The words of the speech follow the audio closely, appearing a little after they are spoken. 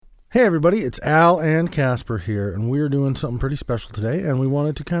Hey everybody, it's Al and Casper here, and we're doing something pretty special today, and we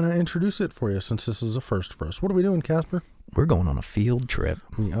wanted to kind of introduce it for you since this is a first for us. What are we doing, Casper? We're going on a field trip.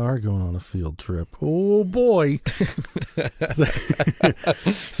 We are going on a field trip. Oh boy.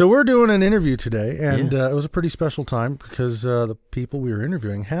 So we're doing an interview today, and it was a pretty special time because the people we were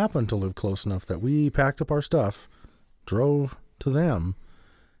interviewing happened to live close enough that we packed up our stuff, drove to them,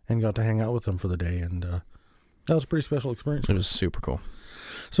 and got to hang out with them for the day, and that was a pretty special experience. It was super cool.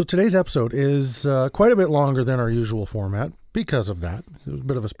 So today's episode is quite a bit longer than our usual format because of that. It was a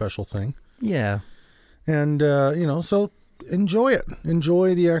bit of a special thing. Yeah. And, so enjoy it.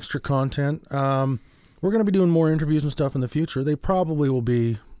 Enjoy the extra content. We're going to be doing more interviews and stuff in the future. They probably will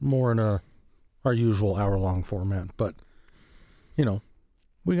be more in our usual hour-long format. But,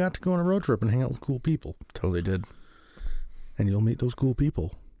 we got to go on a road trip and hang out with cool people. Totally did. And you'll meet those cool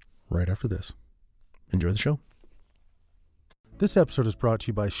people right after this. Enjoy the show. This episode is brought to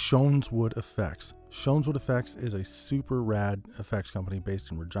you by Shones Wood Effects. Shones Wood Effects is a super rad effects company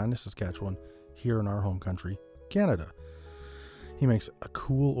based in Regina, Saskatchewan, here in our home country, Canada. He makes a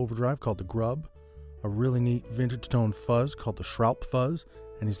cool overdrive called the Grub, a really neat vintage tone fuzz called the Schraub Fuzz,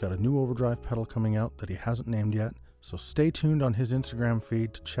 and he's got a new overdrive pedal coming out that he hasn't named yet, so stay tuned on his Instagram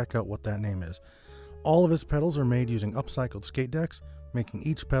feed to check out what that name is. All of his pedals are made using upcycled skate decks, making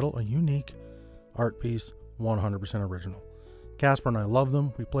each pedal a unique art piece, 100% original. Casper and I love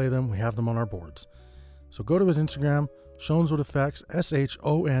them, we play them, we have them on our boards. So go to his Instagram, Shones Wood Effects,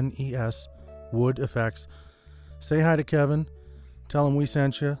 SHONES, Wood Effects. Say hi to Kevin, tell him we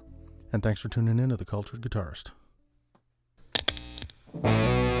sent you, and thanks for tuning in to The Cultured Guitarist.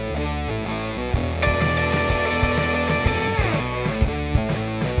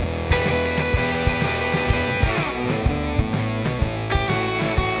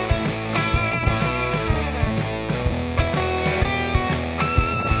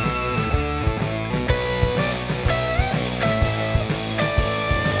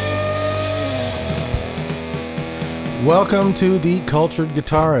 Welcome to The Cultured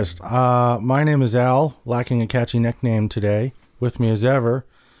Guitarist. My name is Al, lacking a catchy nickname today. With me as ever,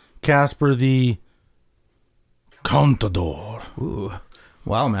 Casper the Contador. Ooh.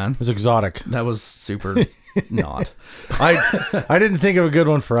 Wow, man. It was exotic. That was super not. I didn't think of a good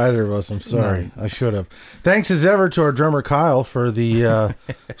one for either of us. I'm sorry. No. I should have. Thanks as ever to our drummer Kyle for the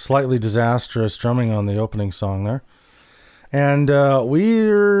slightly disastrous drumming on the opening song there. And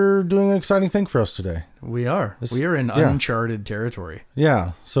we're doing an exciting thing for us today. We are. We are in uncharted territory.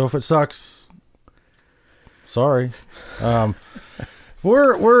 Yeah. So if it sucks, sorry. We got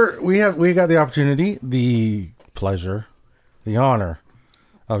the opportunity, the pleasure, the honor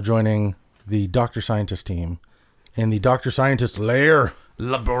of joining the Dr. Scientist team in the Dr. Scientist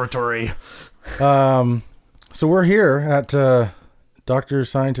laboratory. So we're here at Dr.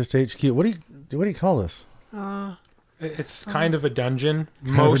 Scientist HQ. What do you call this? It's kind of a dungeon.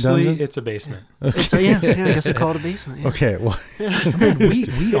 Mostly, it's a basement. It's I guess we call it a basement. Yeah. Okay, well,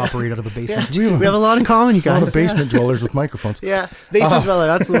 we operate out of a basement. Yeah, we have a lot in common, you guys. A lot of basement dwellers with microphones. Yeah, basement dweller.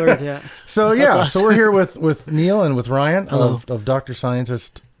 That's the word. Yeah. So so we're here with Neil and with Ryan of Dr.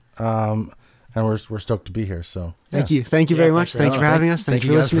 Scientist, and we're stoked to be here. So thank you very much. Thank you for having us. Thank you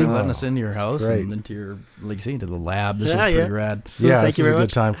for listening. For letting us into your house and into your, like you say, into the lab. This is pretty rad. Yeah, thank you very much.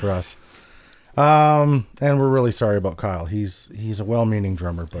 This is a good time for us. And we're really sorry about Kyle. He's a well-meaning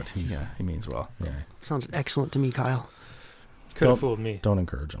drummer, but he means well. Yeah. Sounds excellent to me, Kyle. Could have fooled me. Don't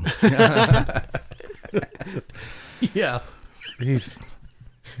encourage him. Yeah. He's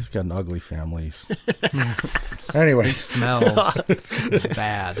got an ugly family. Anyway. He smells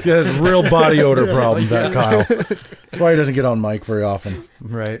bad. He has a real body odor problem, that Kyle. That's why he doesn't get on mic very often.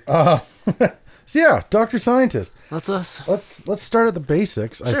 Right. So yeah, Dr. Scientist. That's us. Let's start at the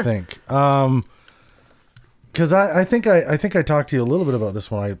basics. Sure. I think, because I think I talked to you a little bit about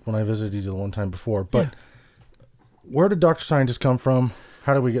this when I visited you one time before. But where did Dr. Scientist come from?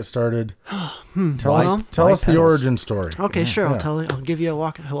 How did we get started? Tell us the origin story. Okay, sure. I'll give you a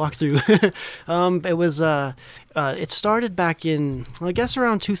walk through. It started back in, I guess,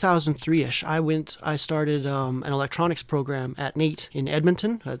 around 2003-ish. I started an electronics program at NAIT in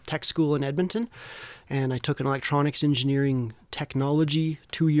Edmonton, a tech school in Edmonton. And I took an electronics engineering technology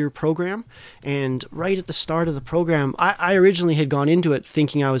 2-year program. And right at the start of the program, I originally had gone into it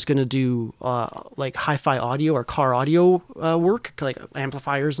thinking I was going to do like hi-fi audio or car audio work, like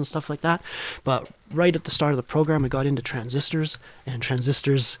amplifiers and stuff like that. But right at the start of the program, I got into transistors, and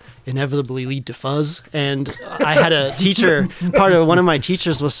transistors inevitably lead to fuzz. And I had a teacher, one of my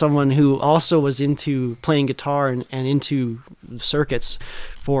teachers was someone who also was into playing guitar and into circuits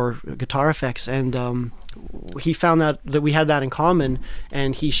for guitar effects. And he found that we had that in common,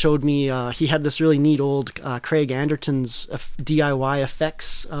 and he showed me. He had this really neat old Craig Anderton's DIY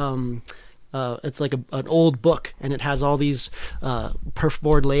effects. It's like an old book, and it has all these perf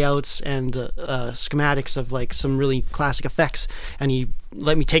board layouts and schematics of like some really classic effects. And he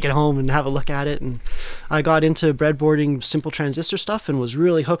let me take it home and have a look at it. And I got into breadboarding simple transistor stuff and was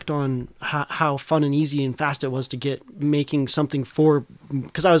really hooked on how fun and easy and fast it was to get making something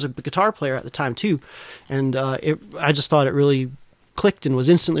because I was a guitar player at the time too. And I just thought it really clicked and was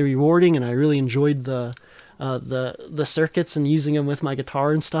instantly rewarding, and I really enjoyed the circuits and using them with my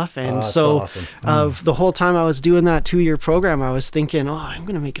guitar and stuff. And so awesome. The whole time I was doing that 2-year program, I was thinking, I'm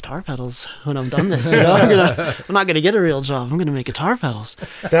going to make guitar pedals when I'm done this. You know, I'm not going to get a real job. I'm going to make guitar pedals.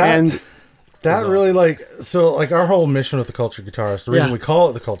 That really awesome. Like our whole mission with the Cultured Guitarist, the reason we call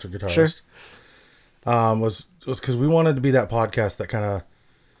it the Cultured Guitarist, was because we wanted to be that podcast that kind of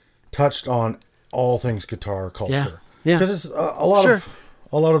touched on all things guitar culture. Yeah. Because it's a lot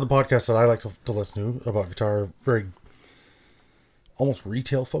of the podcasts that I like to listen to about guitar are very almost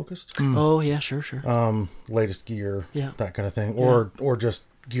retail focused. Oh yeah, sure. Latest gear, that kind of thing, or just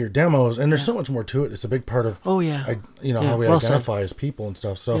gear demos. And there's so much more to it. It's a big part of how we identify as people and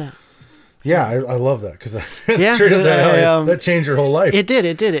stuff. So I love that because that changed your whole life. It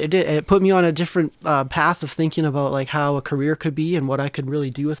did. It put me on a different path of thinking about like how a career could be and what I could really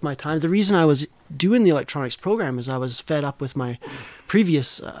do with my time. The reason I was doing the electronics program is I was fed up with my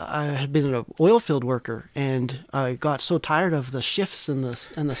previous. I had been an oil field worker, and I got so tired of the shifts and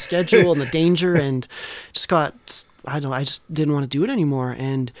the schedule and the danger, and just I just didn't want to do it anymore.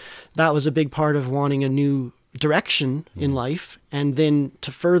 And that was a big part of wanting a new direction in life, and then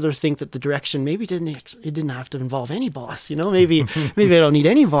to further think that the direction maybe didn't have to involve any boss, maybe I don't need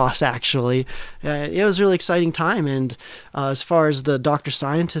any boss actually. It was a really exciting time. And as far as the Dr.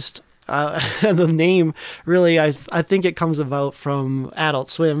 Scientist, the name, really, I think it comes about from Adult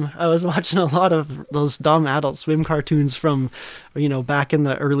Swim. I was watching a lot of those dumb Adult Swim cartoons from, back in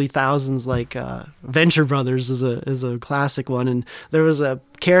the early thousands, like Venture Brothers is a classic one, and there was a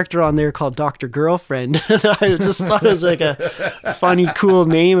character on there called Dr. Girlfriend that I just thought was like a funny, cool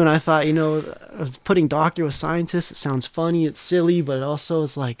name, and I thought, putting doctor with scientist, it sounds funny, it's silly, but it also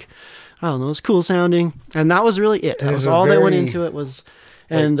is like, I don't know, it's cool sounding, and that was really it. That was all that went into it was.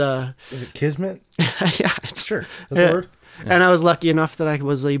 And is it Kismet? Yeah, it's sure. That's the word. And I was lucky enough that I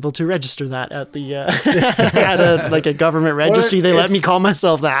was able to register that at the at a government registry. They let me call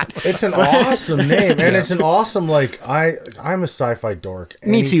myself that. It's an awesome name, and it's an awesome I'm a sci-fi dork.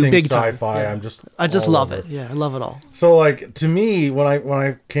 Me too, big time. Sci-fi. Yeah. I just love it. Yeah, I love it all. So to me, when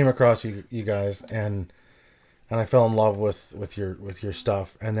I came across you guys and I fell in love with your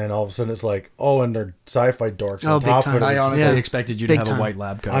stuff, and then all of a sudden it's like, and they're sci-fi dorks on top of it. I honestly expected you to have a white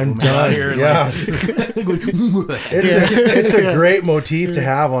lab coat. I'm done. Yeah, it's a great motif to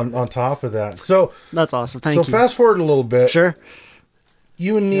have on top of that. So that's awesome. Thank you. So fast forward a little bit. Sure.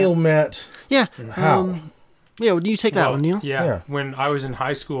 You and Neil met. Yeah. How? Would you take that one, Neil? Yeah. When I was in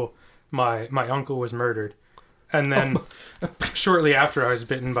high school, my uncle was murdered. And then shortly after, I was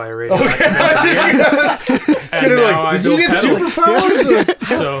bitten by a radioactive engineer. And now I build pedals. Superpowers?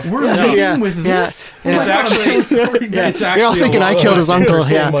 So we're living with this. It's actually. You're all thinking I killed his uncle.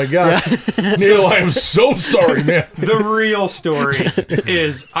 Yeah. Oh my god, Neil, I am so sorry, man. The real story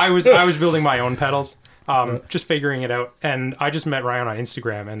is I was building my own pedals, just figuring it out, and I just met Ryan on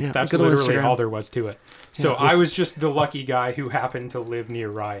Instagram, and that's literally all there was to it. So I was just the lucky guy who happened to live near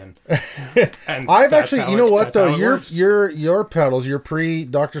Ryan. And I've actually, your pedals, your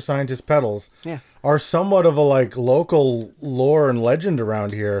pre-Dr. Scientist pedals, are somewhat of a local lore and legend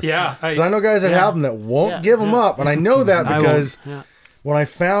around here. Yeah, because I know guys that have them that won't give them up, and I know that because when I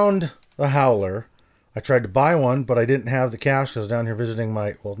found a Howler, I tried to buy one, but I didn't have the cash. I was down here visiting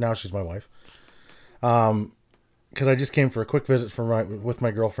now she's my wife. Because I just came for a quick visit with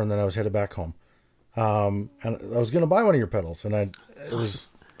my girlfriend, then I was headed back home. And I was going to buy one of your pedals, and I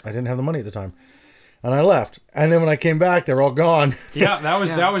didn't have the money at the time, and I left. And then when I came back, they were all gone. Yeah,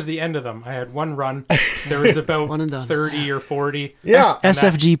 that was the end of them. I had one run. There was about 30 or 40. Yeah,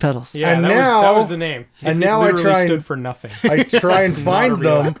 SFG pedals. Yeah, and that was the name. And now I try stood for nothing. I try and find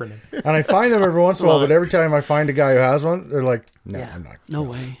them, and I find them every once in a while. But every time I find a guy who has one, they're like, "No, I'm not. No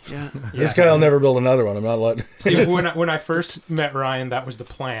way." Yeah, this guy will never build another one. I'm not letting. See, when I first met Ryan, that was the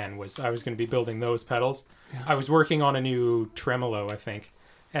plan. Was I was going to be building those pedals. Yeah. I was working on a new tremolo, I think,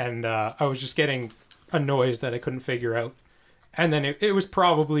 and I was just getting a noise that I couldn't figure out. And then it was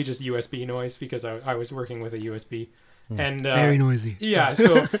probably just USB noise because I was working with a USB. And very noisy. Yeah,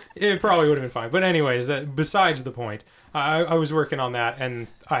 so it probably would have been fine. But anyways, besides the point, I was working on that, and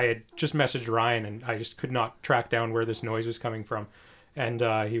I had just messaged Ryan, and I just could not track down where this noise was coming from. And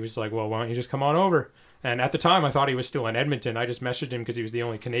he was like, well, why don't you just come on over? And at the time, I thought he was still in Edmonton. I just messaged him because he was the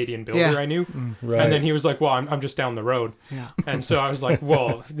only Canadian builder I knew. Right. And then he was like, well, I'm just down the road. Yeah. And so I was like,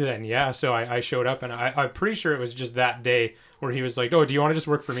 well, then, yeah. So I showed up, and I'm pretty sure it was just that day where he was like, oh, do you want to just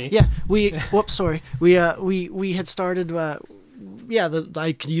work for me? Yeah. We had started... I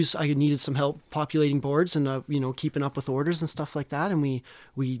needed some help populating boards and keeping up with orders and stuff like that, and we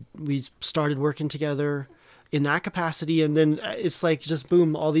started working together in that capacity, and then it's like just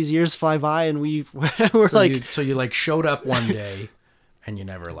boom, all these years fly by, and we're so you showed up one day and you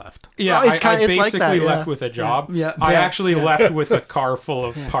never left. Yeah, I basically like that, left with a job. Yeah. I actually left with a car full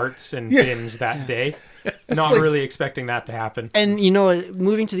of parts and bins that day. Not really expecting that to happen. And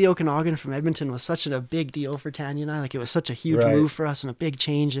moving to the Okanagan from Edmonton was such a big deal for Tanya and I. Like, it was such a huge move for us and a big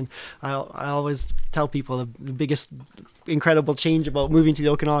change. And I always tell people the biggest incredible change about moving to the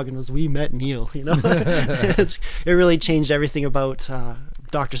Okanagan was we met Neil. It really changed everything about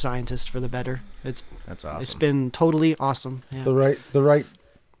Dr. Scientist for the better. That's awesome. It's been totally awesome. Yeah.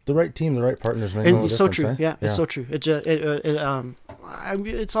 The right team, the right partners. And it's so true. Eh? Yeah, it's so true. It's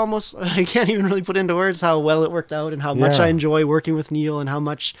almost, I can't even really put into words how well it worked out and how much I enjoy working with Neil and how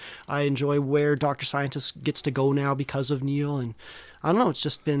much I enjoy where Dr. Scientist gets to go now because of Neil. And I don't know, it's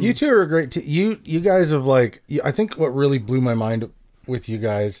just been... You two are a great team. You guys have I think what really blew my mind with you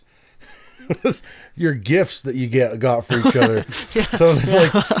guys was your gifts that you got for each other. So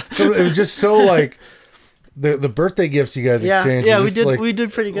it was just so the birthday gifts you guys exchanged. Yeah, we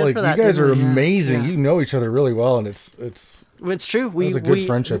did pretty good for that. You guys are amazing. Yeah. You know each other really well, and it's true. It's a good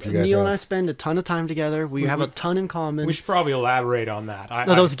friendship you guys Neil have. and I spend a ton of time together. We have a ton in common. We should probably elaborate on that.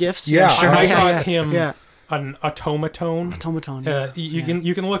 Those gifts? Yeah, sure. I got him an automaton.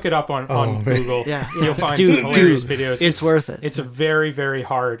 You can look it up on Google. You'll find some hilarious videos. It's worth it. It's a very, very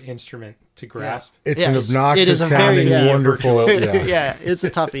hard instrument to grasp. It's an obnoxious sounding, wonderful. It's a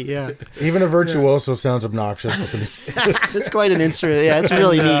toughie. Yeah, even a virtuoso sounds obnoxious. It's quite an instrument. Yeah, it's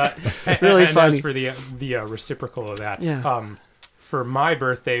really neat. Really funny. As for the reciprocal of that, for my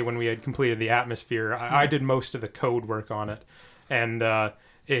birthday when we had completed the Atmosphere, I did most of the code work on it, and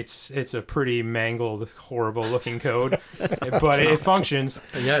it's a pretty mangled, horrible looking code, but it functions.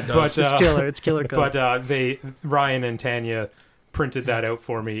 Yeah, it does. But, it's killer code. But Ryan and Tanya printed that out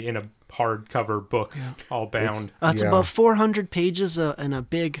for me in a hardcover book, all bound. It's about 400 pages in a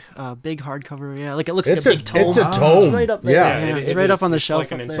big hardcover. Yeah, it looks like a big tome. It's a tome. It's right up there. Yeah, it's right up on the shelf.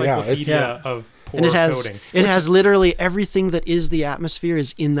 It's like an encyclopedia of poor and coding. It has literally everything that is the Atmosphere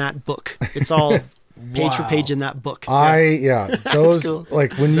is in that book. It's all page for page in that book. Those cool.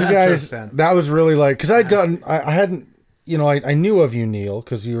 When you guys, that was really because I'd gotten, I hadn't, I knew of you, Neil,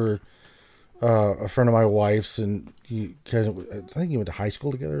 because you were a friend of my wife's, and you guys, I think you went to high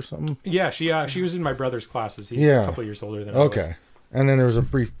school together or something. Yeah, she was in my brother's classes. He's a couple of years older than I was. Okay, and then there was a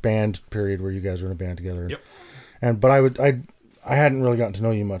brief band period where you guys were in a band together. Yep. But I hadn't really gotten to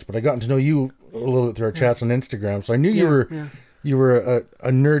know you much, but I gotten to know you a little bit through our chats on Instagram, so I knew you were. Yeah. You were a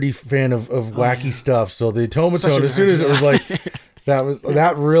nerdy fan of wacky stuff, so the automaton, as soon as it was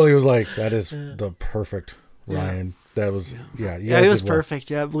that really was that is the perfect Ryan. That was it was perfect.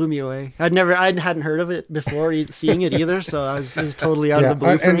 Yeah, it blew me away. I hadn't heard of it before seeing it either, so it was totally out of the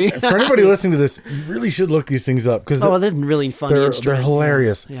blue for me. For anybody listening to this, you really should look these things up because they're really funny. They're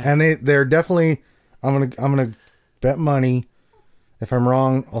hilarious, and they're definitely. I'm gonna bet money. If I'm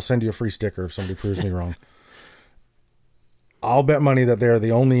wrong, I'll send you a free sticker if somebody proves me wrong. I'll bet money that they're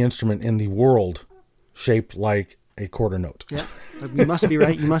the only instrument in the world shaped like a quarter note. Yeah, you must be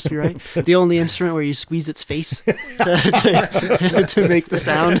right. The only instrument where you squeeze its face to make the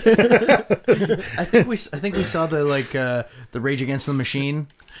sound. I think we saw the Rage Against the Machine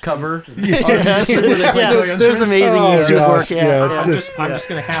cover. There's amazing YouTube work. I'm just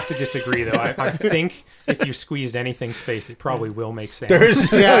gonna have to disagree though. I think if you squeezed anything's face, it probably will make sound.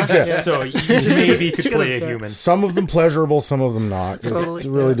 So you maybe could play a human. Some of them pleasurable, some of them not. Totally. It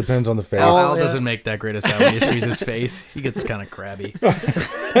really depends on the face. Al doesn't make that great a sound when you squeeze his face. He gets kind of crabby.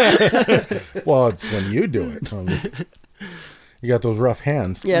 Well, it's when you do it. You got those rough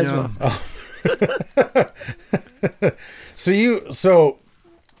hands. Yeah, it's rough. So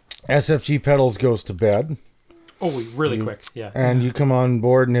SFG Pedals goes to bed. Oh, really quick. Yeah. And you come on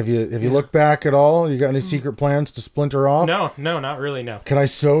board, and have you looked back at all? You got any secret plans to splinter off? No, not really. No. Can I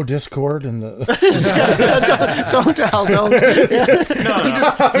sow discord in the? don't tell, don't.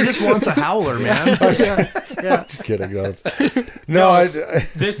 No. He just wants a howler, man. Yeah. Just kidding. No,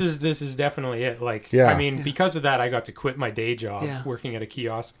 This is definitely it. Like, Yeah. I mean, because of that, I got to quit my day job working at a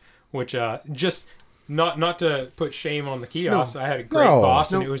kiosk, which just not to put shame on the kiosk. I had a great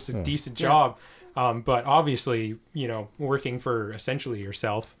boss, and it was a decent job. But obviously, working for essentially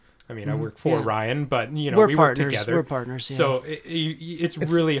yourself. I mean, I work for Ryan, but we partners. work together. We're partners. Yeah. So it's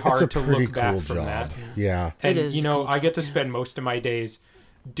really hard to look back from that. Yeah. And It is I get to spend most of my days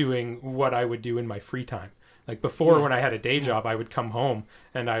doing what I would do in my free time. Like before, when I had a day job, I would come home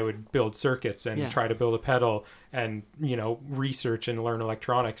and I would build circuits and try to build a pedal and research and learn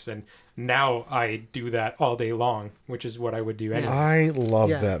electronics. And now I do that all day long, which is what I would do anyway. I love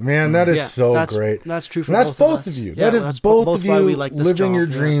that, man. That is so great. That's true for and that's both of you. Yeah, that is both of you why we like this living job, your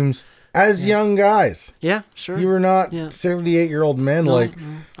dreams as young guys. Yeah, sure. You were not 78-year-old men like.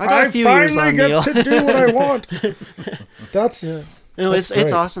 I got a few years on get Neil. to do what I want. That's.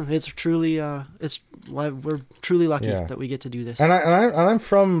 It's awesome. It's truly we're truly lucky that we get to do this. And I'm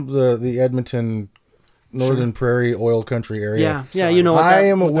from the Edmonton Northern Prairie oil country area. Yeah, I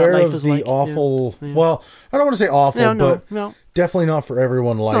am aware of the like. awful. Yeah. Well, I don't want to say awful, but definitely not for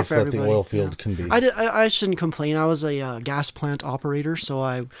everyone life for that everybody. the oil field can be. I shouldn't complain. I was a gas plant operator, so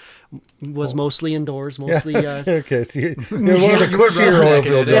I was mostly indoors, mostly. Okay, so you're one of the cushier oil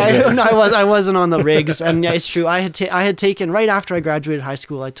field jobs. No, I wasn't on the rigs, and it's true. I had taken right after I graduated high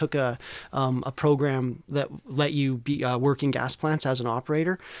school. I took a program that let you be work in gas plants as an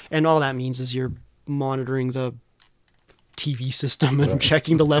operator, and all that means is you're monitoring the TV system and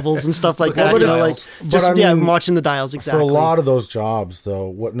checking the levels and stuff like that. I'm watching the dials exactly. For a lot of those jobs,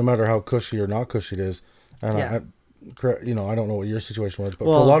 though, no matter how cushy or not cushy it is, and I don't know what your situation was, but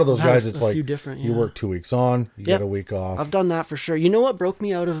for a lot of those guys, it's like you work 2 weeks on, you get a week off. I've done that for sure. You know what broke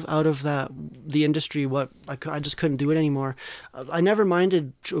me out of the industry? What I just couldn't do it anymore. I never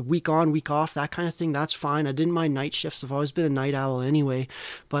minded week on, week off, that kind of thing. That's fine. I didn't mind night shifts. I've always been a night owl anyway.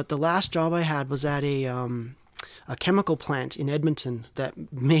 But the last job I had was at a chemical plant in Edmonton that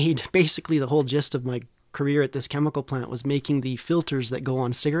made basically the whole gist of my career at this chemical plant was making the filters that go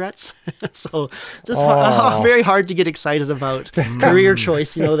on cigarettes. So just very hard to get excited about career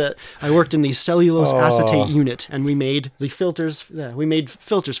choice. That I worked in the cellulose acetate unit and we made the filters. We made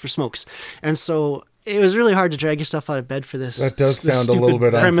filters for smokes. And so it was really hard to drag yourself out of bed for this. That does sound a little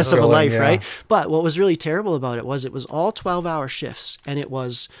bit premise of a life, yeah. right? But what was really terrible about it was all 12-hour shifts, and it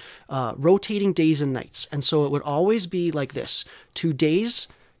was rotating days and nights. And so it would always be like this: 2 days,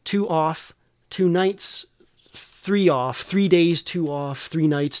 2 off, 2 nights, 3 off, 3 days, 2 off, 3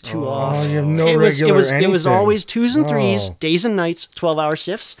 nights, 2 off. Oh, you have no it was anything. always 2s and 3s, days and nights, 12-hour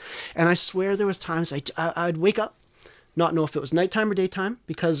shifts. And I swear there was times I'd wake up, not know if it was nighttime or daytime,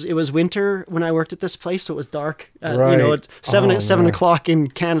 because it was winter when I worked at this place, so it was dark. At 7 o'clock in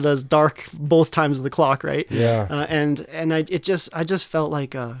Canada is dark both times of the clock, right? Yeah. And I just felt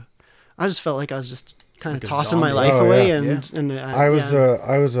like I was just kind of tossing my life away. I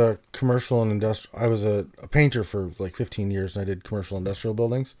was a commercial and industrial. I was a painter for like 15 years, and I did commercial industrial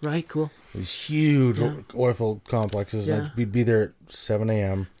buildings. Right, cool. These huge oil field complexes, and we'd be there at 7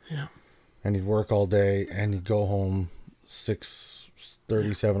 a.m. Yeah. And you'd work all day, and you'd go home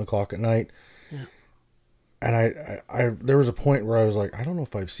 6:30, 7 o'clock at night. Yeah. And I there was a point where I was like, I don't know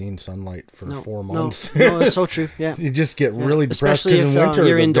if I've seen sunlight for 4 months. No, that's so true. Yeah. You just get really depressed especially because if in winter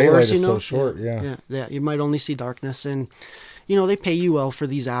you're the indoors. daylight is so short. Yeah. You might only see darkness, and they pay you well for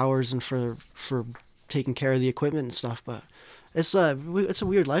these hours and for taking care of the equipment and stuff, but. It's a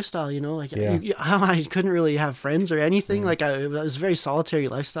weird lifestyle, I couldn't really have friends or anything. Like it was a very solitary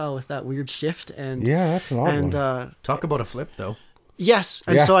lifestyle with that weird shift. And that's an odd one. Talk about a flip, though. Yes,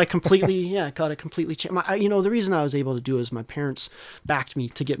 and so I completely, got it completely changed. The reason I was able to do it is my parents backed me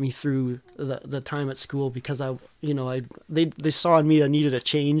to get me through the time at school because they saw in me I needed a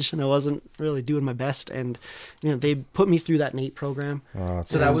change and I wasn't really doing my best, and they put me through that NATE program.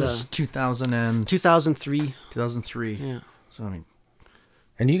 So that was 2003. 2003. Yeah. So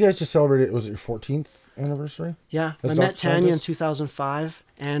and you guys just celebrated, was it your 14th anniversary? Yeah, I met Tanya in 2005,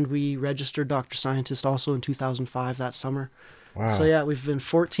 and we registered Dr. Scientist also in 2005 that summer. Wow. So we've been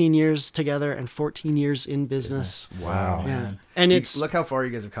 14 years together and 14 years in business. Wow. Yeah. And look how far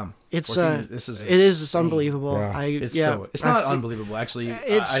you guys have come. It's 14 it's unbelievable. Yeah. It's not unbelievable actually.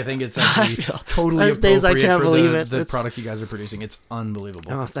 It's- I think it's actually feel- totally There's days I appropriate can't for believe it. the It's- product you guys are producing. It's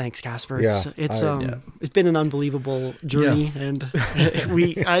unbelievable. Oh, thanks, Casper. Yeah, It's I- it's been an unbelievable journey, and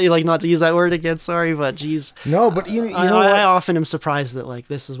I like not to use that word again. Sorry, but geez, No, but you know I what? often am surprised that like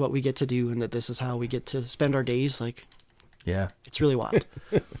this is what we get to do, and that this is how we get to spend our days. Like Yeah. it's really wild.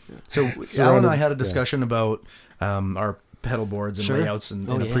 So Al and Surrounded- I had a discussion about our pedal boards and Sure. layouts in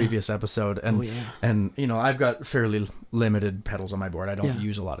Oh, a yeah. previous episode, and Oh, yeah. and I've got fairly limited pedals on my board. I don't Yeah.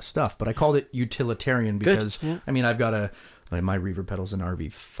 use a lot of stuff, but I called it utilitarian Good, because yeah. I've got my reverb pedals an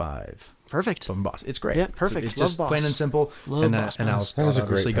RV5 Perfect. from Boss. It's great. Yeah, perfect. It's Love just Boss. plain and simple. Love and Boss and Al's That is a great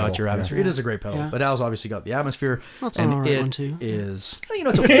obviously got pedal, your yeah. atmosphere. It is a great pedal, Yeah. but Al's obviously got the atmosphere. That's an and alright it one, too. is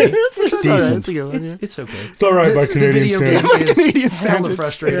it's okay. It's all right. decent. It's a good one. Yeah. It's okay. It's all right by The Canadian video standards. game is Canadian hella standards,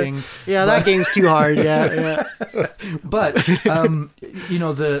 frustrating. Yeah, that game's too hard. Yeah, yeah. But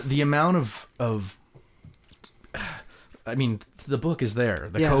the amount of the book is there.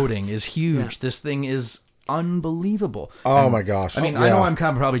 The Yeah. coding is huge. Yeah. This thing is unbelievable. Oh my gosh! I Yeah. know I'm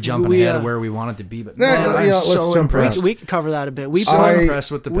kind of probably jumping We, ahead of uh, where we want it to be, but No, man, no, I'm you know, let's so jump impressed. right. We could cover that a bit. We So I-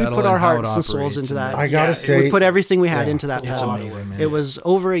 impressed with the we pedal put our and how it hearts and souls operates into that. I gotta Yeah, say, We put everything we had yeah. into that It's pedal. amazing, man. It was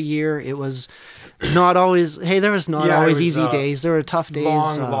over a year. It was not always. Hey, there was not Yeah, it always was, easy days. There were tough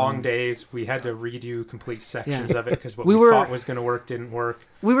days. Long days. We had to redo complete sections Yeah. of it because what We we, were- thought was going to work didn't work.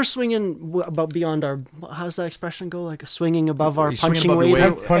 We were swinging about beyond our. How does that expression go? Like swinging above our You swing punching above your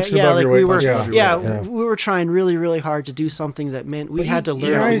weight. weight. Punching yeah, above like your we weight, were. punching above your Yeah, weight, yeah. we were trying really, really hard to do something that meant we had to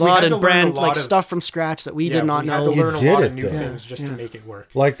learn guys- a we lot had to and learn a brand lot like of- stuff from scratch that we Yeah, did not we had know. to learn You a lot did of it, new though. things just Yeah. to make it work.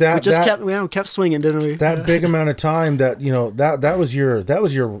 like that. We just that, kept swinging, didn't we? that big amount of time that that was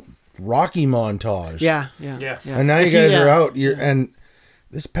your Rocky montage. Yeah. Yeah. And now you If guys yeah. are out. And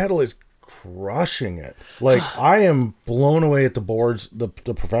this pedal is crushing it. Like I am blown away at the boards, the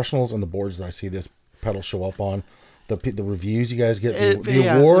professionals and the boards that I see this pedal show up on. The reviews you guys get, the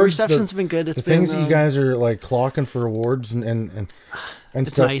Yeah, awards, the reception's been good. It's the been, things that you guys are like clocking for awards and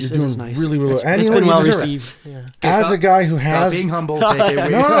It's stuff. nice. You're It doing is nice. really, really It's, well. And it's you know been what? well You deserve it. received. Yeah. As a guy who Stop has being humble. Take it.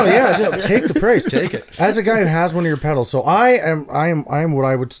 no, yeah, take the praise. Take it. As a guy who has one of your pedals, so I am what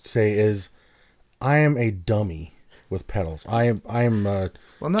I would say is I am a dummy with pedals. I am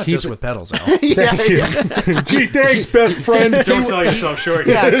Well, not keep just it- with pedals, Al. Thank you. Gee, thanks, best friend. Don't sell yourself short.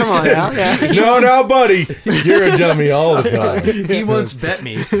 Yeah, come on now. Yeah. No, buddy, you're a dummy all the time. He once bet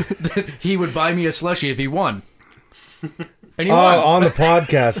me that he would buy me a slushie if he won. And he Oh, won. on the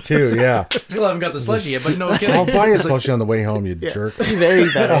podcast too, yeah. Still haven't got the slushie yet, but no kidding. I'll buy you a slushie on the way home, you jerk. Very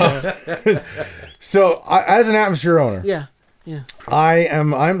better. So, as an atmosphere owner, Yeah. Yeah.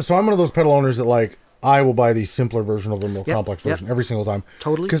 I'm one of those pedal owners that like I will buy the simpler version of the more Yep, complex yep. version every single time.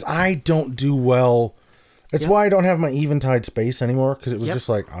 Totally. Because I don't do well. It's Yep. why I don't have my Eventide space anymore. Because it was Yep. just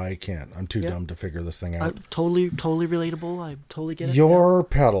like I can't. I'm too Yep. dumb to figure this thing out. Totally relatable. I totally get it. Your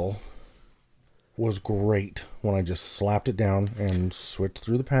pedal was great when I just slapped it down and switched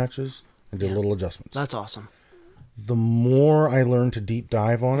through the patches and did little adjustments. That's awesome. The more I learned to deep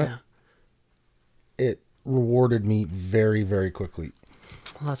dive on it, Yeah. it rewarded me very, very quickly.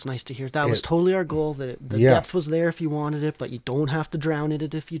 Well, that's nice to hear. That was It- totally our goal. That the Yeah. depth was there if you wanted it, but you don't have to drown in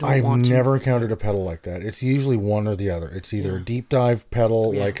it if you don't I've want to. never encountered a pedal like that. It's usually one or the other. It's either a deep dive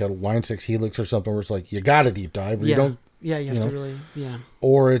pedal, Yeah. like a Line 6 Helix or something, where it's like, you got to deep dive, or Yeah. you don't, Yeah, you have you to know. really. Yeah.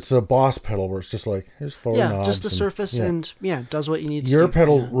 or it's a Boss pedal, where it's just like, here's four Yeah, knobs. just the and- surface yeah. and does what you need to Your do.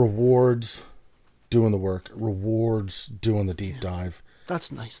 pedal Yeah. rewards doing the work, rewards doing the deep dive. That's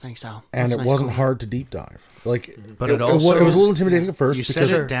nice. Thanks, Al. And That's it nice wasn't comment. hard to deep dive. Like, But it it also was a little intimidating at first. You because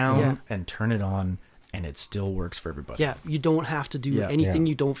set Sure, it down yeah. and turn it on, and it still works for everybody. Yeah, you don't have to do Yeah. anything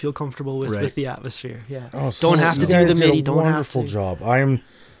Yeah. you don't feel comfortable with Right. the atmosphere. Yeah. Oh, so don't have to you do guys the did a MIDI. Don't have wonderful to. job.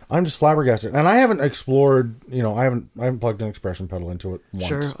 I'm just flabbergasted, and I haven't explored. I haven't plugged an expression pedal into it once.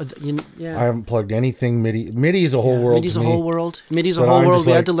 Sure. Yeah. I haven't plugged anything MIDI. MIDI is a whole world. MIDI's to a me, whole world. MIDI's a but whole I'm world. just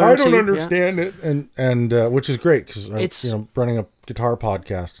We like, had to learn I don't to. understand it, and which is great because It's- running a guitar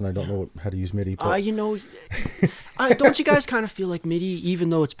podcast, and I don't know how to use MIDI. But Don't you guys kind of feel like MIDI, even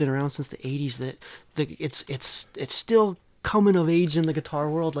though it's been around since the '80s, that it's still coming of age in the guitar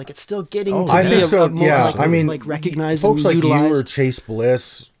world? Like it's still getting to I be think so. more, Yeah, like, I mean, like recognized folks and like utilized. you or Chase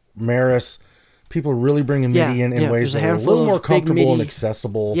Bliss, Maris, people are really bringing MIDI in ways there's a that are a handful little more of big comfortable and MIDI.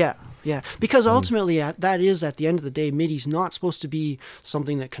 accessible. Yeah, because ultimately, that is at the end of the day, MIDI's not supposed to be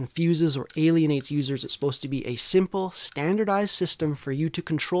something that confuses or alienates users. It's supposed to be a simple, standardized system for you to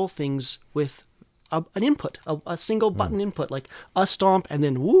control things with an input, a single button input, like a stomp, and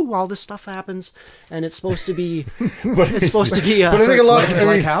then woo, all this stuff happens, and it's supposed to be. It's supposed to be. But I think a lot.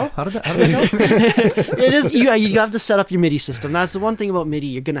 Like how? How did that go? It is. You have to set up your MIDI system. That's the one thing about MIDI.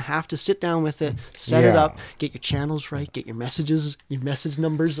 You're gonna have to sit down with it, set it up, get your channels right, get your messages, your message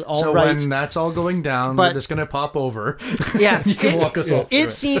numbers all right. So when that's all going down, we're just gonna pop over. Yeah, you can walk us all through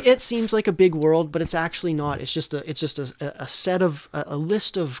it seems like a big world, but it's actually not. It's just a set of a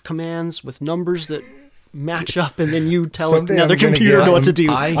list of commands with numbers that match up, and then you tell another computer what to do.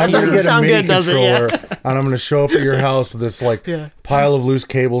 That doesn't sound good, does it? Yeah. And I'm going to show up at your house with this pile of loose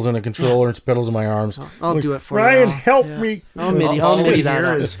cables and a controller and spindles in my arms. I'll do it for Ryan, you. help me. I'll MIDI that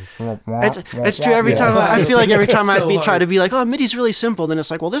up. It's true. Every time I feel like every time I try to be like, oh, MIDI's really simple, then it's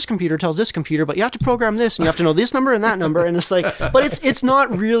like, well, this computer tells this computer, but you have to program this, and you have to know this number and that number, and it's like, but it's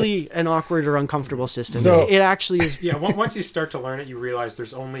not really an awkward or uncomfortable system. So, it actually is. Yeah. Once you start to learn it, you realize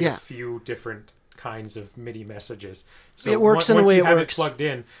there's only a few different kinds of MIDI messages. So it works in a way it works. Once you have it plugged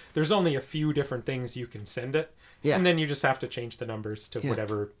in, there's only a few different things you can send it. Yeah. And then you just have to change the numbers to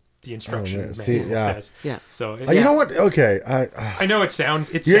whatever the instruction manual says. Yeah. So you know what? Okay. I know it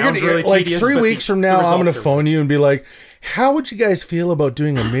sounds really like tedious. 3 weeks from now, I'm going to phone you and be like, how would you guys feel about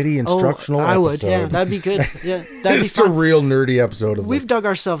doing a MIDI instructional episode? I would, yeah. That'd be good. Yeah, that'd be fun. A real nerdy episode of We've dug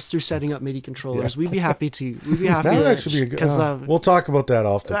ourselves through setting up MIDI controllers. We'd be happy to. That would actually be a good. We'll talk about that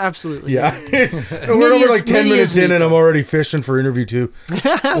often. Absolutely. Yeah. We're over like 10 minutes in, and I'm already fishing for interview 2.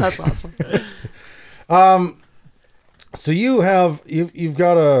 That's awesome. So you've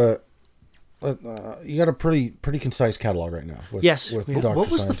got a pretty concise catalog right now. Yes. With What was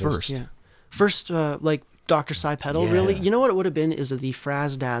Scientist. the first? Yeah. First, like Dr. Sci pedal, really. You know what it would have been is the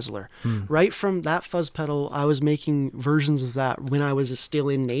Fraz Dazzler. Right from that fuzz pedal, I was making versions of that when I was still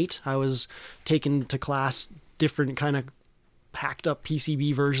in Nate. I was taking to class different kind of hacked up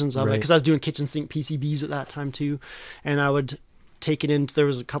PCB versions of it because I was doing kitchen sink PCBs at that time too, and I would take it in. There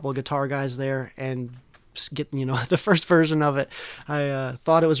was a couple of guitar guys there and get the first version of it. I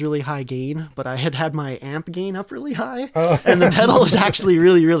thought it was really high gain, but I had my amp gain up really high, and the pedal was actually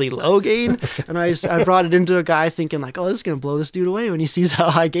really, really low gain. And I brought it into a guy thinking like, oh, this is gonna blow this dude away when he sees how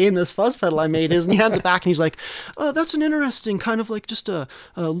high gain this fuzz pedal I made is. And he hands it back and he's like, oh, that's an interesting kind of like just a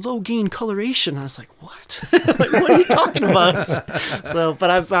low gain coloration. I was like, what? Like, what are you talking about? So,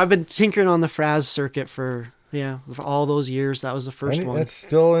 but I've been tinkering on the Fraz circuit for all those years. That was the first one. It's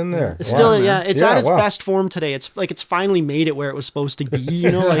still in there. It's still, it's at its best form today. It's like it's finally made it where it was supposed to be.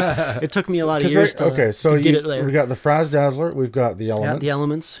 Like it took me a lot of years to get it there. We got the Fraz Dazzler. We've got the Elements. Yeah, the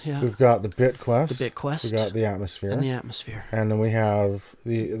Elements. Yeah. We've got the BitQuest. The BitQuest. We got the Atmosphere. And the Atmosphere. And then we have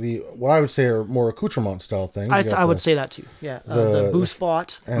the what I would say are more accoutrement style things. I would say that too. Yeah. The Boost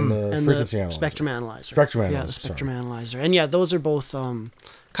Bot and the Frequency Analyzer. Spectrum Analyzer. Spectrum Analyzer. Yeah, the Spectrum Analyzer. And those are both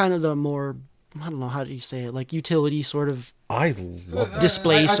kind of the more, I don't know, how do you say it? Like utility sort of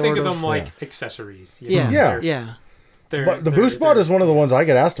display sort of. I think of them like accessories. Yeah. But the Boost Bot is one of the ones I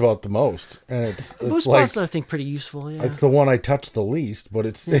get asked about the most, and it's Boost Bot's I think pretty useful. Yeah, it's the one I touch the least, but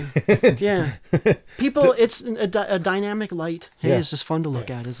it's people. It's a dynamic light. Hey, it's just fun to look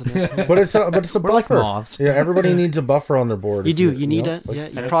at, isn't it? But it's a buffer. Like moths. Yeah, everybody needs a buffer on their board. You do. You need it. Yeah,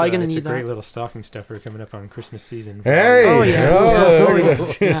 you're probably gonna need that. It's a great little stocking stuffer coming up on Christmas season. Hey! Oh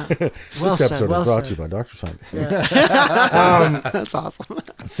yeah! This episode is brought to you by Dr. Scientist. That's awesome.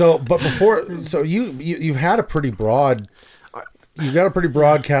 So, but you've had a pretty broad. You've got a pretty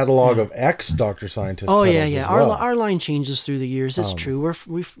broad catalog of Dr. Scientist. Oh yeah. Our line changes through the years. It's true.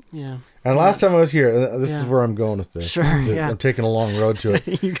 We've. And last time I was here, this is where I'm going with this. Sure. I'm taking a long road to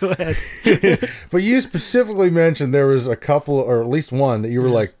it. You go ahead. But you specifically mentioned there was a couple, or at least one, that you were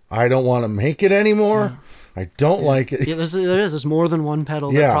like, I don't want to make it anymore. I don't like it. Yeah, there's more than one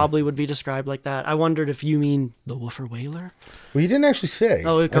pedal that probably would be described like that. I wondered if you mean the woofer whaler. Well, you didn't actually say.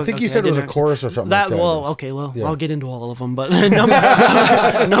 I think you said it was a chorus or something like that. Well, okay, I'll get into all of them. But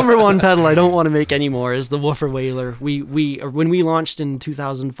number one pedal I don't want to make anymore is the woofer whaler. We when we launched in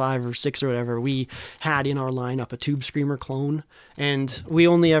 2005 or 6 or whatever, we had in our lineup a Tube Screamer clone, and we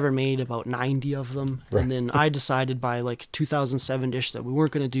only ever made about 90 of them. Right. And then I decided by like 2007-ish that we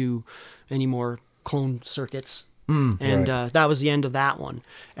weren't going to do any more clone circuits, and that was the end of that one.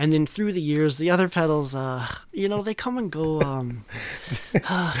 And then through the years, the other pedals, they come and go.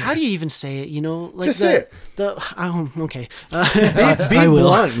 How do you even say it? Like just say it. Okay. Be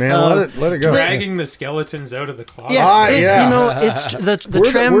blunt, man. Let it go. Dragging the skeletons out of the closet. It's the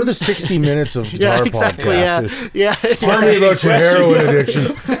trim. We're the 60 minutes of guitar exactly. podcast. Yeah. Tell me about your heroin addiction.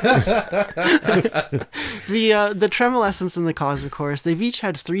 The Tremolescence and the Cosmic Chorus, they've each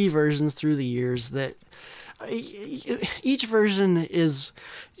had 3 versions through the years that each version is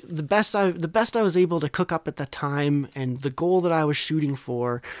the best I was able to cook up at the time and the goal that I was shooting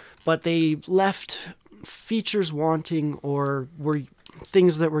for, but they left features wanting or were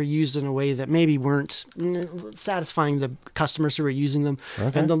things that were used in a way that maybe weren't satisfying the customers who were using them.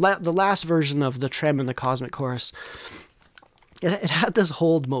 Okay. And the last version of the trem and the Cosmic Chorus, it had this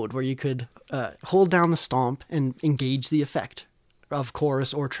hold mode where you could hold down the stomp and engage the effect of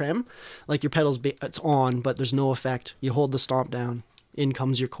chorus or trem. Like your pedals, it's on, but there's no effect. You hold the stomp down, in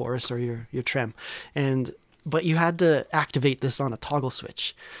comes your chorus or your trem. But you had to activate this on a toggle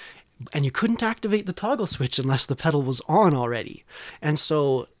switch. And you couldn't activate the toggle switch unless the pedal was on already. And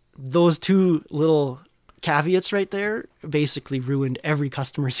so those two little caveats right there basically ruined every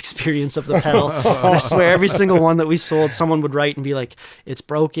customer's experience of the pedal. And I swear every single one that we sold, someone would write and be like, it's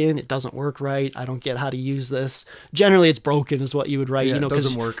broken, it doesn't work right, I don't get how to use this. Generally it's broken is what you would write, Yeah, you know, it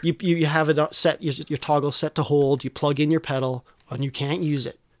doesn't work. You have it set, your toggle set to hold, you plug in your pedal and you can't use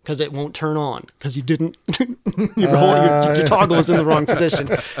it because it won't turn on because you didn't your toggle was in the wrong position.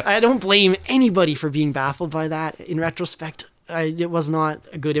 I don't blame anybody for being baffled by that. In retrospect, it was not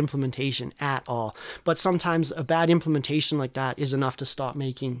a good implementation at all. But sometimes a bad implementation like that is enough to stop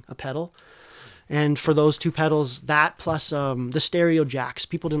making a pedal. And for those two pedals, that plus the stereo jacks.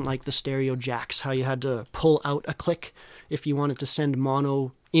 People didn't like the stereo jacks, how you had to pull out a click. If you wanted to send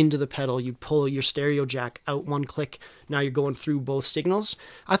mono into the pedal, you pull your stereo jack out one click. Now you're going through both signals.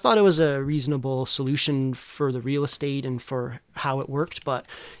 I thought it was a reasonable solution for the real estate and for how it worked, but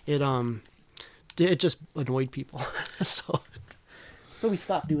it just annoyed people. so we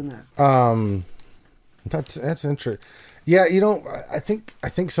stopped doing that. That's interesting. Yeah, I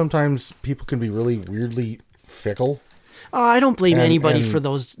think sometimes people can be really weirdly fickle. I don't blame anybody for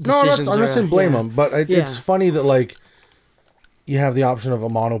those decisions. No, I'm not saying blame them, but it's funny that like you have the option of a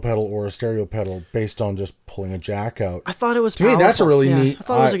mono pedal or a stereo pedal based on just pulling a jack out. I thought it was to me that's a really neat. I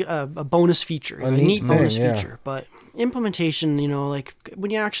thought it was a bonus feature, a neat bonus feature. But implementation, like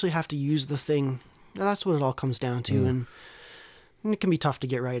when you actually have to use the thing, that's what it all comes down to, and it can be tough to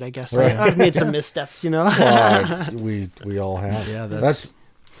get right. I guess right. I've made some missteps, Well, we all have. Yeah,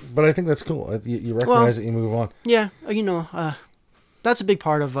 but I think that's cool. You recognize it, you move on. Yeah, that's a big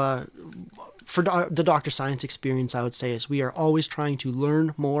part of for the Dr. Science experience. I would say is we are always trying to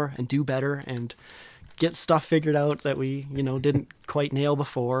learn more and do better and get stuff figured out that we didn't quite nail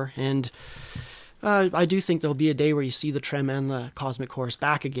before. And I do think there'll be a day where you see the trem and the Cosmic Chorus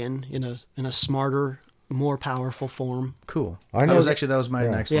back again in a smarter, more powerful form. Cool. I know that was my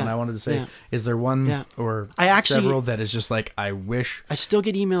next one. I wanted to say, is there one or several that is just like, I wish? I still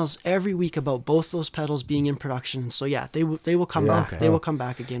get emails every week about both those pedals being in production. So yeah, they will come back. Okay. They will come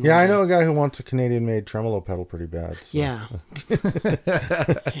back again. Yeah, I know a guy who wants a Canadian-made tremolo pedal pretty bad. So. Yeah.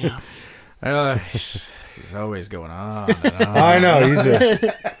 Yeah. He's always going on and on. I know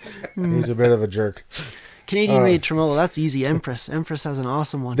he's a bit of a jerk. Canadian-made tremolo, that's easy. Empress has an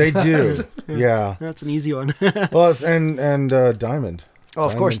awesome one. They do, yeah. That's an easy one. Well, and Diamond. Oh,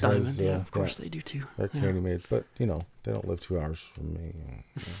 of course, Diamond. Of course they do too. They're Canadian-made, but they don't live 2 hours from me.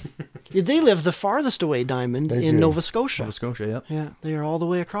 They live the farthest away, Diamond, in Nova Scotia. Nova Scotia, yep. Yeah, they are all the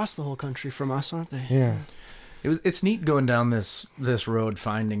way across the whole country from us, aren't they? Yeah. It's neat going down this road,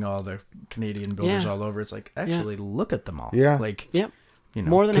 finding all the Canadian builders all over. It's like, actually, look at them all. Yeah. Like, yep.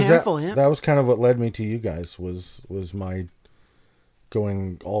 More than a handful, that was kind of what led me to you guys was my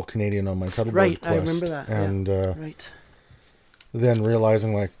going all Canadian on my pedalboard quest. I remember that. And right. Then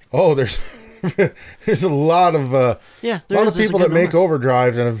realizing like, there's a lot of people that make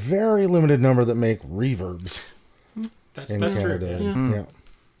overdrives and a very limited number that make reverbs. That's Canada. True.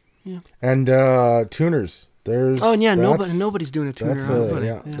 Yeah. And tuners. Nobody's doing a tuner.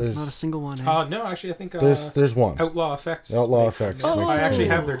 Not a single one. No, actually, I think there's one. Outlaw Effects. I actually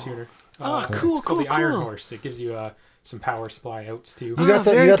have their tuner. Cool. It's called the Iron Horse. It gives you some power supply outs too. You got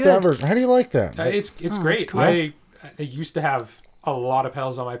that version. How do you like that? It's great. Cool. I used to have a lot of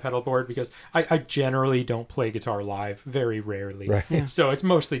pedals on my pedal board because I generally don't play guitar live, very rarely. Right. Yeah. So it's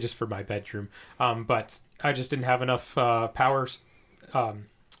mostly just for my bedroom. But I just didn't have enough power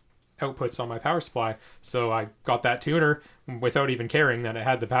outputs on my power supply, so I got that tuner without even caring that it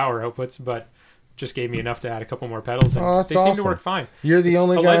had the power outputs, but just gave me enough to add a couple more pedals, and they seem to work fine. You're the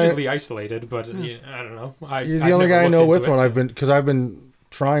only allegedly isolated, but I don't know. You're the only guy I know with one. I've been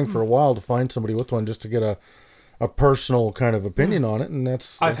trying for a while to find somebody with one just to get a personal kind of opinion on it, and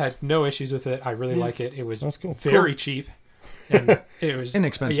I've had no issues with it. I really like it. It was cool. very cheap. and it was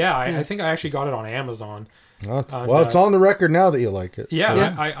inexpensive. Yeah, I think I actually got it on Amazon. Well, it's on the record now that you like it.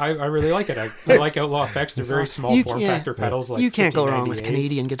 Yeah, I really like it. I like Outlaw Effects. They're very small form factor pedals. Like you can't go wrong with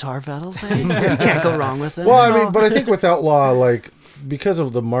Canadian guitar pedals. Eh? You can't go wrong with them. Well, I mean, but I think with Outlaw, like, because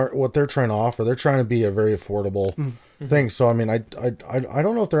of what they're trying to offer, they're trying to be a very affordable thing. So, I mean, I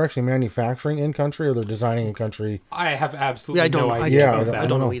don't know if they're actually manufacturing in country or they're designing in country. I have absolutely no idea. Yeah, I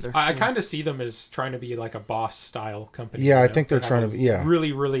don't know either. I kind of see them as trying to be like a Boss style company. Yeah, I think they're trying to be. Yeah,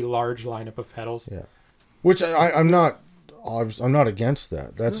 really, really large lineup of pedals. Yeah. Which I'm not against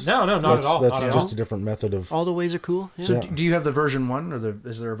that. That's not at all. That's just a different method of. All the ways are cool. Yeah. So do you have the version 1 or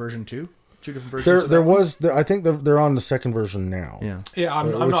is there a version 2? Two different versions. There was. I think they're on the second version now. Yeah.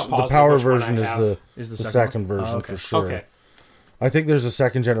 I'm not positive. The power which version is the second version for sure. Okay. I think there's a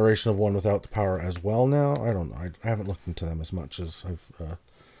second generation of one without the power as well now. I don't know. I haven't looked into them as much as I've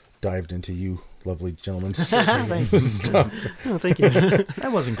dived into you, lovely gentlemen. Thanks. Oh, thank you. That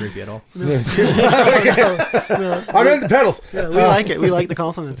wasn't creepy at all. I meant the pedals. Yeah, we like it. We like the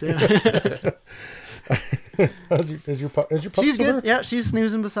compliments. Yeah. Is your pup She's still good. there? Yeah, she's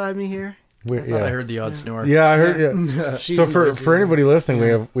snoozing beside me here. I heard the odd snore. Yeah, I heard. Yeah. So for anybody listening,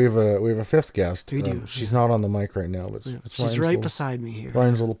 we have a fifth guest. We do. She's not on the mic right now, but she's right beside me here.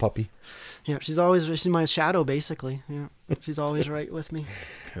 Ryan's little puppy. Yeah, she's my shadow basically. Yeah, she's always right with me.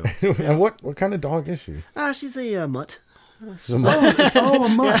 And what kind of dog is she? She's a mutt. She's a mutt. Oh, a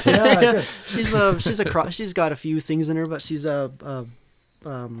mutt. Yeah. She's got a few things in her, but she's a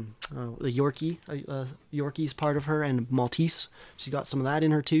Yorkie. Yorkie's part of her, and Maltese. She's got some of that in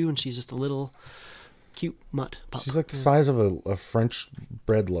her too, and she's just a little cute mutt pup. She's like the size of a French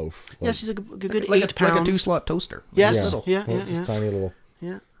bread loaf. Yeah, she's a good like 8 pounds. Like a 2-slot toaster. Yes. Yeah. Tiny little.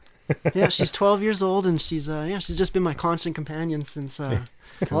 Yeah. Yeah, she's 12 years old, and she's just been my constant companion since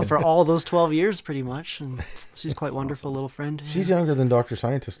for all those 12 years, pretty much. And she's quite wonderful little friend. She's younger than Dr.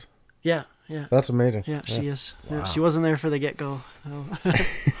 Scientist. Yeah. That's amazing. Yeah, she is. Wow. Yeah, she wasn't there for the get-go. No.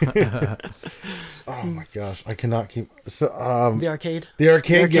 Oh my gosh, I cannot keep. So, The arcade. The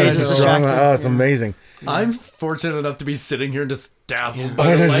arcade game is is distracting. strong. It's amazing. I'm fortunate enough to be sitting here and just dazzled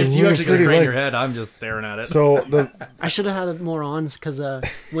by the lights. You actually can crane your head. I'm just staring at it. So I should have had more ons because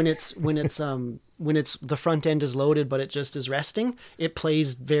when it's the front end is loaded but it just is resting, it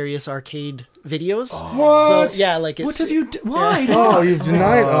plays various arcade videos. What? So yeah, like it's, what have you? Why? Yeah. Oh, you've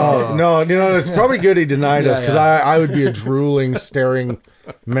denied. Oh no, it's probably good he denied us because I would be a drooling, staring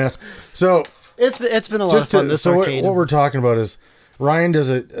mess. So it's been a lot of fun. This arcade. What we're talking about is Ryan does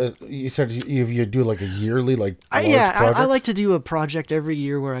it. You said you do like a yearly I like to do a project every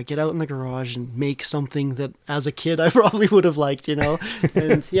year where I get out in the garage and make something that as a kid I probably would have liked, And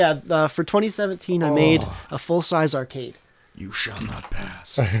for 2017 I made a full-size arcade. You shall not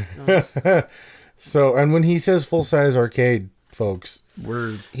pass. So, and when he says full-size arcade, folks, he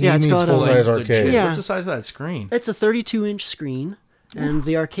means full-size arcade. What's the size of that screen? It's a 32-inch screen. And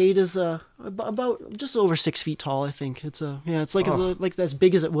the arcade is about just over 6 feet tall, I think. It's like as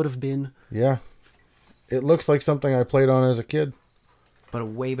big as it would have been. Yeah, it looks like something I played on as a kid. But a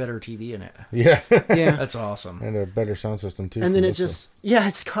way better TV in it. Yeah, yeah, that's awesome. And a better sound system too. And then it's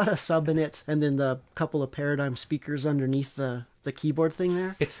got a sub in it, and then the couple of Paradigm speakers underneath the keyboard thing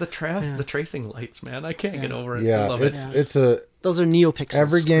there. It's the tracing lights, man. I can't get over it. Yeah, I love it. Those are NeoPixels.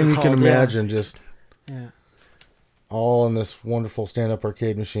 Every game you can imagine, just yeah. All in this wonderful stand-up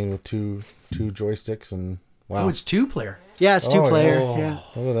arcade machine with two joysticks and wow. Oh, it's 2-player. Yeah, it's 2-player. Yeah.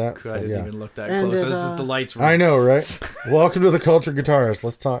 Look at that. I didn't even look that close. This is the lights. I know, right? Welcome to the Cultured Guitarist.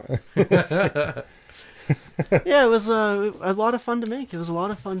 Let's talk. Yeah, it was a lot of fun to make. It was a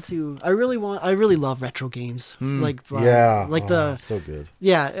lot of fun to. I really love retro games. So good.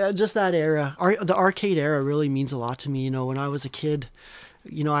 Yeah, just that era. The arcade era really means a lot to me. When I was a kid,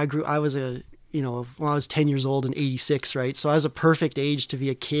 when I was 10 years old in 86, right? So I was a perfect age to be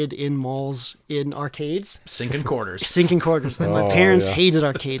a kid in malls, in arcades. Sinking quarters. And my parents hated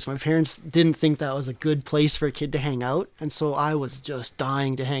arcades. My parents didn't think that was a good place for a kid to hang out. And so I was just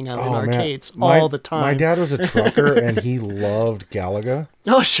dying to hang out in arcades all the time. My dad was a trucker and he loved Galaga.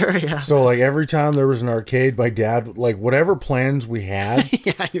 Oh, sure, yeah. So, every time there was an arcade, my dad, whatever plans we had,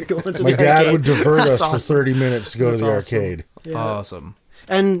 you're going to my the dad arcade. would divert us awesome. for 30 minutes to go to the arcade. Yeah. Awesome.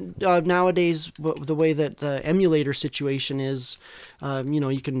 And nowadays, the way that the emulator situation is,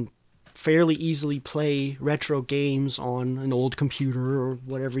 you can fairly easily play retro games on an old computer or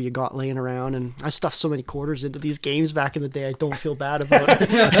whatever you got laying around. And I stuffed so many quarters into these games back in the day. I don't feel bad about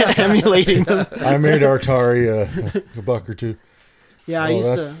emulating them. I made Atari a buck or two. Yeah, I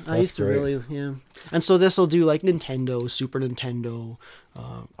used to really, yeah. And so this will do like Nintendo, Super Nintendo,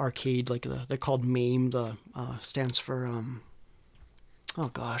 arcade, they're called MAME. Stands for oh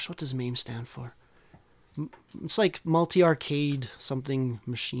gosh, what does MAME stand for? It's like multi-arcade something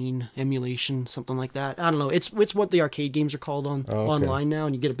machine emulation, something like that. I don't know. It's what the arcade games are called online now,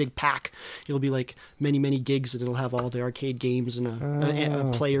 and you get a big pack. It'll be like many gigs, and it'll have all the arcade games and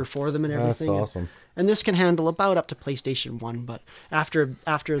a player for them and everything. That's awesome. And this can handle about up to PlayStation 1, but after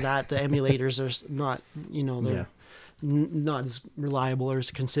that, the emulators are not, they're not as reliable or as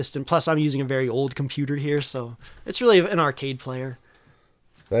consistent. Plus, I'm using a very old computer here, so it's really an arcade player.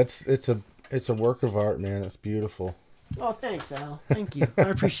 It's a work of art, man. It's beautiful. Oh, thanks, Al. Thank you. I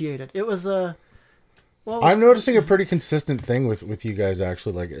appreciate it. It was I'm noticing a pretty consistent thing with you guys,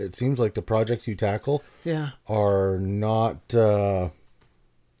 actually. Like, it seems like the projects you tackle are not...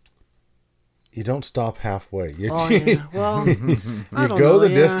 you don't stop halfway. Well, I don't go know, the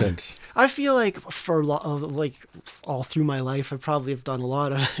distance. I feel like for all through my life, I probably have done a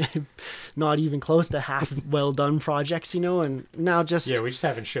lot of not even close to half well done projects, and now just we just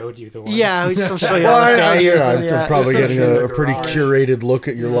haven't showed you the ones. Yeah, we just don't show you all the failures. I'm probably getting a pretty curated look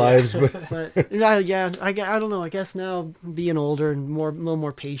at your lives, but I don't know. I guess now being older and a little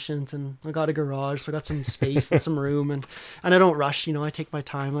more patient, and I got a garage, so I got some space and some room, and I don't rush. I take my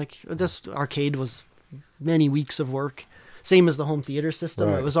time. Like this arcade was many weeks of work, same as the home theater system.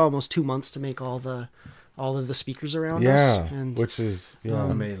 Right. It was almost 2 months to make all of the speakers around us, and which is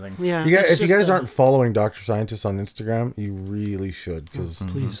amazing. Yeah, if you guys aren't following Dr. Scientist on Instagram, you really should, because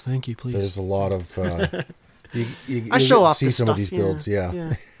please, thank you, please. There's a lot of I show off see the some stuff, of these builds.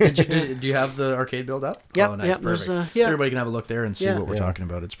 Yeah. Do you have the arcade build up? Yeah, oh, nice, perfect. Everybody can have a look there and see what we're talking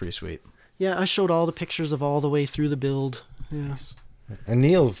about. It's pretty sweet. Yeah, I showed all the pictures of all the way through the build. Yeah. Nice. And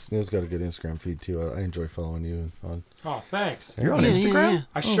Neil's got a good Instagram feed too. I enjoy following you on. Oh, thanks. You're on Instagram? Yeah.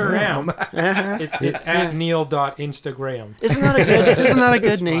 I sure am. It's at neil.instagram. Isn't that a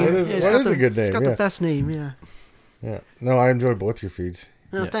good name? It is a good name. It's got the best name. Yeah. Yeah. No, I enjoy both your feeds.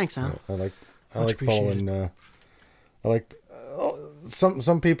 Oh, thanks, Al. I like following. I like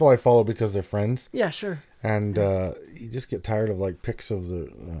some people I follow because they're friends. Yeah, sure. And you just get tired of like pics of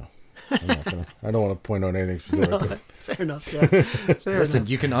the. I don't want to point out anything specific. No, fair enough. Yeah. Listen,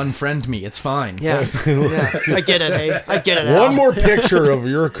 you can unfriend me. It's fine. Yeah. I get it. Hey, I get it. Al. One more picture of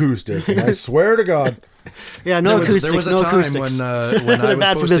your acoustic, and I swear to God. Yeah, no acoustics. There was a no time acoustics. when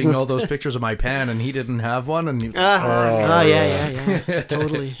I was posting all those pictures of my pan, and he didn't have one, and yeah,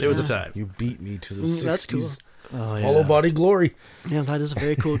 totally. It was a time. You beat me to the 60s. That's cool. Hollow body glory. Yeah, that is a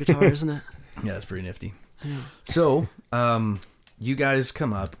very cool guitar, isn't it? Yeah, it's pretty nifty. Yeah. So, you guys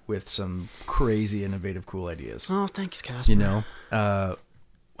come up with some crazy, innovative, cool ideas. Oh, thanks, Casper.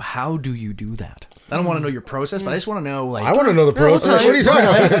 How do you do that? I don't want to know your process, but I just want to know, like... I want to know the process. What are you talking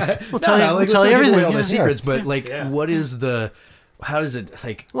about? We'll tell you everything. All the secrets, but, what is the... How does it,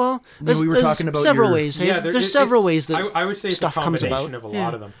 Well, we were talking about several ways. Hey? There's several ways that I would say it's stuff a comes combination about. of a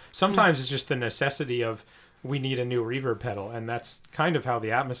lot of them. Sometimes it's just the necessity of we need a new reverb pedal, and that's kind of how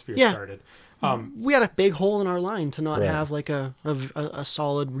the Atmosphere started. We had a big hole in our line to not have like a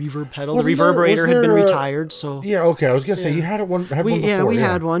solid reverb pedal. The reverberator had been retired, so yeah. Okay, I was gonna say you had one. We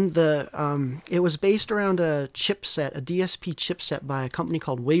had one. It was based around a chipset, a DSP chipset by a company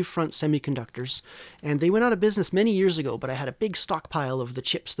called Wavefront Semiconductors, and they went out of business many years ago. But I had a big stockpile of the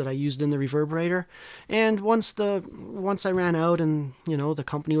chips that I used in the reverberator, and once I ran out and the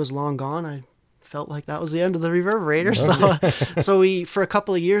company was long gone, I felt like that was the end of the reverberator. So we for a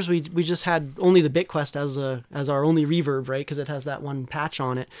couple of years we just had only the BitQuest as our only reverb, right? Because it has that one patch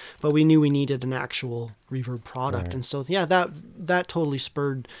on it. But we knew we needed an actual reverb product, right. And so that totally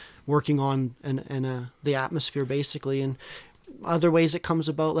spurred working on the Atmosphere basically. And other ways it comes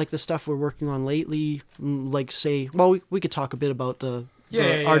about, like the stuff we're working on lately, like say, well, we could talk a bit about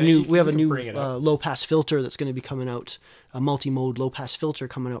we have a new low pass filter that's going to be coming out, a multi-mode low pass filter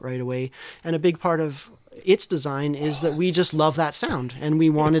coming out right away. And a big part of its design is that we just love that sound, and we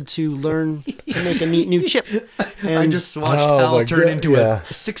wanted to learn to make a neat new chip. And I just watched Al turn into a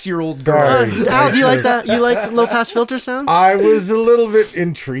 6-year-old girl. Al, do you like that? You like low pass filter sounds? I was a little bit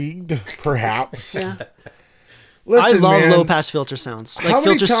intrigued, perhaps. Yeah. Listen, I love low pass filter sounds. Like how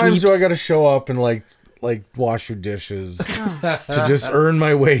many filter times sweeps. do I got to show up and like wash your dishes to just earn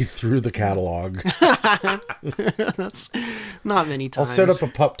my way through the catalog? That's not many times. I'll set up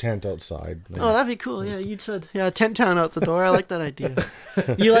a pup tent outside. Oh, that'd be cool. Yeah, you should. Yeah, tent town out the door. I like that idea.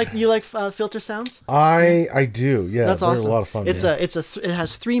 You like filter sounds? I do. Yeah, that's awesome. A lot of fun. It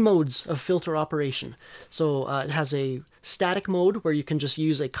has 3 modes of filter operation. So it has a static mode where you can just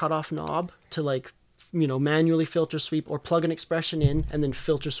use a cutoff knob to manually filter sweep or plug an expression in and then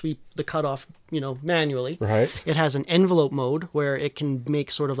filter sweep the cutoff, manually. Right. It has an envelope mode where it can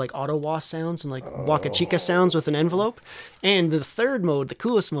make sort of like auto wah sounds and like Waka Chica sounds with an envelope. And the third mode, the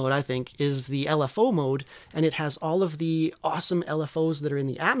coolest mode, I think, is the LFO mode. And it has all of the awesome LFOs that are in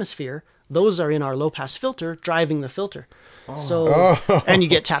the atmosphere. Those are in our low pass filter driving the filter. And you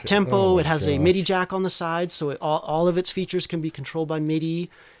get tap tempo. It has a MIDI jack on the side. So all of its features can be controlled by MIDI.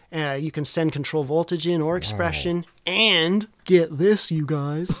 You can send control voltage in or expression, and get this, you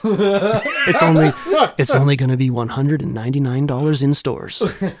guys. it's only going to be $199 in stores.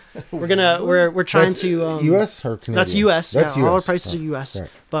 We're trying to US or Canadian? That's US. That's yeah, US. all our prices are US, right.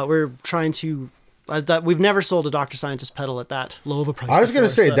 But we're trying to. We've never sold a Dr. Scientist pedal at that low of a price. I was going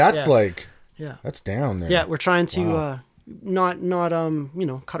to say that's yeah. that's down there. Yeah, we're trying to not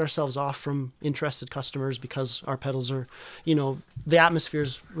cut ourselves off from interested customers because our pedals are, the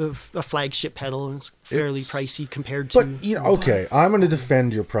Atmosphere's a flagship pedal and it's fairly pricey compared to. But okay, I'm going to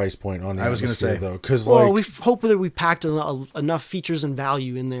defend your price point on the Atmosphere though, because we hope that we packed enough features and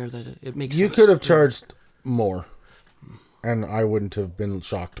value in there that it makes sense. You could have charged more, and I wouldn't have been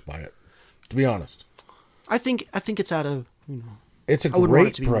shocked by it. To be honest, I think it's at a. It's a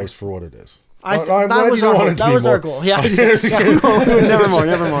great price for what it is. That was our goal. Yeah. Never more.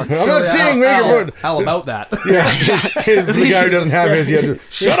 I'm not saying make it more. How about that? Yeah. The guy who doesn't have his yet.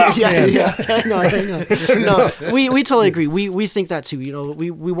 Shut up, man. No, we totally agree. We think that too. We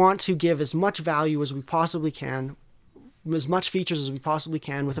want to give as much value as we possibly can, as much features as we possibly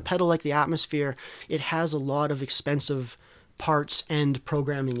can. With a pedal like the Atmosphere, it has a lot of expensive parts and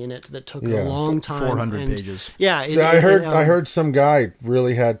programming in it that took a long time. 400 pages. Yeah, I heard some guy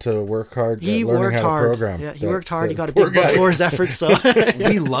really had to work hard. He learning worked how hard. to program. Yeah, he worked hard. He got a big buck for his efforts. So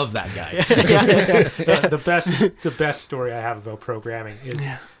we love that guy. The best story I have about programming is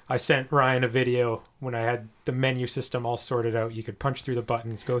I sent Ryan a video when I had the menu system all sorted out. You could punch through the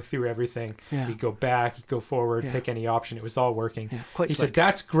buttons, go through everything. Yeah. You go back, you go forward, pick any option. It was all working. Yeah, he said,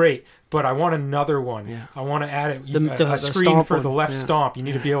 "That's great, but I want another one. Yeah. I want to add it. The a screen for one. the left stomp. You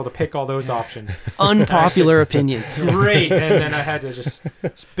need to be able to pick all those options." Unpopular opinion. Great. And then I had to just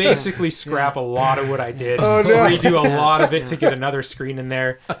basically scrap a lot of what I did, redo a lot of it to get another screen in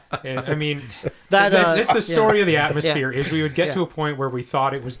there. And I mean, that's the story of the Atmosphere. Is we would get to a point where we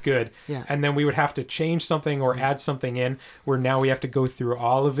thought it was good, and then we would have to change something or add something in, where now we have to go through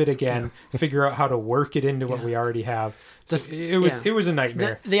all of it again, figure out how to work it into what we already have. So it was a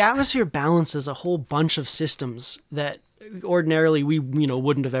nightmare. The Atmosphere balances a whole bunch of systems that ordinarily we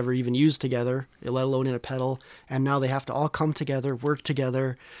wouldn't have ever even used together, let alone in a pedal, and now they have to all come together, work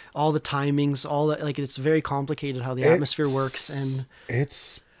together, all the timings, all that. Like, it's very complicated how the Atmosphere works, and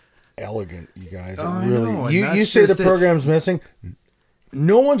it's elegant, you guys. Know, you say the program's missing.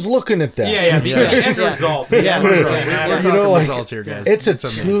 No one's looking at that. The end result. We're talking results here, guys. It's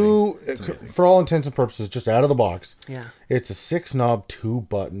for all intents and purposes, just out of the box. Yeah. It's a 6-knob,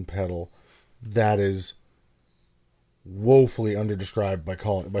 2-button pedal that is woefully underdescribed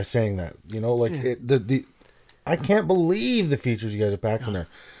by saying that. I can't believe the features you guys have packed in there.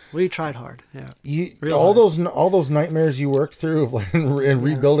 We tried hard. Yeah. All those nightmares you worked through of and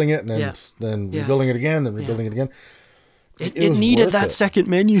rebuilding it and then rebuilding it again, then rebuilding it again. It needed that second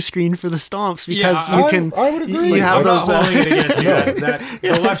menu screen for the stomps because I would agree. You have those.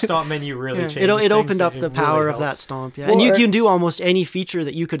 The left stomp menu really changed. It opened up the power of that stomp. Yeah, well, and you can do almost any feature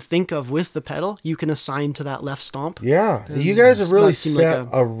that you could think of with the pedal. You can assign to that left stomp. Yeah, you guys have really set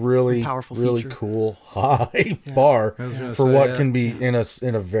a really powerful really feature. Cool high bar for what can be in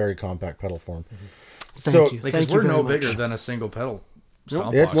a very compact pedal form. Thank you. Because we're no bigger than a single pedal.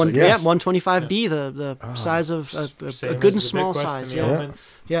 Nope. It's 125B, the size of a good and small size.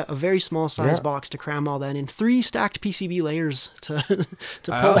 Yeah, a very small size box to cram all that in. 3 stacked PCB layers to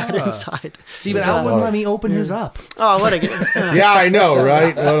pull that inside. See, but Al wouldn't let me open his up. Oh, what a good. Yeah, I know,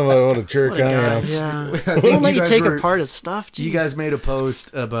 right? What a jerk I am. Yeah, he won't let you take apart his stuff. Jeez. You guys made a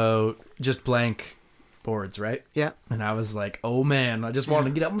post about just blank boards, right? Yeah. And I was like, oh man, I just wanted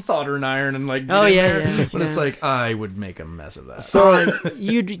to get up and solder an iron and like but it's like I would make a mess of that. So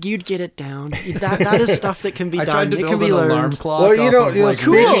you'd get it down. That is stuff that can be done. I tried to it build can be an learned. alarm clock. Well,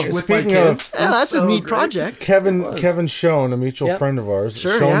 speaking of that's a neat project. Kevin Schoen, a mutual friend of ours,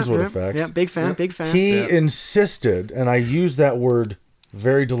 Schoen's Wood Effects. Yeah, big fan. He insisted, and I use that word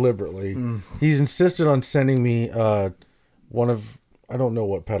very deliberately. He's insisted on sending me one of, I don't know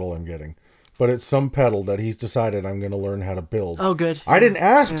what pedal I'm getting, but it's some pedal that he's decided I'm going to learn how to build. Oh, good. I didn't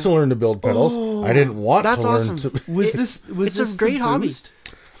ask to learn to build pedals. I didn't want to learn awesome. to. Was this it's a great hobby.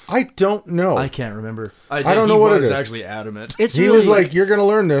 I don't know. I can't remember. I don't know what it is. He was actually adamant. He was like, "You're going to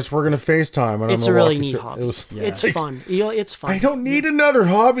learn this. We're going to FaceTime." And it's a really neat hobby. It's fun. It's fun. I don't need another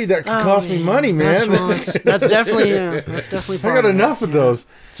hobby that could cost me money, man. That's definitely part I got enough of those.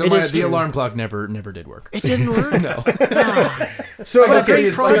 So the alarm clock never did work. It didn't work. No. So a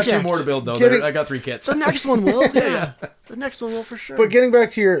great project. I got 2 more to build though. I got 3 kits. The next one will. Yeah. The next one will for sure. But getting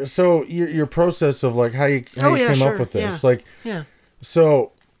back to your process of like how you came up with this, like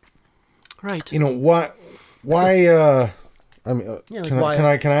so. Right. You know why? I mean, can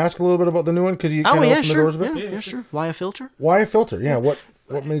I ask a little bit about the new one because you kind of opened the doors a bit? Yeah, sure. Why a filter? Why a filter? Yeah. What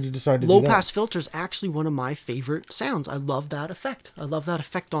made you decide to do that? Low pass filter is actually one of my favorite sounds. I love that effect. I love that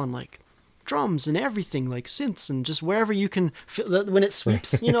effect on like drums and everything, like synths and just wherever you can feel when it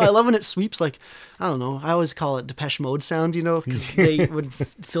sweeps. You know, I love when it sweeps. Like I don't know. I always call it Depeche Mode sound. You know, because they would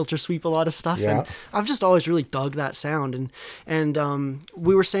filter sweep a lot of stuff. Yeah. And I've just always really dug that sound. And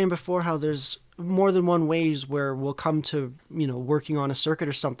we were saying before how there's more than one ways where we'll come to, you know, working on a circuit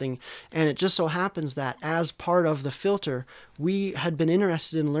or something. And it just so happens that as part of the filter, we had been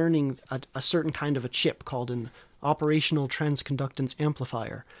interested in learning a certain kind of a chip called an operational transconductance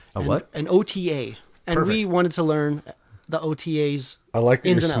amplifier. What? An OTA. And Perfect. We wanted to learn the OTAs. I like that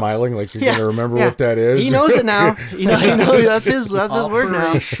you're ins and outs. smiling like you're going to remember what that is. He knows it now. He knows that's his word now.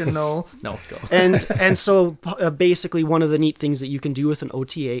 Operational. No, go. And so basically one of the neat things that you can do with an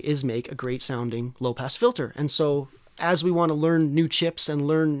OTA is make a great sounding low pass filter. And so as we want to learn new chips and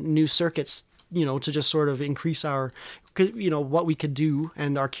learn new circuits, you know, to just sort of increase our, you know, what we could do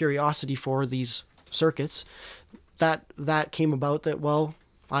and our curiosity for these circuits, that came about that, well,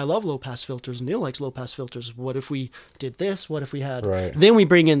 I love low-pass filters. Neil likes low-pass filters. What if we did this? What if we had... Right. Then we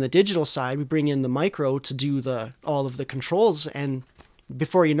bring in the digital side. We bring in the micro to do all of the controls. And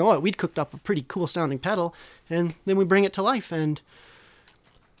before you know it, we'd cooked up a pretty cool-sounding pedal. And then we bring it to life. And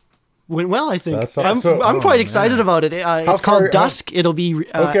went well, I think. I'm quite excited about it. It's called Dusk. It'll be...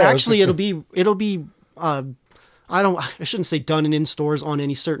 it'll be... I shouldn't say done and in stores on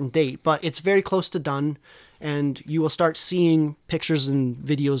any certain date, but it's very close to done. And you will start seeing pictures and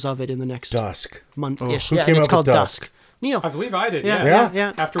videos of it in the next month-ish. Who came it's up called with Dusk. Neil. I believe I did.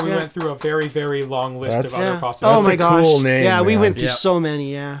 Yeah. After we went through a very, very long list of other possibilities. Oh my gosh. Cool name, yeah, we man. went through so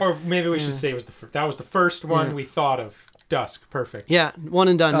many. Yeah. Or maybe we should say it was that was the first one we thought of. Dusk. Perfect. Yeah, one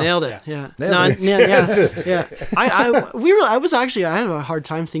and done. Nailed it. Yeah. Yeah. I had a hard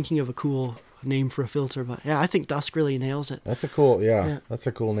time thinking of a cool name for a filter, but yeah, I think Dusk really nails it. That's a cool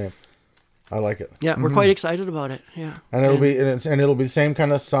name. I like it. Yeah, we're quite excited about it. Yeah, and it'll be the same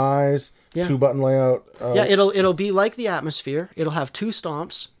kind of size, 2-button layout. It'll be like the Atmosphere. It'll have 2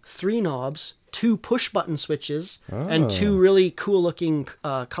 stomps, 3 knobs, 2 push button switches, and 2 really cool looking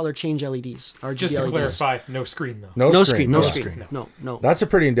color change LEDs. RGB Just to LEDs. clarify, no screen though. No screen. No. That's a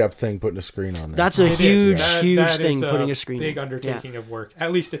pretty in-depth thing, putting a screen on there. That's a huge thing, putting a screen. Big undertaking of work.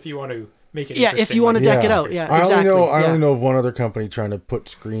 At least if you want to make it. Yeah, if you want to deck it out. Yeah, exactly. I only know of one other company trying to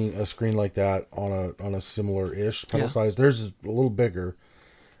put a screen like that on a similar-ish pedal size. Theirs is a little bigger,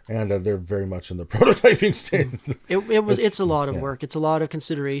 and they're very much in the prototyping stage. It's a lot of work. It's a lot of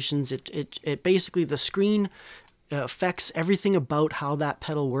considerations. It basically, the screen affects everything about how that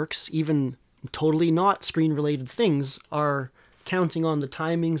pedal works. Even totally not screen-related things are counting on the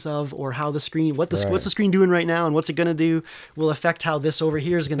timings of, or how the screen, what's the screen doing right now and what's it going to do will affect how this over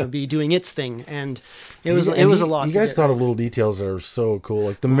here is going to be doing its thing. And it was a lot. You guys thought of little details that are so cool,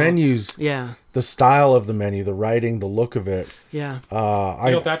 like the menus. Yeah. The style of the menu, the writing, the look of it. Yeah.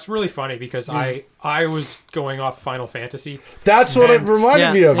 That's really funny because I was going off Final Fantasy. That's what it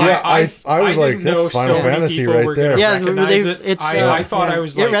reminded me of. Yeah, I was like, know that's Final so many Fantasy people right were there. gonna recognize it. I thought I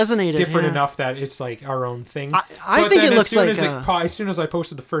was like it resonated, different enough that it's like our own thing. I think it looks like as soon as I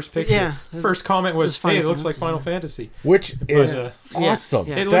posted the first picture, first comment was, "Hey, it looks like Final Fantasy," which is awesome.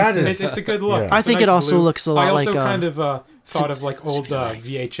 It's a good look. I think it also looks a lot like. I also kind of thought of like old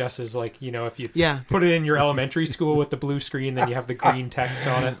VHSs, like, you know, if you put it in your elementary school with the blue screen, then you have the green text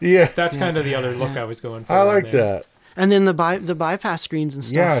on it. Yeah, that's kind of the other look I was going for. I like that. And then the bypass screens and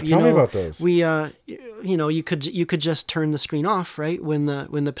stuff. Yeah, tell me about those. We you could just turn the screen off, right? When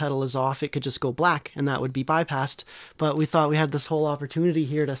the pedal is off, it could just go black, and that would be bypassed. But we thought we had this whole opportunity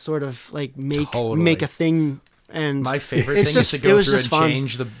here to sort of like make a thing. And my favorite thing is to go through and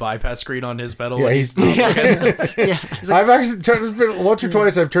change the bypass screen on his pedal. Yeah, he's I've actually turned it once or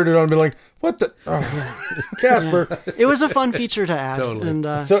twice. I've turned it on and been like, "What the Casper?" Yeah. It was a fun feature to add. Totally. And,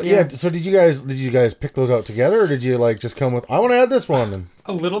 so did you guys pick those out together, or did you like just come with, "I want to add this one"? And...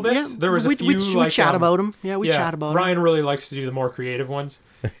 A little bit. Yeah, there was a few. We chat about them. Yeah, we chat about them. Ryan really likes to do the more creative ones.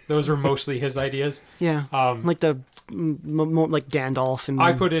 Those were mostly his ideas. Yeah, like the more like Gandalf and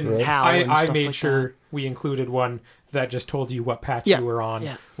I put in. Hal and I stuff made like sure that. we included one that just told you what patch Yeah, you were on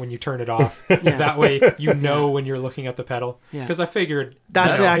yeah. when you turn it off. That way you know when you're looking at the pedal. Yeah. Because I figured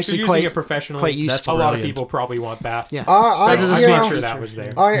That's if actually you're quite- using it professionally, quite useful. a lot of Brilliant. people probably want that. Yeah. I That is a I smart made sure feature. that was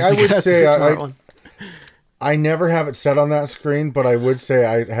there. I would That's say a smart one. I never have it set on that screen, but I would say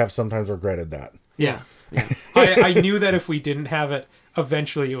I have sometimes regretted that. Yeah. I knew that if we didn't have it,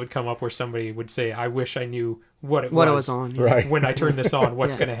 eventually it would come up where somebody would say, I wish I knew what it was on. Yeah. Right. when I turn this on.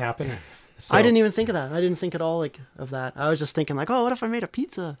 What's Yeah. going to happen? So, I didn't even think of that. I didn't think at all like of that. I was just thinking like, oh, what if I made a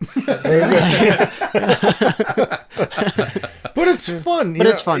pizza? But it's fun. But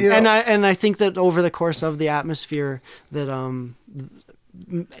it's fun, and I think that over the course of the atmosphere, that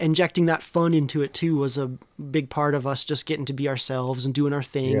injecting that fun into it too was a big part of us just getting to be ourselves and doing our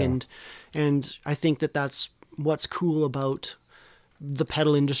thing, Yeah. and I think that that's what's cool about the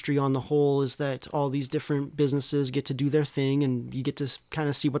pedal industry on the whole, is that all these different businesses get to do their thing, and you get to kind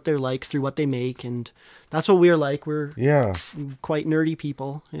of see what they're like through what they make, and that's what we're like. We're quite nerdy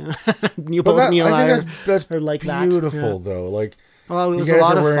people. Yeah, Neil and I that's are like that. beautiful Yeah. though. Like, Well, it was you a guys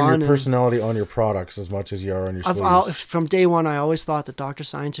lot are of wearing fun. your and personality on your products as much as you are on your sleeves. from day one, I always thought that Dr.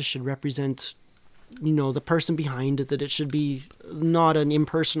 Scientist should represent, the person behind it, that it should be not an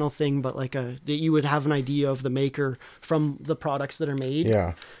impersonal thing, but like that you would have an idea of the maker from the products that are made.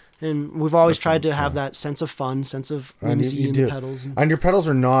 Yeah. And we've always tried to have that sense of fun, sense of whimsy in the pedals. And your pedals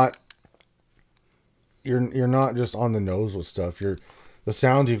are not. You're not just on the nose with stuff. The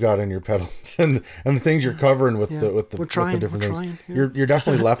sounds you got in your pedals and the things you're covering with the We're trying, different we're things. trying, yeah. You're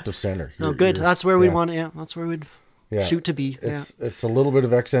definitely left of center. No, good. That's where we yeah. want. Yeah, that's where we'd Yeah. shoot to be. It's a little bit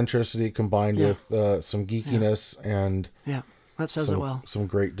of eccentricity combined Yeah. with some geekiness and Yeah, that says it well. some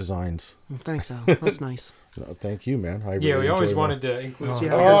great designs. Thanks, Al. That's nice. No, thank you, man. Yeah, we always enjoyed wanted to include See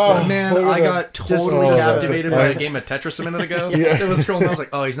some how others. it goes. Oh, man, look at I that. got totally Just- captivated by a game of Tetris a minute ago. It was scrolling. I was like,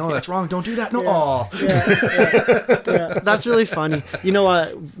 oh, he's no, that's wrong. Don't do that. No. Aw. Yeah, that's really funny. You know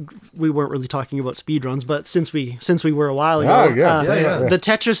what? We weren't really talking about speedruns, but since we were a while ago, Yeah. the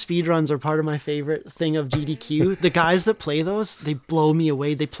Tetris speedruns are part of my favorite thing of GDQ. The guys that play those, they blow me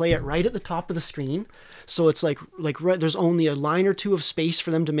away. They play it right at the top of the screen. So it's like right, there's only a line or two of space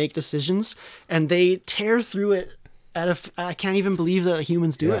for them to make decisions, and they tear through it. I can't even believe that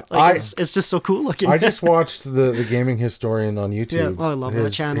humans do it. Like, it's just so cool looking. I just watched the gaming historian on YouTube. Yeah, oh, I love that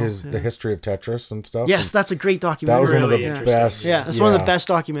channel. The history of Tetris and stuff. Yes, and that's a great that documentary. was one of the Really interesting. best. Yeah, it's one of the best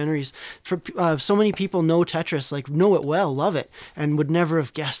documentaries. For so many people know Tetris, like know it well, love it, and would never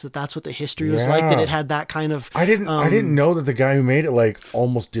have guessed that that's what the history was like. That Yeah. it had that kind of. I didn't know that the guy who made it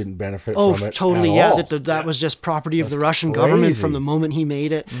almost didn't benefit Oh, from it. totally! at Yeah, all. that was just property of the Russian government crazy. from the moment he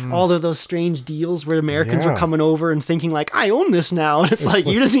made it. All of those strange deals where Americans were Yeah. coming over and thinking like, "I own this now," and it's like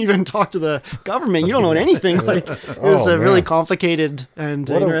you didn't even talk to the government. You don't own anything. Like it was Oh, a really man. complicated and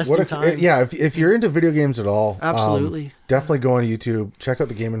interesting time. Yeah, if you're into video games at all, Absolutely. definitely go on YouTube. Check out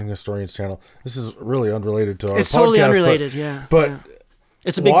the Gaming Historians channel. This is really unrelated to our It's podcast, totally unrelated. But yeah.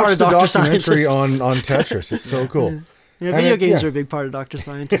 It's a big watch part of the Dr. documentary Scientist. on Tetris. It's so cool. Yeah, And video it- games yeah. are a big part of Dr.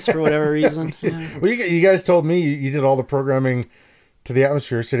 Scientist for whatever reason. Yeah. Well, you guys told me you did all the programming to the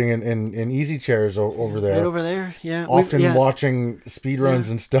atmosphere sitting in easy chairs over there. Right over there, yeah. Often watching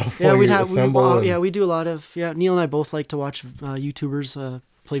speedruns and stuff Yeah, while we'd you have. assemble. and- We do a lot of. Yeah, Neil and I both like to watch YouTubers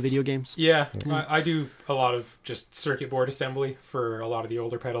play video games. Yeah, I do a lot of just circuit board assembly for a lot of the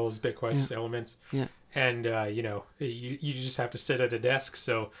older pedals, BitQuest elements. Yeah. And, you just have to sit at a desk,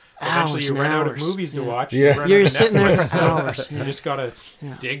 so eventually Hours you and run out of hours. movies to Yeah. watch. Yeah. You run You're out of sitting there Netflix. for hours. You Yeah. just gotta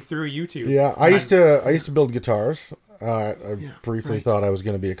dig through YouTube. Yeah, I used to build guitars. I briefly right. thought I was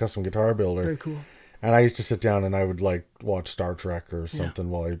going to be a custom guitar builder. Very cool. And I used to sit down and I would watch Star Trek or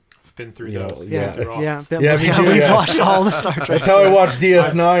something while I. I've been through You know, those. yeah. Been through all. Yeah, Yeah, me too, we've yeah. watched all the Star Trek. That's how I watched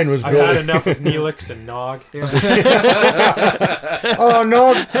DS9 was I've had building. enough of Neelix and Nog. Oh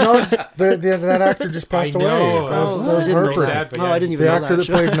no, that actor just passed I away. know. That was I didn't know heartbreaking. sad, but Oh, yeah. I didn't even The know actor that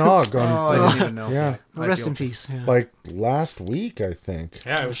show. played Nog Oh, I on, didn't even know. Yeah. I Rest feel- in peace. Yeah. like last week, I think.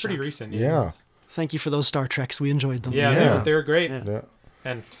 Yeah, it was pretty recent. Yeah. Thank you for those Star Treks. We enjoyed them. Yeah, Yeah. They were great. Yeah.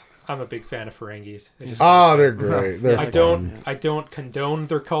 And I'm a big fan of Ferengis. Oh, they're great. They're I don't condone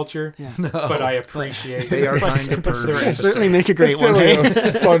their culture, Yeah. but I appreciate They are But- kind of but perverted. certainly make a great It's one. really Hey?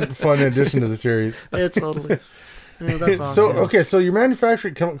 a fun addition to the series. Yeah, totally. Yeah, that's awesome. So okay, so your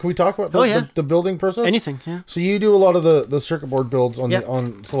manufacturing. Can we talk about the building process? Anything, yeah. So you do a lot of the circuit board builds on Yep.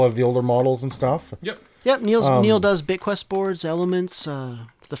 on a lot of the older models and stuff. Yep. Yep, Neil does BitQuest boards, elements,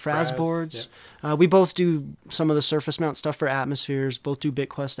 the Fraz boards. Yeah. We both do some of the surface mount stuff for Atmospheres. Both do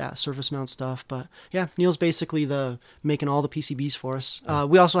BitQuest surface mount stuff. But yeah, Neil's basically making all the PCBs for us.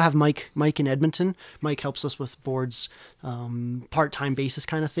 We also have Mike in Edmonton. Mike helps us with boards, part-time basis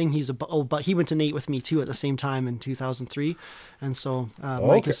kind of thing. But he went to Nate with me too at the same time in 2003, and so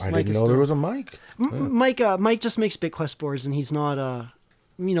Mike is. I didn't know there was a Mike. Mike just makes BitQuest boards, and he's not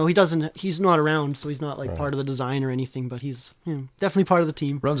he's not around, so he's not like part of the design or anything, but he's definitely part of the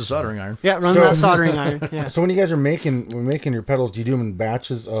team. Runs a soldering iron. Yeah, runs that soldering iron. Yeah. So when you guys are making your pedals, do you do them in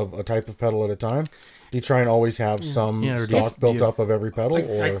batches of a type of pedal at a time? Do you try and always have some stock built up of every pedal?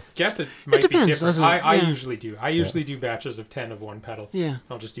 I guess it might be different. I usually do. I usually do batches of 10 of one pedal. Yeah.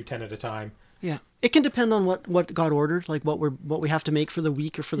 I'll just do 10 at a time. Yeah, it can depend on what got ordered, like what we have to make for the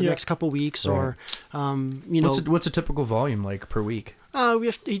week or for the next couple weeks, or What's a typical volume like per week?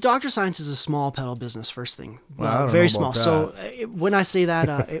 Dr. Science is a small pedal business. First thing, well, very small. So when I say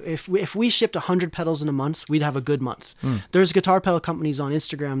that, if we shipped 100 pedals in a month, we'd have a good month. There's guitar pedal companies on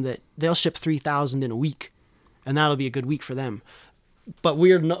Instagram that they'll ship 3,000 in a week, and that'll be a good week for them. But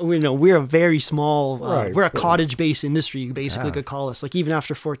we're a very small, we're a cottage-based industry, you basically could call us. Like even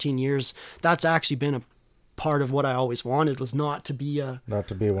after 14 years, that's actually been a part of what I always wanted, was not to be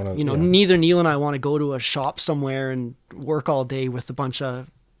one of, neither Neil and I want to go to a shop somewhere and work all day with a bunch of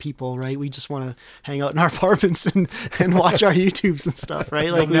people, right? We just want to hang out in our apartments and watch our YouTubes and stuff,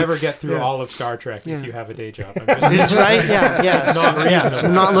 right? Like you'll never get through all of Star Trek if you have a day job. That's right. Yeah. So we're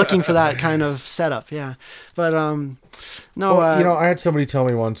not looking for that kind of setup. Yeah. But, no, I had somebody tell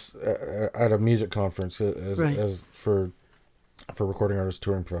me once at a music conference as for recording artists,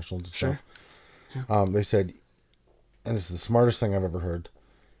 touring professionals and stuff. Yeah. They said, and this is the smartest thing I've ever heard.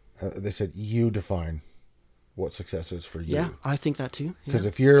 They said, you define what success is for you. Yeah, I think that too. Because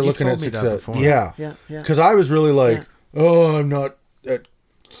if you're looking at success, yeah. Because I was really like, I'm not at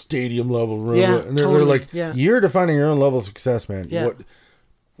stadium level. And they're like, you're defining your own level of success, man. Yeah.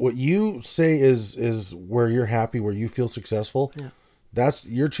 What you say is where you're happy, where you feel successful. Yeah.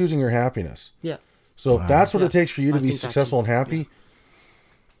 You're choosing your happiness. Yeah. So if that's what it takes for you to be successful and happy,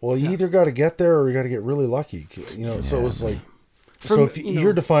 well, you either got to get there or you got to get really lucky. So it's like, if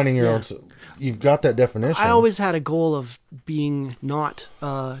you're defining your own, you've got that definition. I always had a goal of being not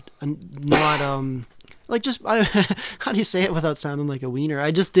like just how do you say it without sounding like a wiener?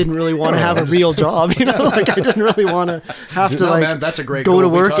 I just didn't really want to have a real job, like I didn't really want to have to that's a great go goal. to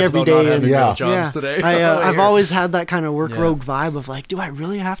work every day and jobs today. I've always had that kind of work rogue vibe of like, do I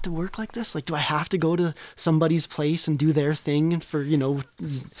really have to work like this? Like, do I have to go to somebody's place and do their thing for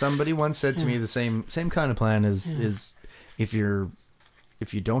Somebody once said to me the same kind of plan is if you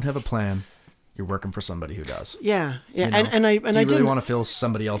don't have a plan, you're working for somebody who does. Yeah. And I really want to fill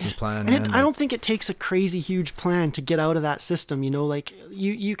somebody else's plan. And I don't think it takes a crazy huge plan to get out of that system. Like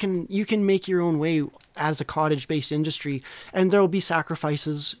you can make your own way as a cottage-based industry, and there will be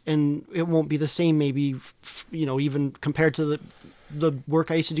sacrifices, and it won't be the same. Maybe even compared to the work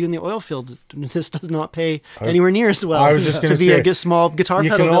I used to do in the oil field. This does not pay anywhere near as well. I was just going to say, a small guitar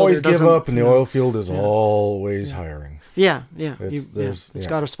pedal builder. You can always give up, and the oil field is always hiring. Yeah. It's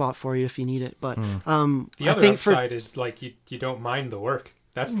got a spot for you if you need it. But the other upside is like you don't mind the work.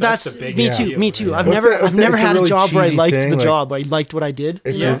 That's the big deal. Me too. Yeah. I've never had a job where I liked the job. I liked what I did.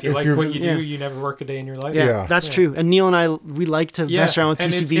 If you like what you do, you never work a day in your life. Yeah, that's true. And Neil and I, we like to mess around with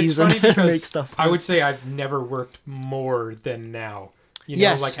PCBs and make stuff. I would say I've never worked more than now.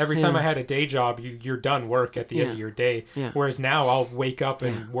 Like every time I had a day job, you're done work at the end of your day. Yeah. Whereas now I'll wake up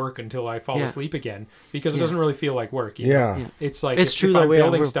and work until I fall asleep again because it doesn't really feel like work. It's like it's true. If I'm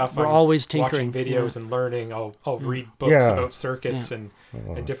building stuff, we're always tinkering, watching videos and learning. I'll read books about circuits and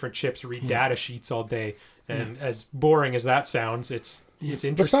different chips. Read data sheets all day. And as boring as that sounds, it's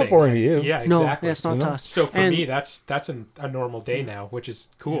interesting. But it's not boring to you. Yeah, exactly. No, it's not to us. So for me, that's a normal day now, which is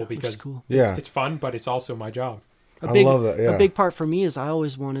cool because it's fun, but it's also my job. I love that. Yeah. A big part for me is I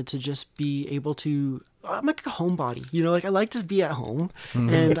always wanted to just be able to. I'm like a homebody, like I like to be at home,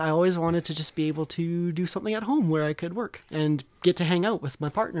 and I always wanted to just be able to do something at home where I could work and get to hang out with my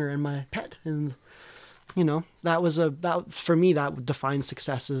partner and my pet, and that for me that defines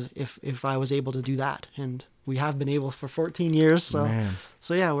success if I was able to do that, and we have been able for 14 years. So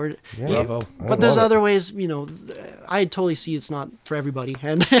we're bravo. But there's other ways, I totally see it's not for everybody,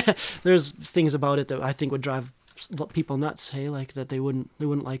 and there's things about it that I think would drive people nuts, like that they wouldn't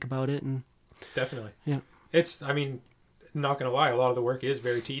like about it. And definitely it's not gonna lie, a lot of the work is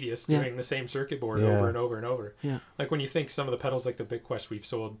very tedious doing the same circuit board over and over and over. Like when you think some of the pedals like the BitQuest we've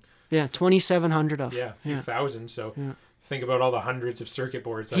sold 2,700 of a few thousand, so think about all the hundreds of circuit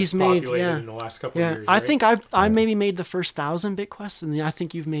boards He's I've made, populated in the last couple of years. I right? think I maybe made the first 1,000 BitQuests, and I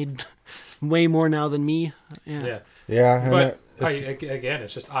think you've made way more now than me. Yeah. Yeah, and But again,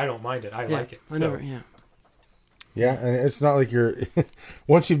 it's just I don't mind it. I like it. I never. yeah, and it's not like you're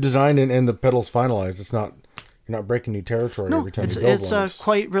once you've designed and the pedal's finalized, it's not you're not breaking new territory No, every time it's you build it's one.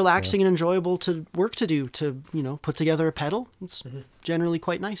 quite relaxing and enjoyable to work to do to put together a pedal. It's generally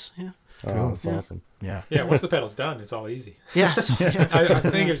quite nice. Yeah. Oh, that's awesome. Yeah. Yeah, once the pedal's done, it's all easy. Yeah. I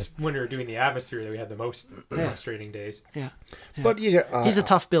think it's when we were doing the Atmosphere that we had the most frustrating days. Yeah. But you got, He's a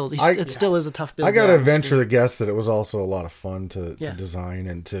tough build. It still is a tough build. I got to the venture Atmosphere. to guess that it was also a lot of fun to design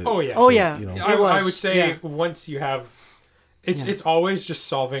and to. Oh yeah. Oh yeah. You know. It I was. would say yeah. once you have, it's always just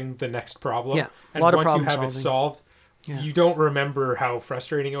solving the next problem. Yeah, a And lot of once you problem have it solving. solved, you don't remember how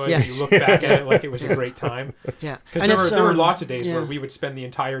frustrating it was. Yes. You look back at it like it was a great time. Yeah. Because there were lots of days yeah. where we would spend the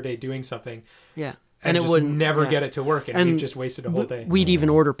entire day doing something. Yeah. And it just would never yeah. get it to work, and we just wasted a whole day. We'd even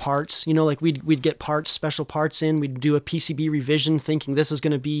order parts, like we'd get parts, special parts in. We'd do a PCB revision, thinking this is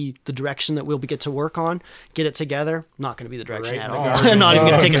going to be the direction that we'll get to work on. Get it together, not going to be the direction Right at in the all. garbage. Not even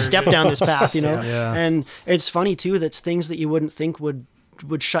going to take a step down this path, Yeah. And it's funny too. That's things that you wouldn't think would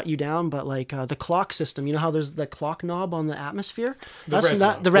shut you down, but like the clock system. You know how there's the clock knob on the Atmosphere? res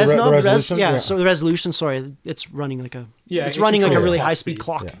knob. The res knob. resolution? Yeah. Yeah. So the resolution. Sorry, it's running like a. Yeah, it's it running like a controls really clock high speed speed.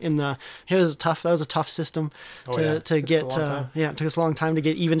 clock. Yeah. In the That was a tough system Oh, yeah. to Took get. us a long time. It took us a long time to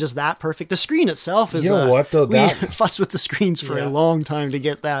get even just that perfect. The screen itself is. You know what, though? We That- fussed with the screens for a long time to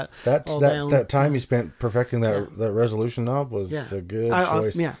get that. all down. That time you spent perfecting that resolution knob was Yeah. a good I-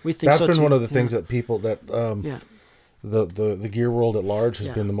 choice. yeah, we think that's so been too. one of the Yeah. things that people that Yeah. the gear world at large has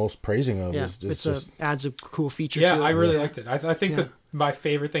Yeah. been the most praising of. Yeah, Is it's just adds a cool feature Yeah, to it. I really liked it. I think Yeah. that my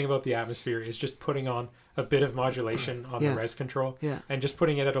favorite thing about the Atmosphere is just putting on a bit of modulation on Yeah. the res control, Yeah. and just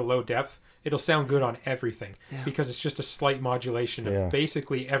putting it at a low depth. It'll sound good on everything Yeah. because it's just a slight modulation of Yeah.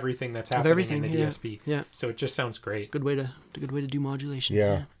 basically everything that's happening everything, in the yeah. DSP. Yeah. So it just sounds great. Good way to do modulation.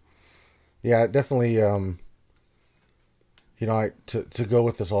 yeah, definitely. To go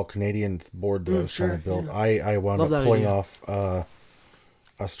with this all Canadian board that I was trying to build, I wound Love up that pulling idea. off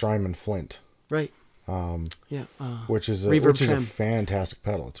a Strymon Flint, Right. which is Reverb a trim. fantastic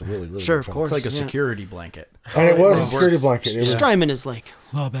pedal. It's a really Sure, good of pedal. course. It's like a Yeah. security blanket. And it was a It security works. blanket. It was, Strymon is like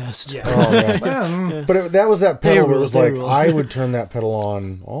the best. Yeah. oh, yeah. But that was that pedal where it was They like rule. I would turn that pedal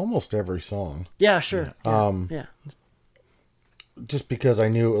on almost every song, Yeah, sure. Yeah. just because I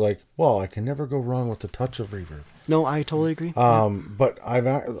knew I can never go wrong with the touch of reverb. No, I totally agree. But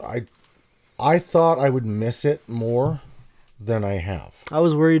I thought I would miss it more than I have. I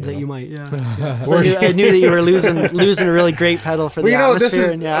was worried that you might. Yeah. So I knew that you were losing a really great pedal for the Well, this Atmosphere.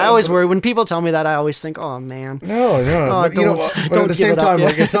 is- And I always worry when people tell me that. I always think, oh man. No. But, don't- but don't at the give same it up, time,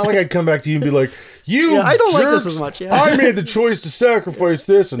 yeah. it's not like I'd come back to you and be like, "You, Yeah, I don't like this jerks, as much, yeah. I made the choice to sacrifice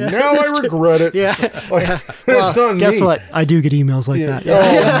this, and now that's I true. regret it." Yeah. It's Well, on guess me. what? I do get emails like that. Oh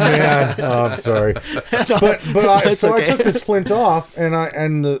man, oh, I'm sorry. But It's so okay. I took this Flint off, and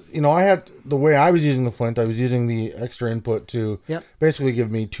I had the way I was using the Flint. I was using the extra input to Yep. basically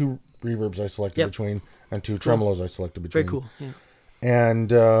give me 2 reverbs I selected Yep. between and 2 tremolos I selected between. Very cool. Yeah.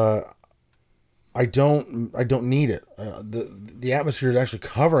 And I don't need it. The Atmosphere is actually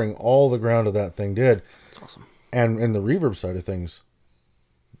covering all the ground of that thing did. It's awesome. And in the reverb side of things,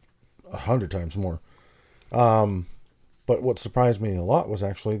 100 times more. But what surprised me a lot was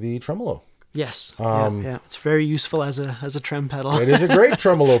actually the tremolo. Yes. Yeah. It's very useful as a trem pedal. It is a great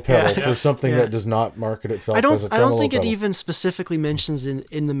tremolo pedal for something Yeah. that does not market itself I as a tremolo don't think pedal. it even specifically mentions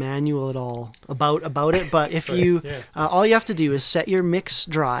in the manual at all about it. But if you all you have to do is set your mix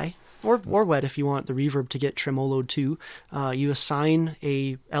dry or wet if you want the reverb to get tremoloed too. You assign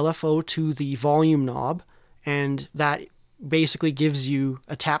a LFO to the volume knob, and that basically gives you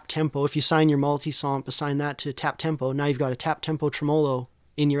a tap tempo. If you assign your multi-somp, assign that to tap tempo. Now you've got a tap tempo tremolo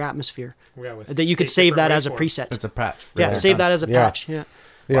in your Atmosphere. Yeah, with That you could 8 save that different as a waveforms. preset. It's a patch. Yeah, Right. save that as a Yeah. patch. Yeah.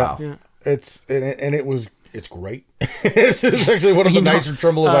 Yeah. Wow. It's great. It's actually one of the nicer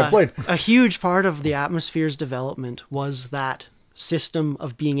tremolos I've played. A huge part of the Atmosphere's development was that system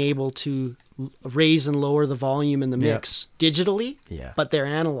of being able to raise and lower the volume in the mix digitally, but they're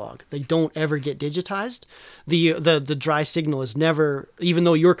analog. They don't ever get digitized. The dry signal is never, even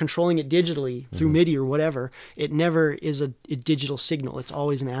though you're controlling it digitally through MIDI or whatever, it never is a digital signal. It's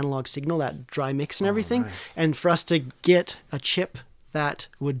always an analog signal, that dry mix and everything. Nice. And for us to get a chip that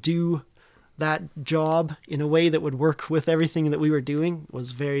would do that job in a way that would work with everything that we were doing was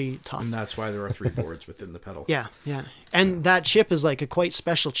very tough. And that's why there are 3 boards within the pedal. Yeah. And that chip is like a quite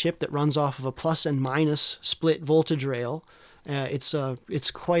special chip that runs off of a plus and minus split voltage rail. It's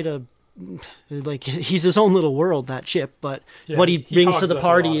quite a like he's his own little world, that chip, but Yeah, what he brings to hogs the up a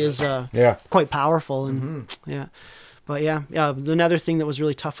party lot of is Yeah. quite powerful. And yeah. But yeah, another thing that was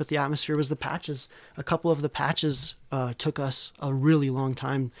really tough with the Atmosphere was the patches. A couple of the patches took us a really long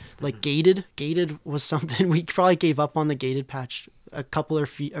time. Like gated was something we probably gave up on the gated patch a couple or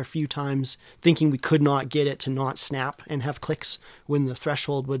few times, thinking we could not get it to not snap and have clicks when the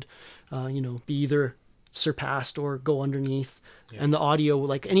threshold would, be either surpassed or go underneath. Yeah. And the audio,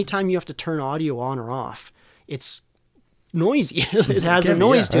 like anytime you have to turn audio on or off, it's noisy. It has a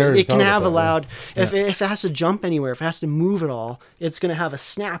noise to it. It can have a loud, if it has to jump anywhere, if it has to move at all, it's going to have a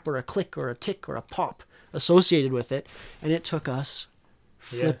snap or a click or a tick or a pop associated with it. And it took us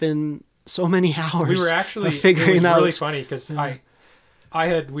flipping so many hours. We were actually figuring it was out. really funny because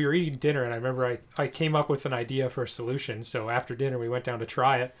we were eating dinner and I remember I came up with an idea for a solution. So after dinner we went down to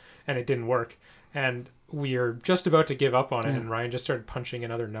try it and it didn't work. And we were just about to give up on it and Ryan just started punching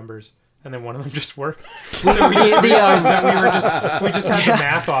in other numbers. And then one of them just worked. So we just realized that we just had the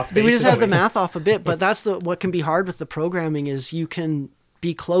math off. Basically. We just had the math off a bit, but that's what can be hard with the programming is you can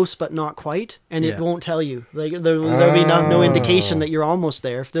be close but not quite, and it won't tell you. Like there'll be no indication that you're almost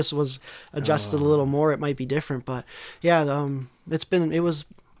there. If this was adjusted a little more, it might be different. But yeah, it was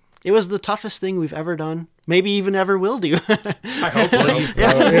the toughest thing we've ever done. Maybe even ever will do. I hope so.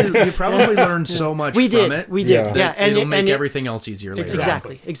 You probably learned so much from it. We did. Yeah. And it'll make everything else easier later.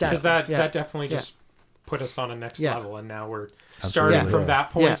 Exactly. Because that definitely just put us on a next level, and now we're starting from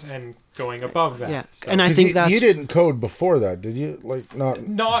that point and going above that. Yeah. So. And I think you didn't code before that, did you? Like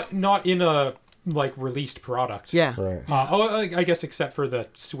not in a released product. Yeah. Right. I guess except for the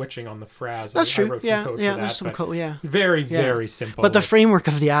switching on the Fraz. That's true. I wrote some code for that, there's some code. Yeah. Very, very simple. But the framework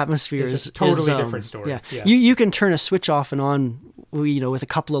of the Atmosphere is a totally different story. Yeah. You can turn a switch off and on, with a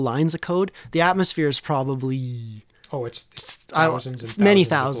couple of lines of code. The Atmosphere is probably. Oh, it's thousands and thousands. Many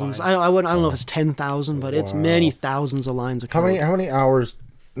thousands. I don't know if it's 10,000, but it's many thousands of lines of code. How many hours?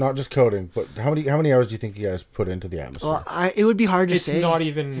 Not just coding, but how many hours do you think you guys put into the Atmosphere? Well, it would be hard to say. It's not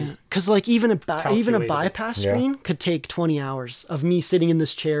even because even a bypass screen could take 20 hours of me sitting in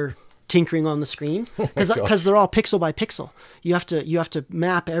this chair tinkering on the screen because they're all pixel by pixel. You have to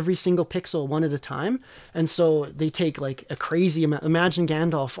map every single pixel one at a time, and so they take like a crazy amount. Imagine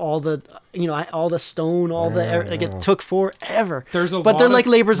Gandalf, all the stone, it took forever. But they're like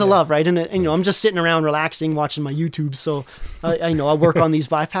labors of love, right? And I'm just sitting around relaxing, watching my YouTube. So I work on these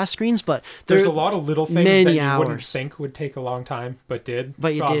bypass screens, but there's a lot of little things that you wouldn't think would take a long time, but did.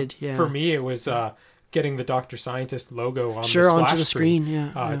 But you did, yeah. For me, it was. Getting the Dr. Scientist logo on onto the screen.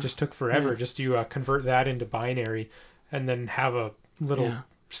 It just took forever just to convert that into binary and then have a little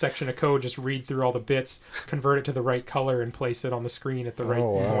section of code just read through all the bits, convert it to the right color and place it on the screen at the right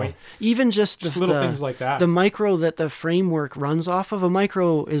point. Even just little things like that. The micro that the framework runs off of, a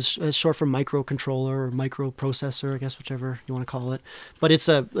micro is short for microcontroller or microprocessor, I guess, whichever you want to call it. But it's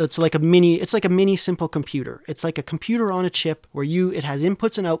like a mini simple computer. It's like a computer on a chip where it has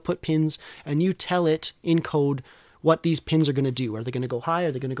inputs and output pins, and you tell it in code what these pins are going to do. Are they going to go high?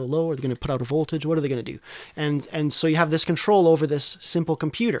 Are they going to go low? Are they going to put out a voltage? What are they going to do? And so you have this control over this simple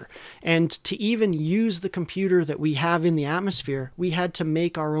computer. And to even use the computer that we have in the Atmosphere, we had to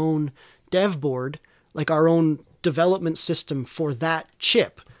make our own dev board, like our own development system for that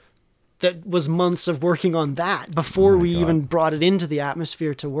chip. That was months of working on that before we even brought it into the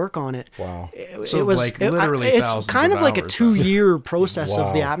Atmosphere to work on it. Wow. It was literally it's kind of like a 2-year process Wow.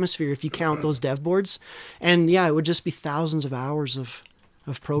 of the Atmosphere if you count those dev boards. And it would just be thousands of hours of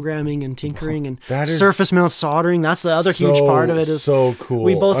programming and tinkering and surface mount soldering. That's the other huge part of it. Is so cool.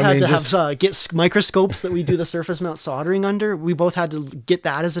 We both had to have get microscopes that we do the surface mount soldering under. We both had to get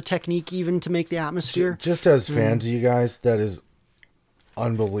that as a technique even to make the Atmosphere. Just as fans of you guys, that is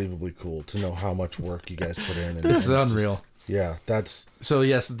unbelievably cool to know how much work you guys put in. And it's unreal. That's so.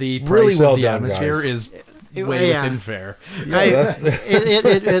 Yes, the price really well of the done, Atmosphere guys. is way within fair.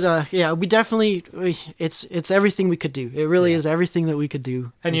 We definitely it's everything we could do. It really is everything that we could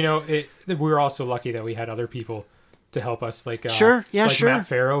do. And we were also lucky that we had other people to help us, like Matt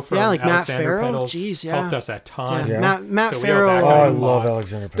Farrow from Matt Farrow Pedals. helped us a ton. Matt So Farrow. I love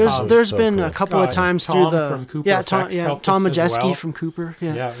Alexander Pedals. There's been a couple of times Tom through the from Cooper Tom us as Majeski well. from Cooper.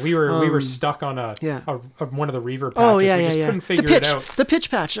 We were stuck on a one of the reverb patches. We just couldn't figure the pitch, it out. The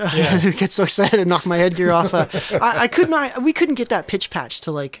pitch patch. I get so excited and knock my headgear off. We couldn't get that pitch patch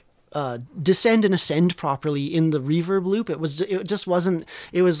to like descend and ascend properly in the reverb loop. It just wasn't.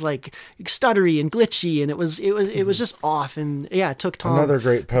 It was like stuttery and glitchy, and it was just off. And it took Tom. Another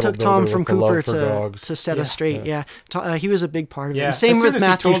great pedal Tom builder from with the love Cooper for dogs. to set us straight. Yeah, he was a big part of it. Yeah. And same as with soon as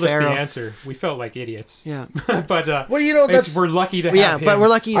Matthew he told Farrell. us the answer, we felt like idiots. Yeah, but well, we're lucky to have him. but we're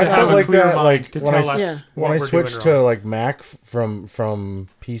lucky. I To felt a like clear that, mind like to when tell I us when what I we're switched doing to wrong. like Mac from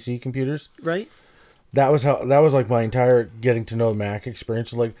PC computers. right. That was like my entire getting to know Mac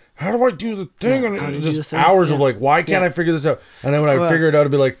experience. Like, how do I do the thing? how to And do the just thing. hours of Yeah. like, why can't Yeah. I figure this out? And then when I Well, figure it out,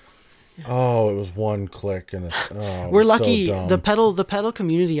 it'd be like, oh, it was one click, and We're lucky. So dumb. The pedal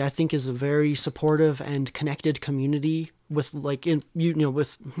community, I think, is a very supportive and connected community. With like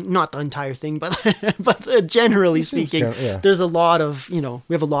with not the entire thing, but generally speaking, yeah. there's a lot of we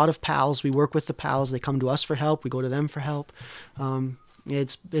have a lot of pals. We work with the pals. They come to us for help. We go to them for help.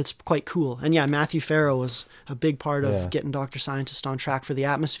 It's quite cool. And yeah, Matthew Farrell was a big part of getting Dr. Scientist on track for the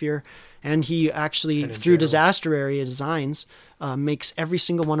Atmosphere. And he actually, through Disaster Area Designs, makes every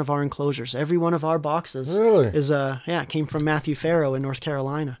single one of our enclosures. Every one of our boxes Really? came from Matthew Farrell in North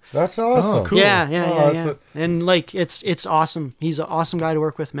Carolina. That's awesome. Oh, cool. Yeah. And like it's awesome. He's an awesome guy to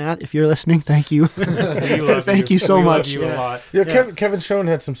work with, Matt. If you're listening, thank you. We love Thank you so we much. Love you a lot. Yeah, Kevin Schoen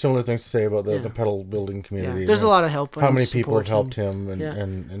had some similar things to say about the pedal building community. There's a lot of help. How and many people have support helped him and, Yeah.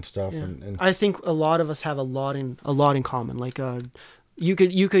 and stuff. And I think a lot of us have a lot in common. Like you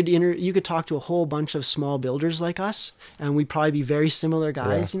could talk to a whole bunch of small builders like us, and we'd probably be very similar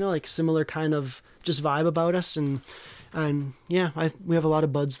guys. Like similar kind of just vibe about us, and we have a lot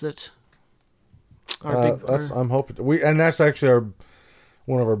of buds that are big. I'm hoping that's actually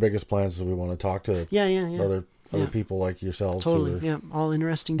one of our biggest plans is we want to talk to other people like yourselves. Totally, all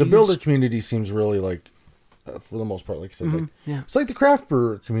interesting. The dudes. builder community seems really like, for the most part, like I said, it's like the craft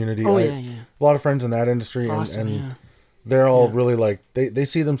brewer community. Oh, A lot of friends in that industry, Awesome, and they're all really like they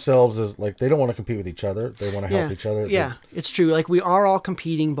see themselves as like they don't want to compete with each other. They want to help each other. Yeah, it's true. Like we are all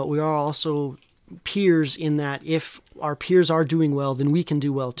competing, but we are also peers in that if our peers are doing well, then we can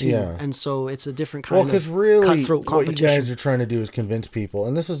do well too. Yeah. And so it's a different kind because of really, cutthroat what you competition. guys are trying to do is convince people,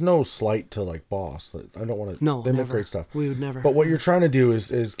 and this is no slight to like Boss. I don't want to. No, they make never. great stuff. We would never. But what you're trying to do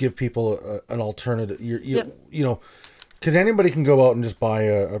is give people an alternative. You know, because anybody can go out and just buy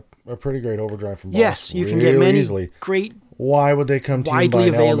a pretty great overdrive from Boss. Yes, you can really get many easily. great, Why would they come to you and widely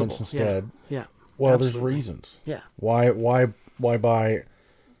buy available. Elements instead? Yeah. Well, absolutely. there's reasons. Yeah. Why buy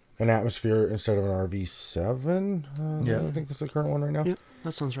an Atmosphere instead of an RV7? I think that's the current one right now. Yeah,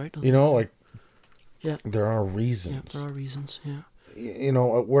 that sounds right. You know, like Yeah. there are reasons. Yeah, there are reasons. Yeah. You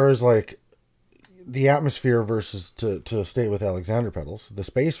know, whereas like the Atmosphere versus to stay with Alexander pedals, the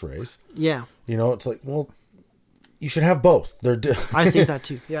Space Rays. Yeah. You know, it's like, well, you should have both. They're I think that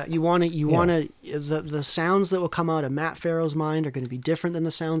too. Yeah, you want to. The sounds that will come out of Matt Farrell's mind are going to be different than the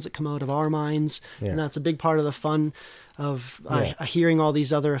sounds that come out of our minds, and that's a big part of the fun of hearing all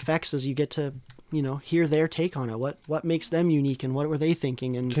these other effects as you get to hear their take on it. What makes them unique, and what were they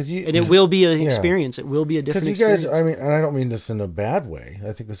thinking? And it will be an experience. It will be a different experience. Because you guys, I mean, and I don't mean this in a bad way.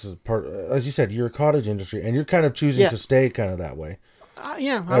 I think this is part, as you said, you're a cottage industry, and you're kind of choosing to stay kind of that way.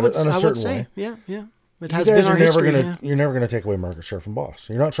 I would say. Yeah. It has you guys been our are never history. You're never gonna take away market share from Boss.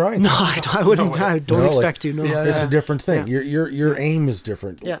 You're not trying to. No, I wouldn't. I don't expect to. No, it's a different thing. Your aim is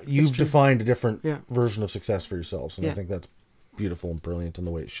different. Yeah, You've defined a different Yeah. version of success for yourselves, and I think that's beautiful and brilliant in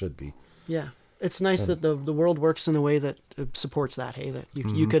the way it should be. Yeah. It's nice that the world works in a way that supports that, hey, that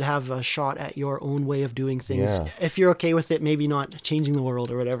you could have a shot at your own way of doing things. Yeah. If you're okay with it, maybe not changing the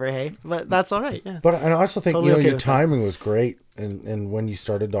world or whatever, hey, but that's all right, yeah. But I also think Totally okay your with timing was great, and when you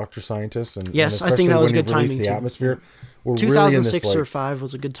started Dr. Scientist, and Yes, and I think that was when good you've released timing, the too. Atmosphere, we're 2006 really in or this, 5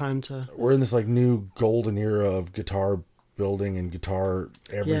 was a good time to... we're in this like new golden era of guitar building and guitar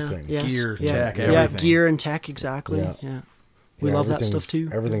everything. Gear, tech, Yeah, everything. gear and tech, exactly, yeah. We love that stuff too.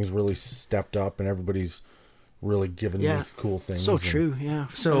 Everything's really stepped up, and everybody's really giving these cool things. So and- true, yeah.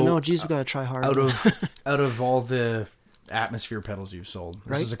 So, no, geez, we gotta try hard. Out of all the Atmosphere pedals you've sold,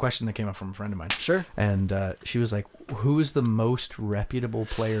 this is a question that came up from a friend of mine. Sure. And she was like, "Who is the most reputable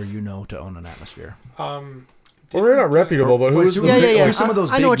player you know to own an Atmosphere?" Well, they're not reputable, but who's who- Yeah. Who's some of those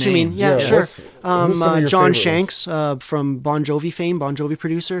I know big what you mean. names? Yeah, sure. who's some of your John favorites? Shanks from Bon Jovi fame, Bon Jovi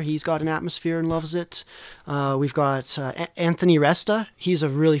producer. He's got an Atmosphere and loves it. We've got Anthony Resta. He's a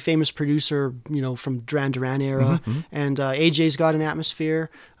really famous producer, from Duran Duran era. And AJ's got an Atmosphere.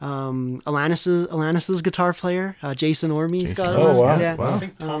 Alanis's guitar player, Jason Ormey's got one. wow. Yeah. I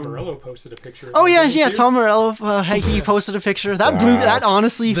think Tom Morello posted a picture. Of Oh it, yeah, didn't you? Tom Morello. He posted a picture. That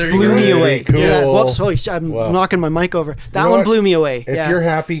honestly There you blew go. me away. Really cool. Yeah, whoops! Holy shit! I'm knocking my mic over. That know one what? blew me away. If yeah. you're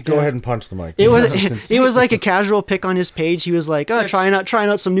happy, go ahead and punch the mic. It it was like a casual pick on his page. He was like, trying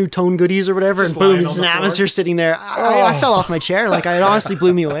out some new tone goodies or whatever, and boom, there's an Atmosphere sitting there. I fell off my chair. Like, it honestly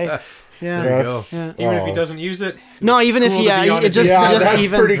blew me away. Yeah. There you go. Yeah. Even if he doesn't use it. No, even if that's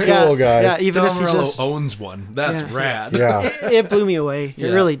pretty cool, guys. Yeah, even Del if he Morello just owns one. That's rad. Yeah. it blew me away. It Yeah.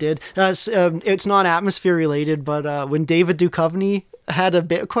 really did. It's not Atmosphere related, but when David Duchovny had a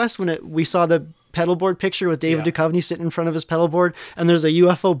BitQuest, we saw the pedal board picture with David Duchovny sitting in front of his pedal board, and there's a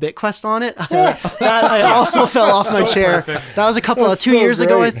UFO BitQuest on it. I also fell off my chair. Perfect. That was a couple of 2 years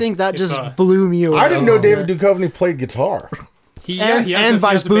ago, I think. That just blew me away. I didn't know David Duchovny played guitar. He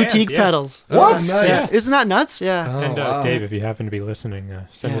buys boutique pedals. What? Oh, nice. Yeah. Isn't that nuts? Yeah. And wow. Dave, if you happen to be listening,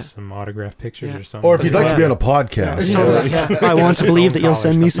 send us some autograph pictures or something. Or if you'd like to be on a podcast. Totally. Yeah. I want to believe that you'll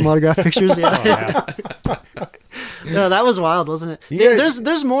send me some autograph pictures. Yeah. Oh, yeah. No, that was wild, wasn't it? Yeah.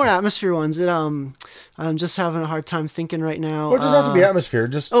 There's more Atmosphere ones. I'm just having a hard time thinking right now. Well, it doesn't have to be Atmosphere.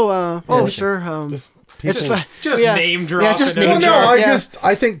 Just sure. just It's people. fun. Just name drop. Yeah, just and name then- No, drop.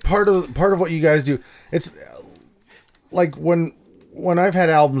 I think part of what you guys do, it's like when I've had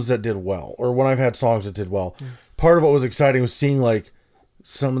albums that did well, or when I've had songs that did well, part of what was exciting was seeing like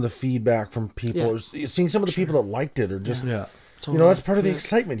some of the feedback from people, or seeing some of the people that liked it, or just you know, that's part of the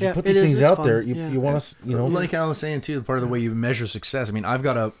excitement. You put these things out there, you want to, you know, like I was saying too, part of the way you measure success. I mean, I've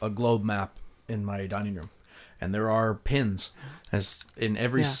got a globe map in my dining room, and there are pins as in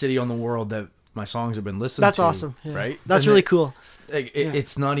every city on the world that my songs have been listened to. That's awesome. Yeah. Right? That's really cool.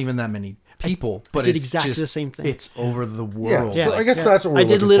 It's not even that many people, but did it's exactly just, the same thing. It's over the world. So I guess that's what we're I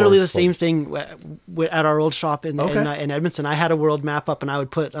did looking literally for, the is same like- thing at our old shop in Edmonton. I had a world map up, and I would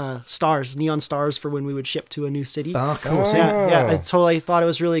put neon stars for when we would ship to a new city. Oh, cool. So, yeah, I totally thought it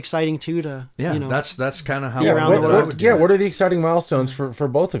was really exciting too. Yeah, you know, that's kind of how around the what I world. would do. Yeah, what are the exciting milestones for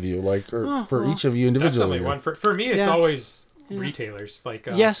both of you, like, or for each of you That's individually? definitely one. For me, it's always retailers. Like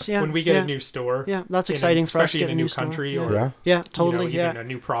when we get a new store. Yeah, that's exciting for us especially getting in a new store. country Yeah. or Yeah, totally. even a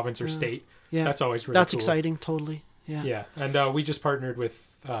new province or state. Yeah, that's always really that's cool. exciting. Totally. Yeah. Yeah, and we just partnered with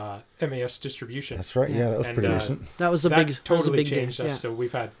MAS Distribution. That's right. Yeah, that was pretty recent. That was a That's big. totally that was a big changed day. us. Yeah. So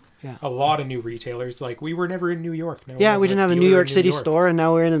we've had Yeah. a lot of new retailers. Like we were never in New York. Now Yeah, we didn't have a New dealer York in City store, and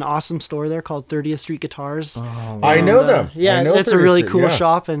now we're in an awesome store there called 30th Street Guitars. I know them. Yeah, I know it's a 30th really Street, cool yeah.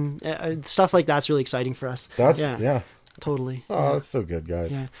 shop, and stuff like that's really exciting for us. That's yeah. Totally. Oh, that's so good,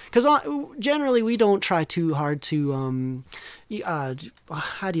 guys. Yeah, because generally we don't try too hard to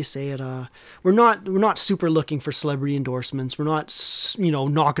how do you say it? We're not super looking for celebrity endorsements. We're not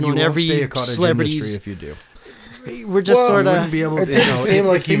knocking You on won't every stay a cottage celebrity's. industry if you do. We're just sort You wouldn't of. be able It to, didn't seem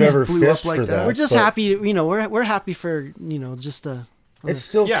like you've things ever blew up fished like for that. We're just but- happy. We're happy for just a. It's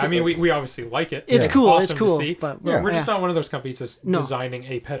still Yeah, I cool. mean, we obviously like it. It's cool. Awesome It's cool. to see. But we're just not one of those companies that's No. designing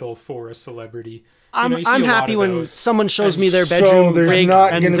a pedal for a celebrity. I'm you see a lot happy of when those. someone shows me their So bedroom there's rig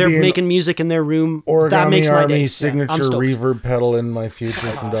not and gonna they're be an making music in their room. Origami That makes my Army day. signature I'm stoked. reverb pedal in my future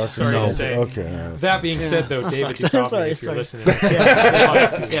from Dr. sorry to say. Okay. Yeah, That being said, though, That David sucks. Duchovny, Sorry, if you're sorry. listening,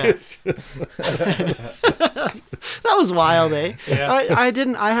 That was wild, eh? Yeah.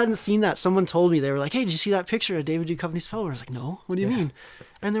 I hadn't seen that. Someone told me, they were like, "Hey, did you see that picture of David Duchovny's pedal?" I was like, "No, what do you mean?"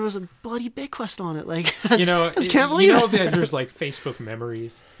 And there was a bloody BitQuest on it. Like, I just can't believe it. that there's like Facebook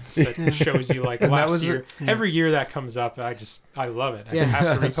memories that shows you like last year. Every year that comes up, I love it. I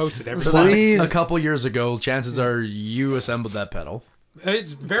have to repost it every So time. that's a couple years ago. Chances are you assembled that pedal.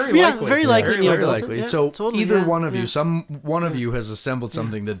 It's very likely. very likely. Very, Neil very built it. likely. Yeah, So totally, either yeah, one of yeah. you, one of you has assembled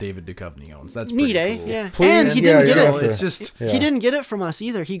something that David Duchovny owns. That's Neat, pretty eh? cool. Yeah. Please- And he yeah, didn't get you it. have to- It's just He didn't get it from us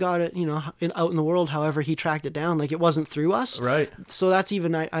either. He got it, out in the world. However, he tracked it down. Like, it wasn't through us. right. So that's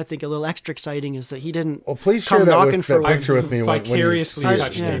even, I think, a little extra exciting is that he didn't Well, please come share that knocking with for that picture with me when you Vicariously see it.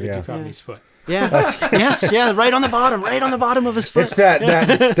 touched David Yeah. Duchovny's foot. Yeah. Yes. Yeah. Right on the bottom of his foot. It's that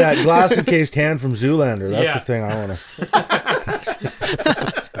glass encased hand from Zoolander. That's Yeah. the thing I want to.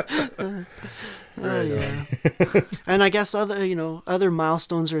 Oh, yeah. And I guess other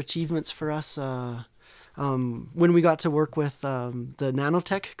milestones or achievements for us. When we got to work with the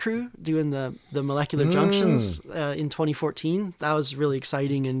nanotech crew doing the molecular junctions in 2014, that was really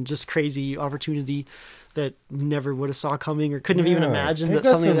exciting and just crazy opportunity that never would have saw coming or couldn't have even imagined They've that got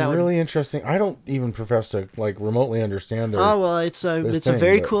something some that would. really interesting. I don't even profess to remotely understand their. Oh well, it's a thing,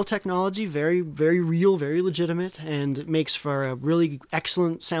 very but- cool technology, very very real, very legitimate, and it makes for a really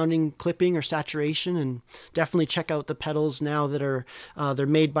excellent sounding clipping or saturation. And definitely check out the pedals now that are they're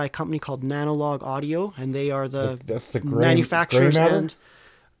made by a company called Nanolog Audio, and they are That's the gray, manufacturers gray matter? and.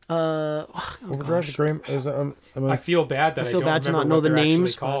 Overdrive gray. I feel bad that I feel don't bad to remember not know what the they're actually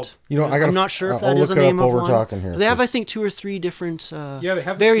names, called. but I gotta, I'm not sure if I'll that is a look it name up of over one. talking here. They have, I 'cause- think, 2 or 3 different, Yeah, they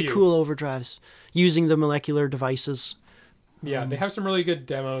have a very few. cool overdrives using the molecular devices. Yeah, they have some really good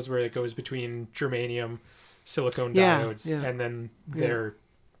demos where it goes between germanium, silicone Yeah, diodes, yeah. and then their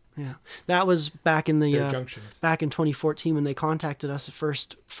Yeah, that was back in the junctions. back in 2014 when they contacted us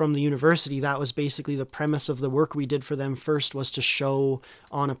first from the university. That was basically the premise of the work we did for them. First was to show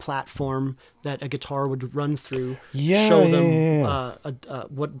on a platform that a guitar would run through. Yeah, show them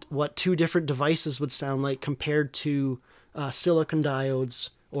what two different devices would sound like compared to silicon diodes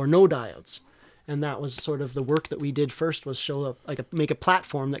or no diodes. And that was sort of the work that we did first, was show make a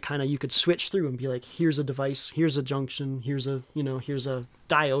platform that kind of you could switch through and be like, here's a device, here's a junction, here's a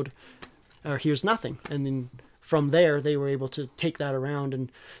diode, or here's nothing. And then from there, they were able to take that around,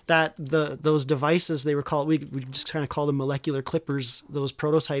 and those devices, they were called, we just kind of call them molecular clippers, those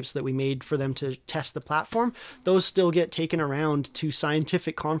prototypes that we made for them to test the platform. Those still get taken around to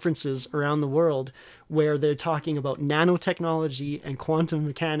scientific conferences around the world where they're talking about nanotechnology and quantum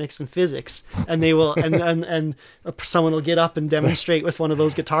mechanics and physics, and they will, and someone will get up and demonstrate with one of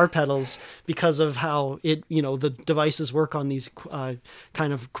those guitar pedals because of how the devices work on these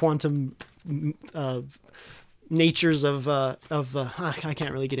kind of quantum natures of I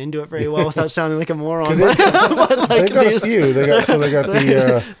can't really get into it very well without sounding like a moron. But like they got a few. They got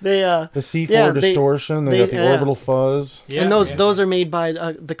the C4 distortion. They got the orbital fuzz. Yeah, and those are made by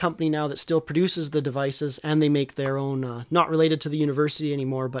the company now that still produces the devices, and they make their own, not related to the university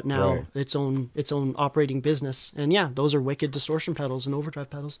anymore, but now its own operating business. And yeah, those are wicked distortion pedals and overdrive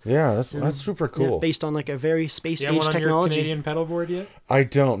pedals. Yeah, that's super cool. Yeah, based on like a very space age one technology. on your Canadian pedal board yet? I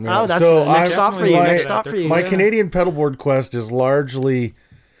don't know. Oh, that's the next stop for you. Next stop for you. My Canadian pedalboard quest is largely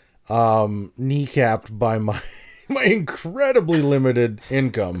kneecapped by my incredibly limited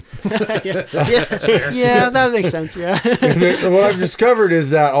income. Yeah, that makes sense. Yeah. What I've discovered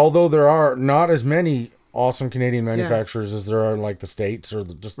is that although there are not as many awesome Canadian manufacturers as there are in like the States or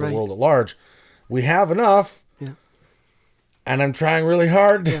just the world at large, we have enough. And I'm trying really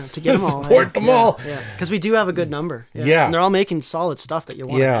hard to get them all. Support them all. Yeah, because we do have a good number. Yeah. And they're all making solid stuff that you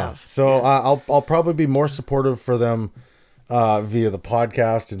want to have. So I'll probably be more supportive for them via the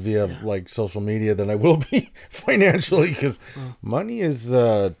podcast and via like social media than I will be financially, because money is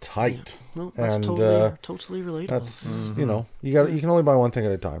tight. Yeah. Well, that's totally relatable. That's you can only buy one thing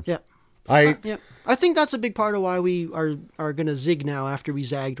at a time. Yeah. I think that's a big part of why we are going to zig now after we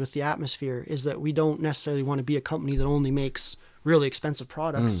zagged with the Atmosphere, is that we don't necessarily want to be a company that only makes really expensive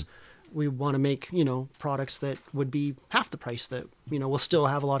products. We want to make, products that would be half the price, that, will still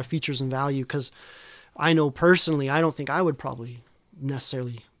have a lot of features and value, because I know personally, I don't think I would probably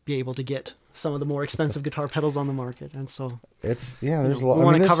necessarily be able to get some of the more expensive guitar pedals on the market. And so there's a lot. We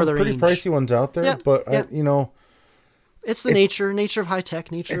want to cover the pretty range. Pricey ones out there, but it's the nature of high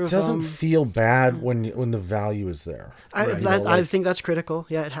tech. It doesn't feel bad when the value is there. I think that's critical.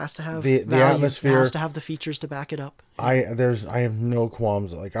 Yeah, it has to have the value. Atmosphere. It has to have the features to back it up. I have no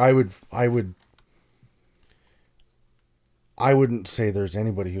qualms. Like I wouldn't say there's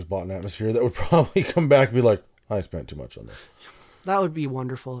anybody who's bought an Atmosphere that would probably come back and be like, I spent too much on this. That would be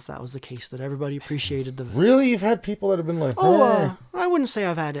wonderful if that was the case, that everybody appreciated the... Really? You've had people that have been like... I wouldn't say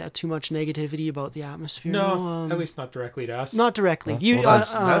I've had too much negativity about the Atmosphere. No, at least not directly to us. Not directly.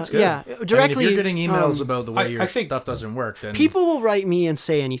 That's good. Yeah, directly. If you're getting emails about the way your stuff doesn't work, then... People will write me and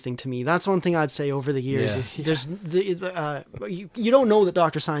say anything to me. That's one thing I'd say over the years is there's you don't know that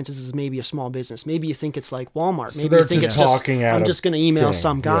Dr. Sciences is maybe a small business. Maybe you think it's like Walmart. Maybe you think it's just I'm just going to email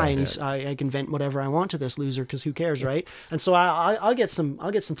some guy and I can vent whatever I want to this loser, because who cares, right? And so I'll get some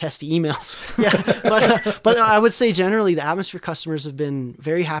testy emails. Yeah, but I would say generally the Atmosphere customers have been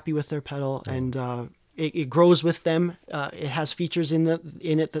very happy with their pedal, and it grows with them. It has features in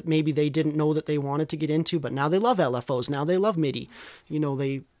it that maybe they didn't know that they wanted to get into, but now they love LFOs. Now they love MIDI.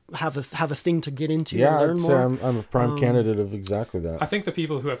 They have a thing to get into and learn more. I'm a prime candidate of exactly that. I think the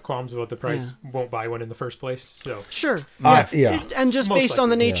people who have qualms about the price won't buy one in the first place. So sure, and just Most based on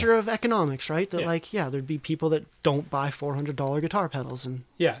the likely, nature of economics, right? That there'd be people that don't buy $400 guitar pedals, and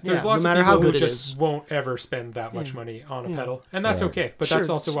there's lots no matter of how people good who it just is. won't ever spend that much money on a pedal, and that's okay. But that's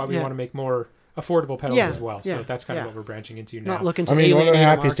also why we want to make more affordable pedals as well. So that's kind of what we're branching into now. Not looking to one of the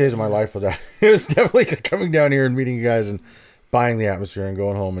happiest market. days of my life was that. It was definitely coming down here and meeting you guys and buying the Atmosphere and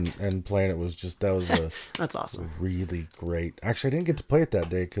going home and playing it. That's awesome. Really great. Actually, I didn't get to play it that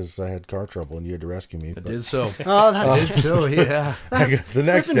day because I had car trouble and you had to rescue me. I did so. Oh, that's did so. Yeah. The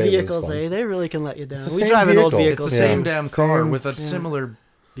next day vehicles, was fun. they really can let you down. It's the We same drive an old vehicle. vehicle. It's the same damn car with a similar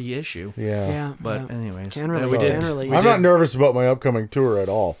issue. Yeah. But anyways, Can relate. we did. Can relate. I'm not nervous about my upcoming tour at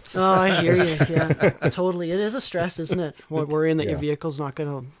all. Oh, I hear you. Yeah, totally. It is a stress, isn't it? Worrying that your vehicle's not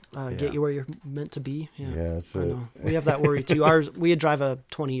going to get you where you're meant to be. Yeah, it's I know. We have that worry too. We drive a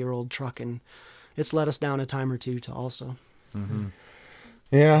 20-year-old truck, and it's let us down a time or two also. Mm-hmm.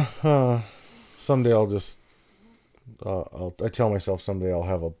 Yeah. Someday I'll just. I tell myself someday I'll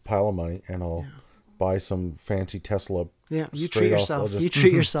have a pile of money and I'll buy some fancy Tesla. Yeah, you treat yourself. You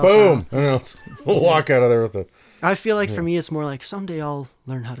treat yourself. Boom, and I'll walk out of there with it. I feel like for me, it's more like someday I'll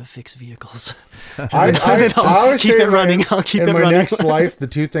learn how to fix vehicles. I'll keep it running. I'll keep it running. In my next life, the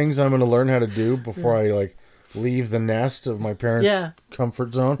two things I'm going to learn how to do before I leave the nest of my parents'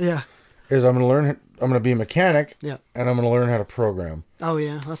 comfort zone is I'm going to be a mechanic and I'm going to learn how to program. Oh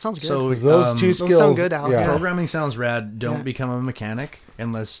yeah, that sounds good. So those two skills sound good, Al. Yeah. Programming sounds rad. Don't become a mechanic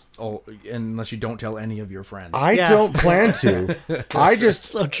unless you don't tell any of your friends. I don't plan to. I just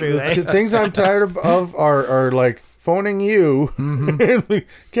so true. The things I'm tired of are like phoning you. Mm-hmm.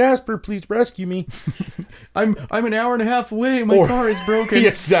 Casper, please rescue me. I'm an hour and a half away. My car is broken. Yeah,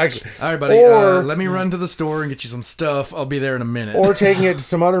 exactly. All right, buddy. Let me run to the store and get you some stuff. I'll be there in a minute. Or taking it to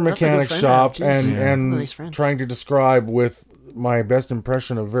some other mechanic shop and nice trying to describe with my best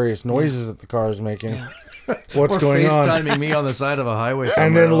impression of various noises that the car is making. What's going on? FaceTiming me on the side of a highway somewhere.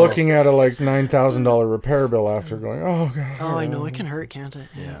 And then looking at a $9,000 repair bill after going, oh god. Oh, I know, it can hurt, can't it?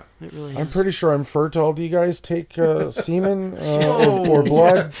 Yeah, it really is. I'm pretty sure I'm fertile. Do you guys take semen or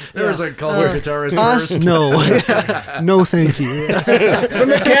blood? There's a cultured guitarist. Us, no. No, thank you. The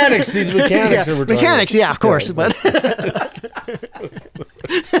mechanics, these mechanics that we're talking mechanics, about. of course, but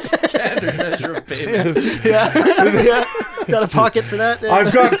Standard measure of payment. Got a pocket for that?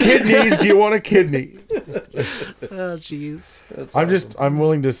 I've got kidneys. Do you want a kidney? Oh, jeez. I'm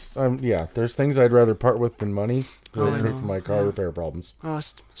willing to. There's things I'd rather part with than money for my car repair problems. Oh,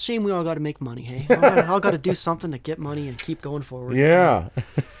 it's a shame we all got to make money, hey? All got to do something to get money and keep going forward. Yeah.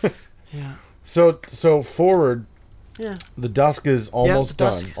 Yeah. So forward. Yeah. The dusk is almost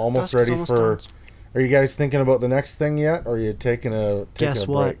done. Almost ready for. Done. Are you guys thinking about the next thing yet? Or are you taking a Guess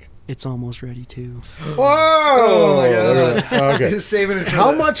what? break? It's almost ready too. Whoa! Oh my god! Okay. Saving it for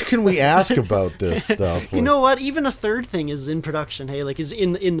How much can we ask about this stuff? You know what? Even a third thing is in production. Hey, like is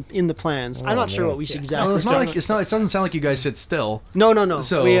in the plans. I'm not sure what we should exactly. Well, it doesn't sound like you guys sit still. No.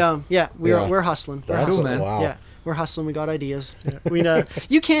 So we're hustling. We're hustling. Wow. Yeah. We're hustling. We got ideas. We know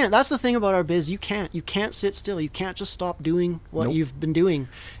you can't. That's the thing about our biz. You can't sit still. You can't just stop doing what you've been doing.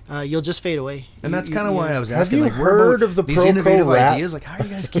 You'll just fade away. And that's kind of why I was asking. Have you heard of the these innovative rap? ideas? Like, how do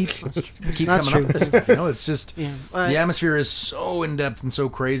you guys keep coming That's up with this stuff? It's just the atmosphere is so in depth and so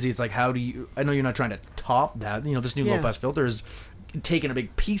crazy. It's like, how do you? I know you're not trying to top that. This new low pass filter is taking a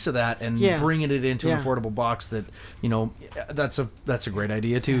big piece of that and bringing it into an affordable box that that's a great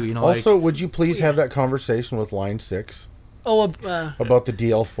idea too. Also, would you please have that conversation with Line 6 about the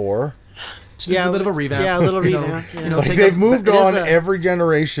DL4? Yeah, a bit of a revamp. Yeah, a little revamp. They've moved on every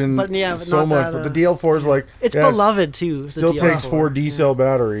generation so much, but the DL4 is like it's beloved too. Still takes 4 D-cell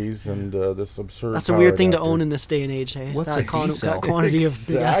batteries and this absurd. That's a weird thing to own in this day and age. Hey, what's a D-cell? That quantity of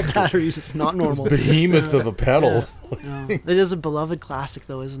big ass batteries, it's not normal. It's behemoth of a pedal. It is a beloved classic,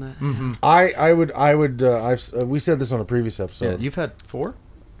 though, isn't it? Mm-hmm. I would. We said this on a previous episode. Yeah, you've had 4.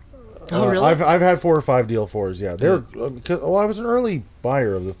 Oh, really? I've had 4 or 5 DL4s. Yeah, they're. I was an early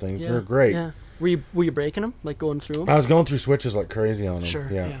buyer of the things. They're great. Yeah. Were you breaking them, like going through them? I was going through switches like crazy on them.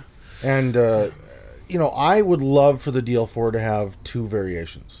 Sure. Yeah. And I would love for the DL4 to have 2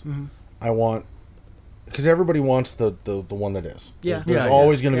 variations. Mm-hmm. I want. Because everybody wants the one that is. Yeah. There's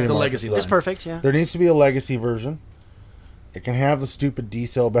always going to be the a legacy line. It's perfect, yeah. There needs to be a legacy version. It can have the stupid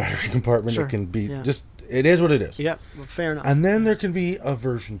D-cell battery compartment. Sure. It can be just... It is what it is. Yeah, fair enough. And then there can be a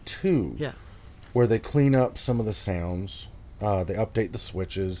version 2. Yeah. Where they clean up some of the sounds. They update the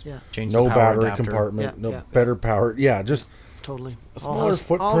switches. Yeah. Change no the power battery adapter. compartment. Better power. Yeah, just... Totally. A smaller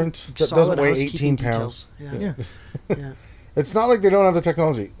footprint that doesn't weigh 18 pounds. Yeah. It's not like they don't have the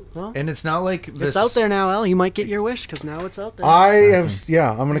technology. Well, and it's not like this... It's out there now, Al. You might get your wish because now it's out there. I'm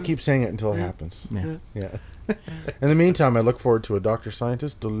going to keep saying it until it happens. Yeah. In the meantime, I look forward to a Dr.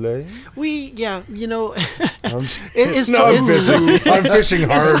 Scientist delay. I'm fishing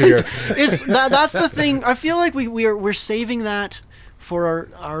hard here. That's the thing. I feel like we're saving that for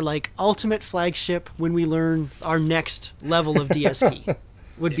our like ultimate flagship when we learn our next level of DSP.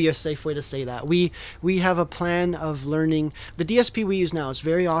 Would be a safe way to say that. We have a plan of learning. The DSP we use now is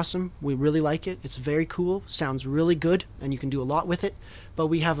very awesome. We really like it. It's very cool. Sounds really good, and you can do a lot with it. But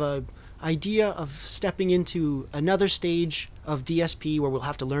we have a idea of stepping into another stage of DSP where we'll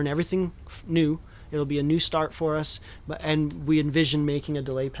have to learn everything new. It'll be a new start for us, and we envision making a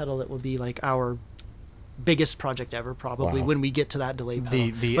delay pedal that will be like our biggest project ever, probably when we get to that delay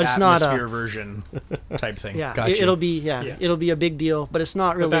pedal. The but it's atmosphere not version type thing. Yeah, Gotcha. it'll be it'll be a big deal, but it's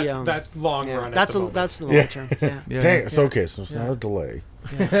not really. But that's long run. That's the long term. Yeah. Dang, it's okay. So it's not a delay.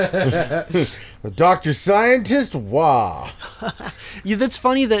 The Dr. Scientist, wah. That's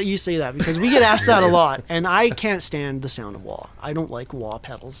funny that you say that because we get asked that a lot, and I can't stand the sound of wah. I don't like wah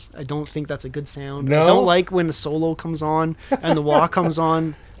pedals. I don't think that's a good sound. No? I don't like when the solo comes on and the wah comes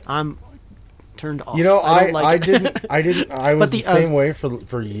on. I'm turned off. You know, I didn't. I was the same way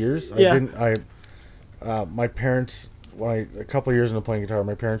for years. Yeah. My parents. A couple of years into playing guitar,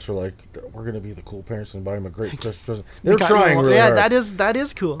 my parents were like, "We're gonna be the cool parents and buy him a great Christmas present." They were trying really hard. That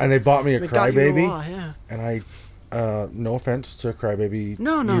is cool. And they bought me a Crybaby. Yeah. And I, no offense to Crybaby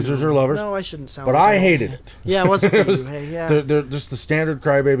no, users or lovers, no, I shouldn't sound. but like I that. hated it. Yeah, it wasn't for you. Hey, yeah. Just the standard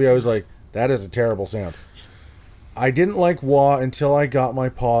Crybaby. I was like, that is a terrible sound. I didn't like wah until I got my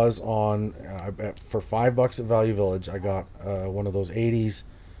paws on for $5 at Value Village. I got one of those '80s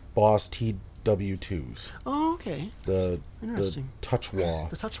Boss TW2s. Oh, okay. The Interesting. touch wah.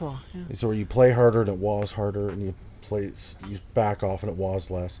 The touch wah. Yeah. So where you play harder and it wahs harder, and you back off and it wahs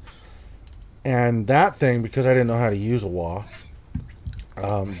less. And that thing, because I didn't know how to use a wah,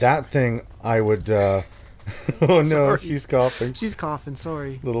 that thing I would. Oh no, Sorry. she's coughing. She's coughing.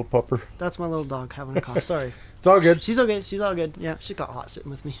 Sorry. Little pupper. That's my little dog having a cough. Sorry. It's all good. She's okay. She's all good. Yeah, she got hot sitting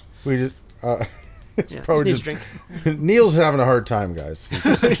with me. We just. It's Yeah, probably just just needs a drink. Neil's having a hard time, guys.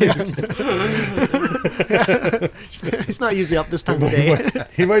 He's not usually up this time of day.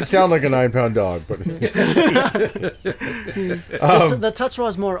 He might sound like a 9-pound dog, but The touch wah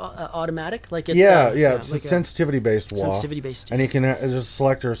is more automatic, like it's it's like a sensitivity based wah. sensitivity based. And you can there's a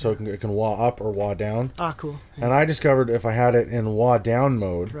selector so it can wah up or wah down. Ah, cool. Yeah, And I discovered if I had it in wah down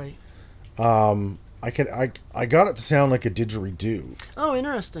mode, right. I got it to sound like a didgeridoo. Oh,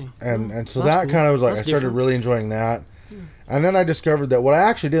 interesting. And so that's that cool. kind of was like That's I started different. really enjoying that. And then I discovered that what I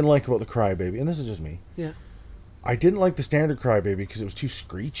actually didn't like about the Crybaby, and this is just me. Yeah. I didn't like the standard Crybaby because it was too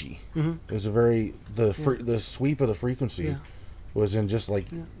screechy. Mm-hmm. It was a very the sweep of the frequency was in just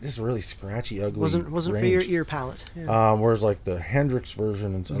really scratchy, ugly. Wasn't range. for your ear palette. Yeah. Whereas like the Hendrix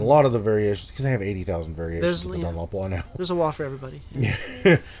version and a lot of the variations, because they have 80,000 variations of the Dunlop wah now. There's a wah for everybody. Yeah.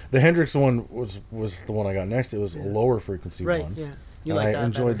 The Hendrix one was the one I got next. It was a lower frequency Right. one. Yeah. And I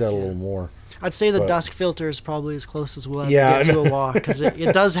enjoyed that a little more. I'd say the But- dusk filter is probably as close as we'll ever Yeah, get to a wah, because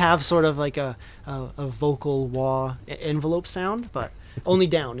it does have sort of like a vocal wah envelope sound, but only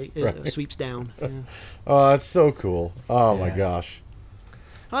down. It sweeps down. Yeah. Oh, that's so cool. Oh my gosh.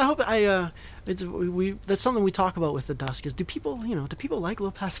 I hope that's something we talk about with the dusk is do people like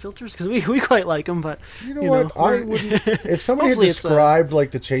low pass filters, because we quite like them, but You know what? I wouldn't. If somebody had Hopefully it's, described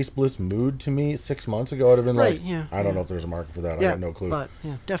like the Chase Bliss mood to me 6 months ago, I'd have been Right, like, yeah, I don't know if there's a market for that. yeah, I have no clue. but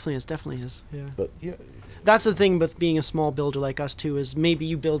yeah, definitely is. Yeah. But yeah, That's the thing with being a small builder like us too, is maybe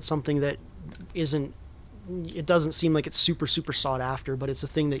you build something that it doesn't seem like it's super sought after, but it's a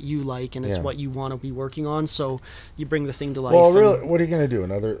thing that you like and it's what you want to be working on, so you bring the thing to life. well, really, what are you gonna do?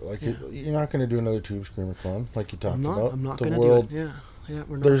 You're not gonna do another Tube Screamer clone like you talked about. I'm not The gonna world, do it. Yeah,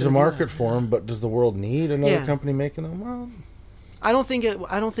 we're not. There's a gonna do market that. for them, but does the world need another Yeah. company making them? Well, I don't think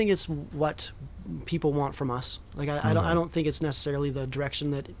it's what people want from us. Like I don't think it's necessarily the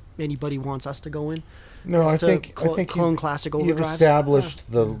direction that anybody wants us to go in. no, Is I to think clone classic you've overdrives.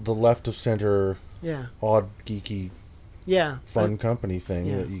 established the left of center, Yeah, odd, geeky, yeah, fun company thing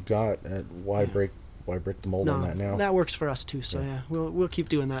yeah. that you got. Why break the mold on that now? that works for us too. So yeah, we'll keep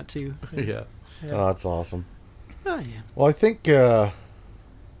doing that too. Yeah. Oh, that's awesome. Oh yeah. Well, I think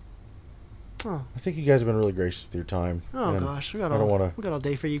Oh. I think you guys have been really gracious with your time. Oh and gosh, we got I don't all want we got all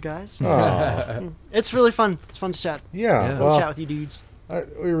day for you guys. to. It's really fun. It's fun to chat. Yeah, Fun to chat with you dudes.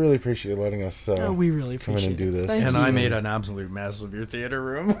 we really appreciate you letting us. We really come in appreciate and do this. Thank And you. I made an absolute mess of your theater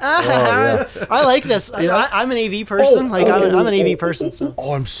room. yeah. I like this. I'm an AV person. I'm an AV person. So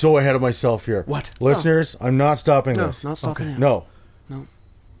Oh, I'm so ahead of myself here. What? Listeners, I'm not stopping no, this. not stopping now. No. No.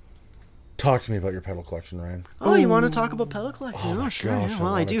 Talk to me about your pedal collection, Ryan. Oh, you want to talk about pedal collecting? Oh Oh, my sure. gosh, Yeah. I Well,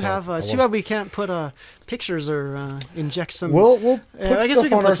 I wanna do talk- have. I It's too want- bad we can't put pictures or inject some. We'll put I guess we stuff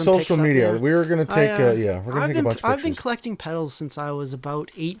can on put our some social pics up, media. yeah. We were gonna take we're gonna take a bunch of I've been pictures. collecting pedals since I was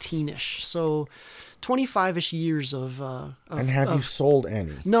about 18ish. So 25ish years of And have you sold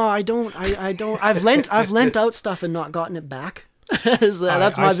any? No, I don't. I don't. I've lent out stuff and not gotten it back. That's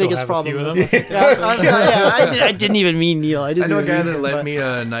my I still biggest have a few problem. of them. I didn't even mean Neil. I I didn't. know a even guy mean that him, lent but- me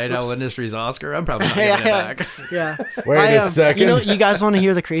a Night Owl Industries Oscar. I'm probably not giving it back. Yeah. Wait a second. You know, you guys want to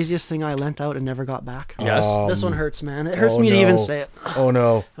hear the craziest thing I lent out and never got back? Yes. This one hurts, man. It hurts oh me to no. even say it. Oh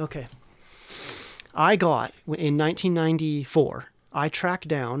no. Okay. I got in 1994. I tracked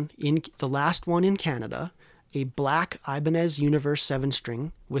down in the last one in Canada, a black Ibanez Universe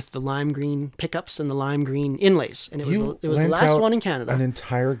 7-string with the lime green pickups and the lime green inlays, and it was the last one in Canada. An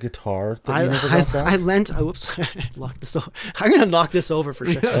entire guitar that you never got back? I lent. Whoops, locked this over. I'm gonna knock this over for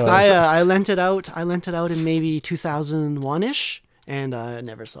sure. I lent it out. I lent it out in maybe 2001-ish, and I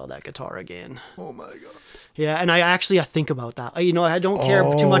never saw that guitar again. Oh my god. Yeah, and I think about that. I don't care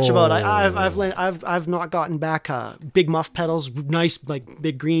too much about. I've not gotten back big muff pedals, nice like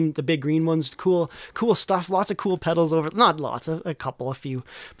the big green ones, cool stuff. Lots of cool pedals over. Not lots, a couple, a few.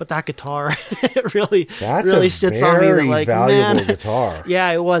 But that guitar, it really sits on me. That, like, valuable man, guitar.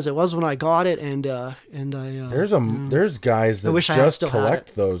 Yeah, it was when I got it, and I. There's guys that just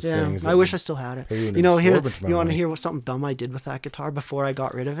collect those things. I wish I still had it. You want to hear what something dumb I did with that guitar before I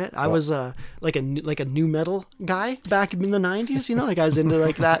got rid of it? I was like a new metal guy back in the 90s, like I was into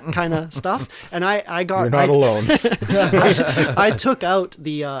like that kind of stuff, and I got. You're not alone. I took out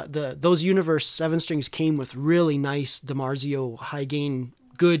those Universe 7-strings came with really nice DiMarzio high gain,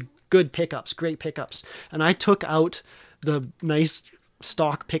 good pickups, great pickups, and I took out the nice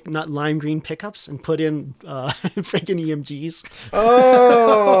stock nut lime green pickups and put in freaking EMGs.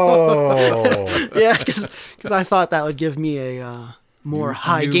 Oh, yeah, because I thought that would give me a more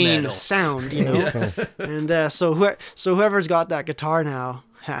high gain metal sound, and so whoever's got that guitar now,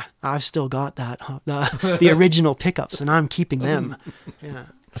 I've still got that the original pickups, and I'm keeping them. Yeah,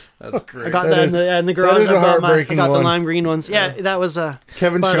 that's great. I got that in the garage. I got the lime green ones. Yeah, that was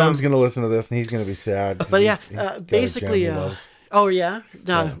Kevin Schoen's gonna listen to this, and he's gonna be sad. But he's basically, oh yeah,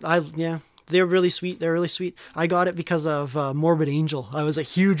 They're really sweet. I got it because of Morbid Angel. I was a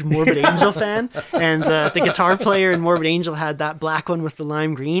huge Morbid Angel fan, and the guitar player in Morbid Angel had that black one with the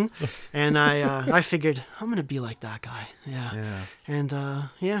lime green, and I figured I'm gonna be like that guy. Yeah. And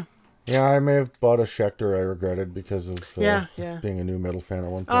Yeah, I may have bought a Schecter I regretted because of being a new metal fan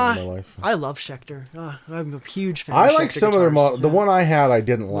at one point in my life. I love Schecter. I'm a huge fan. I like some of their models. The one I had, I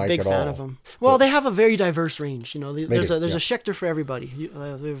didn't like at all. Big fan of them. Well, they have a very diverse range. There's a Schecter for everybody. They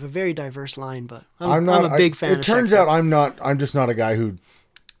have a very diverse line, but I'm a big fan. It turns out I'm just not a guy who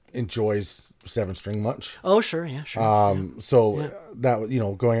enjoys 7-string much. Oh sure, yeah, sure.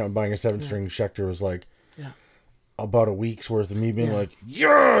 That going out and buying a 7-string Schecter was like. About a week's worth of me being like,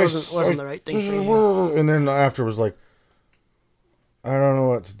 yes, wasn't the right thing for you. And then after was like, I don't know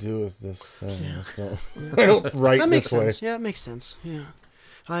what to do with this thing. I don't write that makes this sense. way. Yeah, it makes sense. Yeah,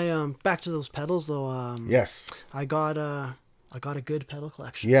 I back to those pedals though. Yes, I got a good pedal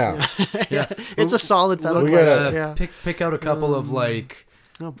collection. Yeah. It's a solid pedal collection. Pick out a couple of like,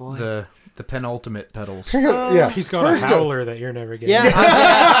 oh boy, the penultimate pedals. He's got a howler that you're never getting.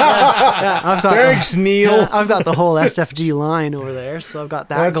 I've got. Thanks, Neil. I've got the whole SFG line over there, so I've got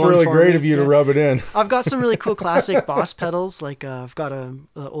that. That's going really for great me. of you to rub it in. I've got some really cool classic Boss pedals, like I've got a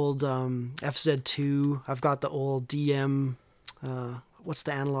old FZ2. I've got the old DM. What's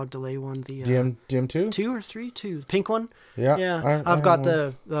the analog delay one? The DM2? 2 or 3? 2. The pink one? Yeah. I've got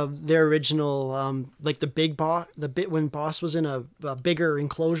their original, like the big Boss, when Boss was in a bigger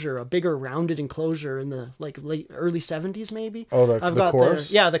enclosure, a bigger rounded enclosure in the like early 70s maybe. Oh, I've the got chorus?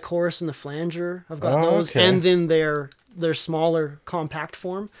 the chorus and the flanger. I've got those. Okay. And then their smaller compact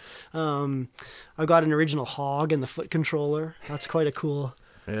form. I've got an original Hog and the foot controller. That's quite a cool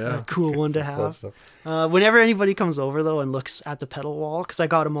one to have. Whenever anybody comes over though and looks at the pedal wall, because I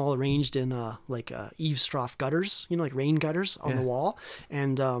got them all arranged in eavestrough gutters, like rain gutters on the wall,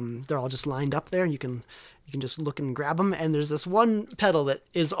 and they're all just lined up there, and you can just look and grab them. And there's this one pedal that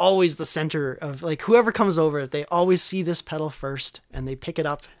is always the center of, like, whoever comes over, they always see this pedal first and they pick it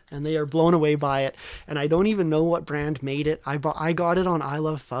up and they are blown away by it. And I don't even know what brand made it. I got it on I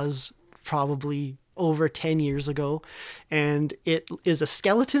Love Fuzz probably over 10 years ago, and it is a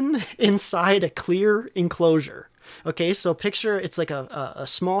skeleton inside a clear enclosure. Okay, so picture it's like a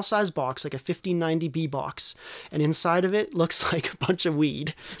small size box, like a 1590B box, and inside of it looks like a bunch of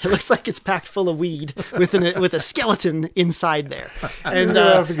weed. It looks like it's packed full of weed with a skeleton inside there. And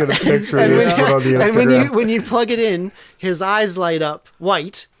I have to get a picture of this put on the Instagram. And when you plug it in, his eyes light up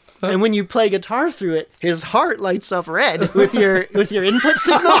white. And when you play guitar through it, his heart lights up red with your input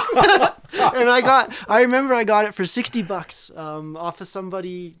signal. And I remember I got it for $60 off of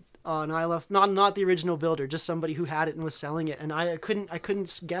somebody on I Love, not the original builder, just somebody who had it and was selling it. And I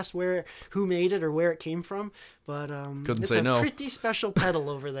couldn't guess who made it or where it came from, but it's a pretty special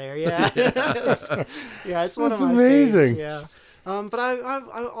pedal over there. Yeah, it's one of my amazing. faves. Yeah. But I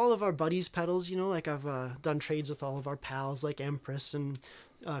all of our buddies' pedals, like I've done trades with all of our pals, like Empress and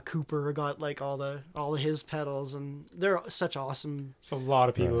Cooper got like all of his pedals, and they're such awesome. So a lot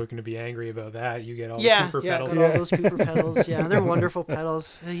of people are going to be angry about that. You get all the Cooper pedals. Got all those Cooper pedals. Yeah, they're wonderful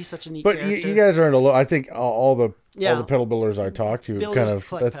pedals. He's such a neat But character. you guys are in I think all the pedal builders I talk to Builders kind of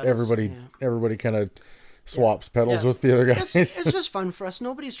collect that's pedals, everybody kind of swaps pedals with the other guys. It's just fun for us.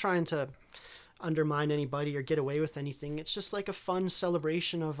 Nobody's trying to undermine anybody or get away with anything. It's just like a fun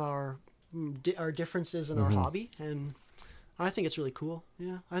celebration of our differences in our hobby, and I think it's really cool.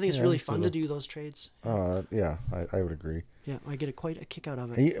 Yeah, I think it's really fun to do those trades. Yeah, I would agree. Yeah, I get quite a kick out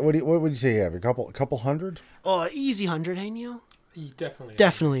of it. What would you say you have? A couple hundred? Oh, easy 100, hey Neil?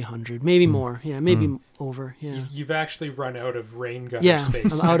 Definitely 100, maybe more. Yeah, maybe over. Yeah. You've actually run out of rain gutter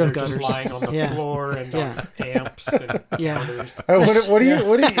space. I'm out of gutters. Just lying on the floor and on amps and counters.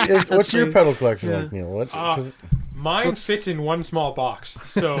 What's your pedal collection like, Neil? Mine fits in one small box,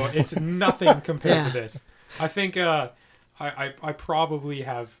 so it's nothing compared to this. I think I probably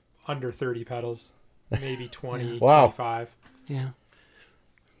have under 30 pedals, maybe 20, 25. Yeah.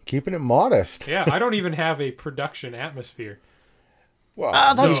 Keeping it modest. Yeah, I don't even have a production atmosphere. Well,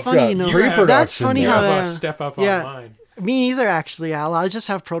 that's funny. That's funny how step up on mine. Me either, actually, Al. I just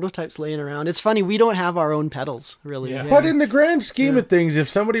have prototypes laying around. It's funny, we don't have our own pedals, really. Yeah. But in the grand scheme of things, if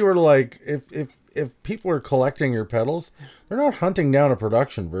somebody were to like, if people are collecting your pedals, they're not hunting down a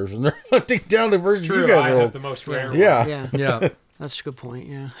production version. They're hunting down the version you guys I are. have the most rare one. Yeah. That's a good point.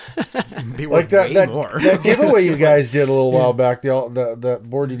 Yeah. Like that giveaway you guys did a little while back. The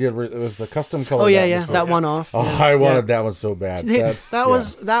board you did, it was the custom color. Oh yeah. That one off. Oh, I wanted that one so bad.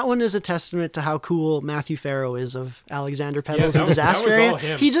 That one is a testament to how cool Matthew Farrow is of Alexander Pedals and Disaster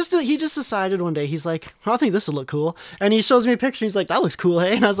Area. He just decided one day, he's like, I think this would look cool, and he shows me a picture. He's like, that looks cool,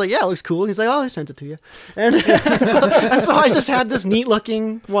 hey? And I was like, yeah, it looks cool. And he's like, oh, I sent it to you, and so I just had this neat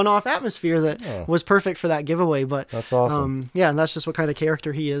looking one-off atmosphere that was perfect for that giveaway. But that's awesome. And that's just what kind of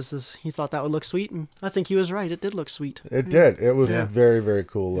character he is he thought that would look sweet, and I think he was right. It did look sweet. It did. It was very, very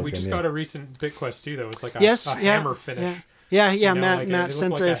cool looking. We just got a recent BitQuest too that was like a hammer finish. Yeah. Matt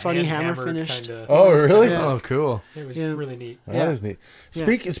sent a funny hammer finish. Oh, really? Yeah. Oh, cool. It was really neat. That is neat.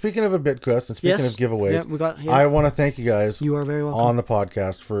 Speaking of a BitQuest and speaking of giveaways, I want to thank you guys. You are very welcome on the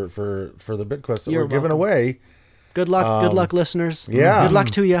podcast for the BitQuest that we're giving away. Good luck, listeners. Yeah. Good luck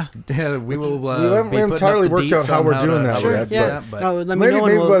to you. Yeah, we will. We haven't entirely worked out how we're doing that yet. But maybe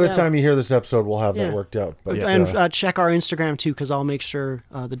by the time you hear this episode, we'll have that worked out. But and check our Instagram too, because I'll make sure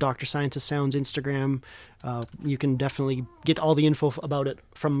the Dr. Scientist Sounds Instagram. You can definitely get all the info about it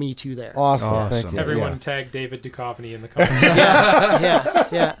from me too there. Awesome. Thank you. Everyone tag David Duchovny in the comments.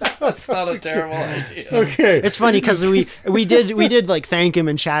 yeah. That's not a terrible idea. Okay. It's funny because we did like thank him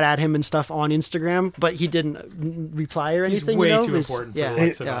and chat at him and stuff on Instagram, but he didn't reply or anything. He's way too important for the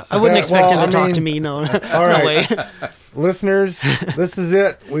likes of us. I wouldn't expect him to talk to me. No. All right. No way. Listeners, this is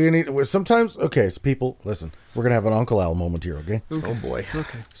it. Sometimes, okay, so people, listen, we're going to have an Uncle Al moment here, okay? Oh boy.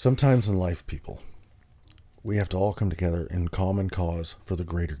 Okay. Sometimes in life, people, we have to all come together in common cause for the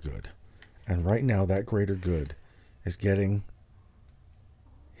greater good. And right now, that greater good is getting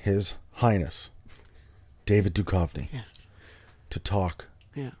His Highness, David Duchovny, to talk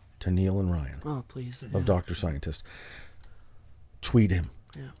to Neil and Ryan of Dr. Scientist. Tweet him.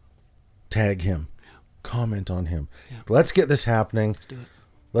 Yeah. Tag him. Yeah. Comment on him. Yeah. Let's get this happening. Let's do it.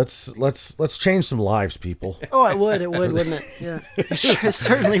 Let's change some lives, people. Oh, it would, wouldn't it? Yeah, it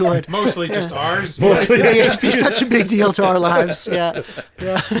certainly would. Mostly just ours. It'd be such a big deal to our lives. Yeah.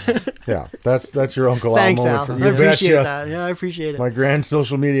 Yeah, that's your Uncle Al. Thanks, moment Al. for I appreciate that. Yeah, I appreciate it. My grand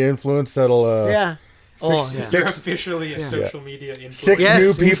social media influence that'll. You're officially a social media influencer.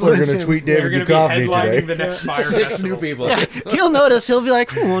 6 new people are going to tweet David Duchovny today. The next Fire 6 Festival. new people. Yeah, he'll notice. He'll be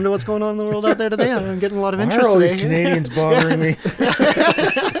like, I wonder what's going on in the world out there today. I'm getting a lot of interest Why are all today. these Canadians bothering me?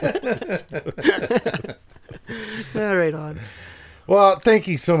 Yeah, right on. Well, thank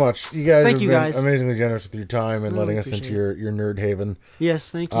you so much. You guys have been guys. amazingly generous with your time and letting us into your nerd haven.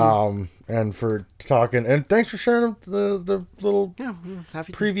 Yes, thank you. And for talking. And thanks for sharing the little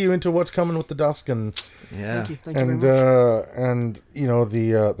preview into what's coming with the Dusk. And yeah. Thank you very much. And, you know,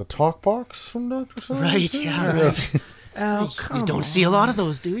 the talk box from Dr. Science. Right, yeah, right. You don't see a lot of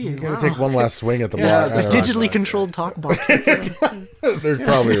those, do you? You're going to take one last swing at the bar. The digitally controlled talk box. There's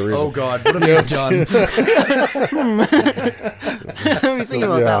probably a reason. Oh, God. What have you done? Let me think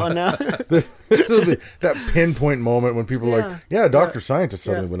about that one now. This will be that pinpoint moment when people are like, Dr. Scientist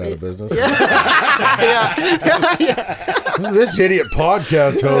suddenly went out of business. Yeah. This idiot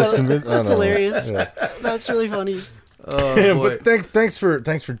podcast host. That's hilarious. Yeah. That's really funny. Oh, boy. But thanks for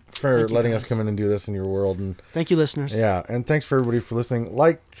letting us come in and do this in your world, and thank you, listeners. Yeah, and thanks for everybody for listening.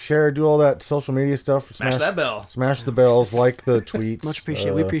 Like, share, do all that social media stuff. Smash that bell. Smash the bells. Like the tweets. Much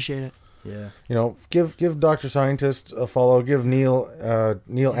appreciate. We appreciate it. Yeah. Give Dr. Scientist a follow. Give Neil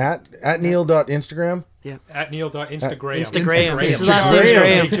Neil at Neil.Instagram. Yeah. At Neil.Instagram. Instagram. His last name's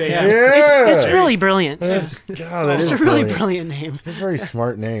Graham. It's really brilliant. It's a really brilliant name. It's a very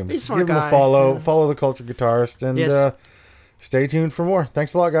smart name. He's a smart Give him guy. a follow. Follow the Cultured Guitarist, and stay tuned for more.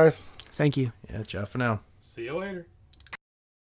 Thanks a lot, guys. Thank you. Yeah, ciao for now. See you later.